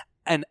being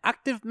an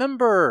active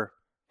member.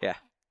 Yeah.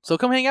 So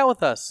come hang out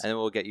with us. And then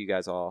we'll get you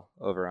guys all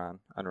over on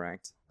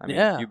Unranked. I mean,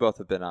 Yeah. you both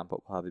have been on,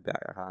 but we'll have you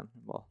back on.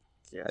 We'll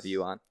Yes. have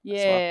you on.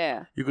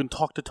 Yeah. You can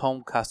talk to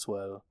Tom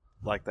Caswell.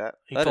 Like that.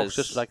 He That talks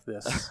is- just like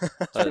this. It's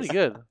That pretty is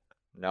good.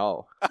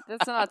 No,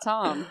 That's not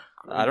Tom.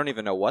 I don't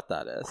even know what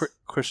that is.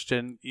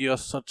 Christian, you're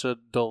such a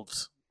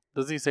dolt.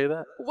 Doesn't he say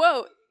that?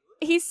 Whoa.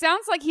 He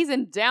sounds like he's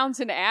in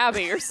Downton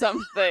Abbey or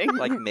something.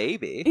 Like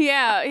maybe.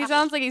 Yeah, he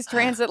sounds like he's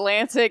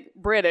transatlantic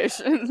British.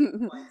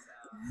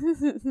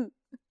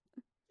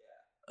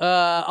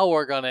 I'll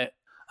work on it.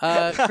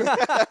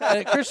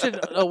 Christian,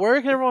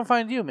 where can everyone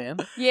find you, man?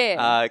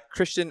 Yeah.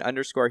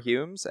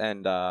 Christian_Humes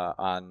and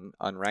on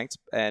Unranked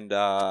and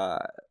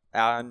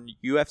on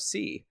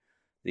UFC,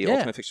 the Yeah.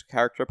 Ultimate Fiction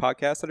Character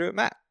podcast I do with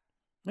Matt.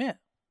 Yeah.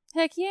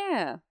 Heck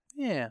yeah.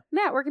 Yeah.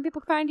 Matt, where can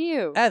people find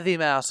you? At the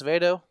Mouse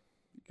Vado.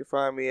 You can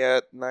find me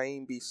at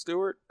Naeem B.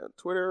 Stewart on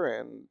Twitter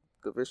and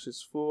The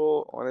Vicious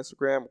Fool on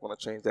Instagram. I'm going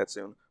to change that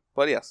soon.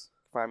 But yes,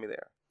 find me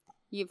there.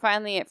 You can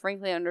find me at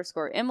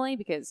frankly_Emily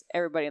because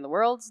everybody in the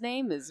world's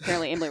name is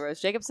apparently Emily Rose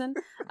Jacobson.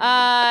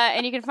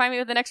 And you can find me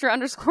with an extra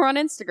underscore on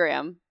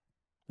Instagram.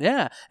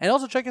 Yeah. And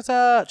also check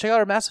out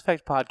our Mass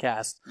Effect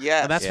podcast.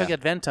 Yes. Mass Yeah.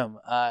 Effect Adventum.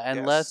 And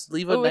Yes. let's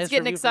leave a Oh, nice it's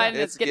getting review for exciting.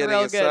 that. It's It's getting getting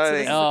real good. So this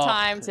is exciting. Oh. the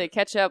time to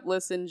catch up,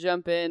 listen,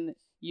 jump in,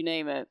 you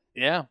name it.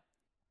 Yeah.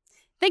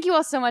 Thank you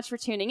all so much for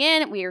tuning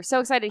in. We are so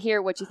excited to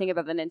hear what you think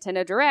about the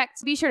Nintendo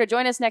Direct. Be sure to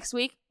join us next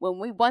week when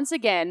we once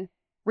again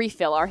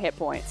refill our hit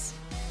points.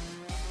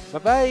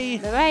 Bye-bye.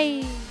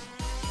 Bye-bye.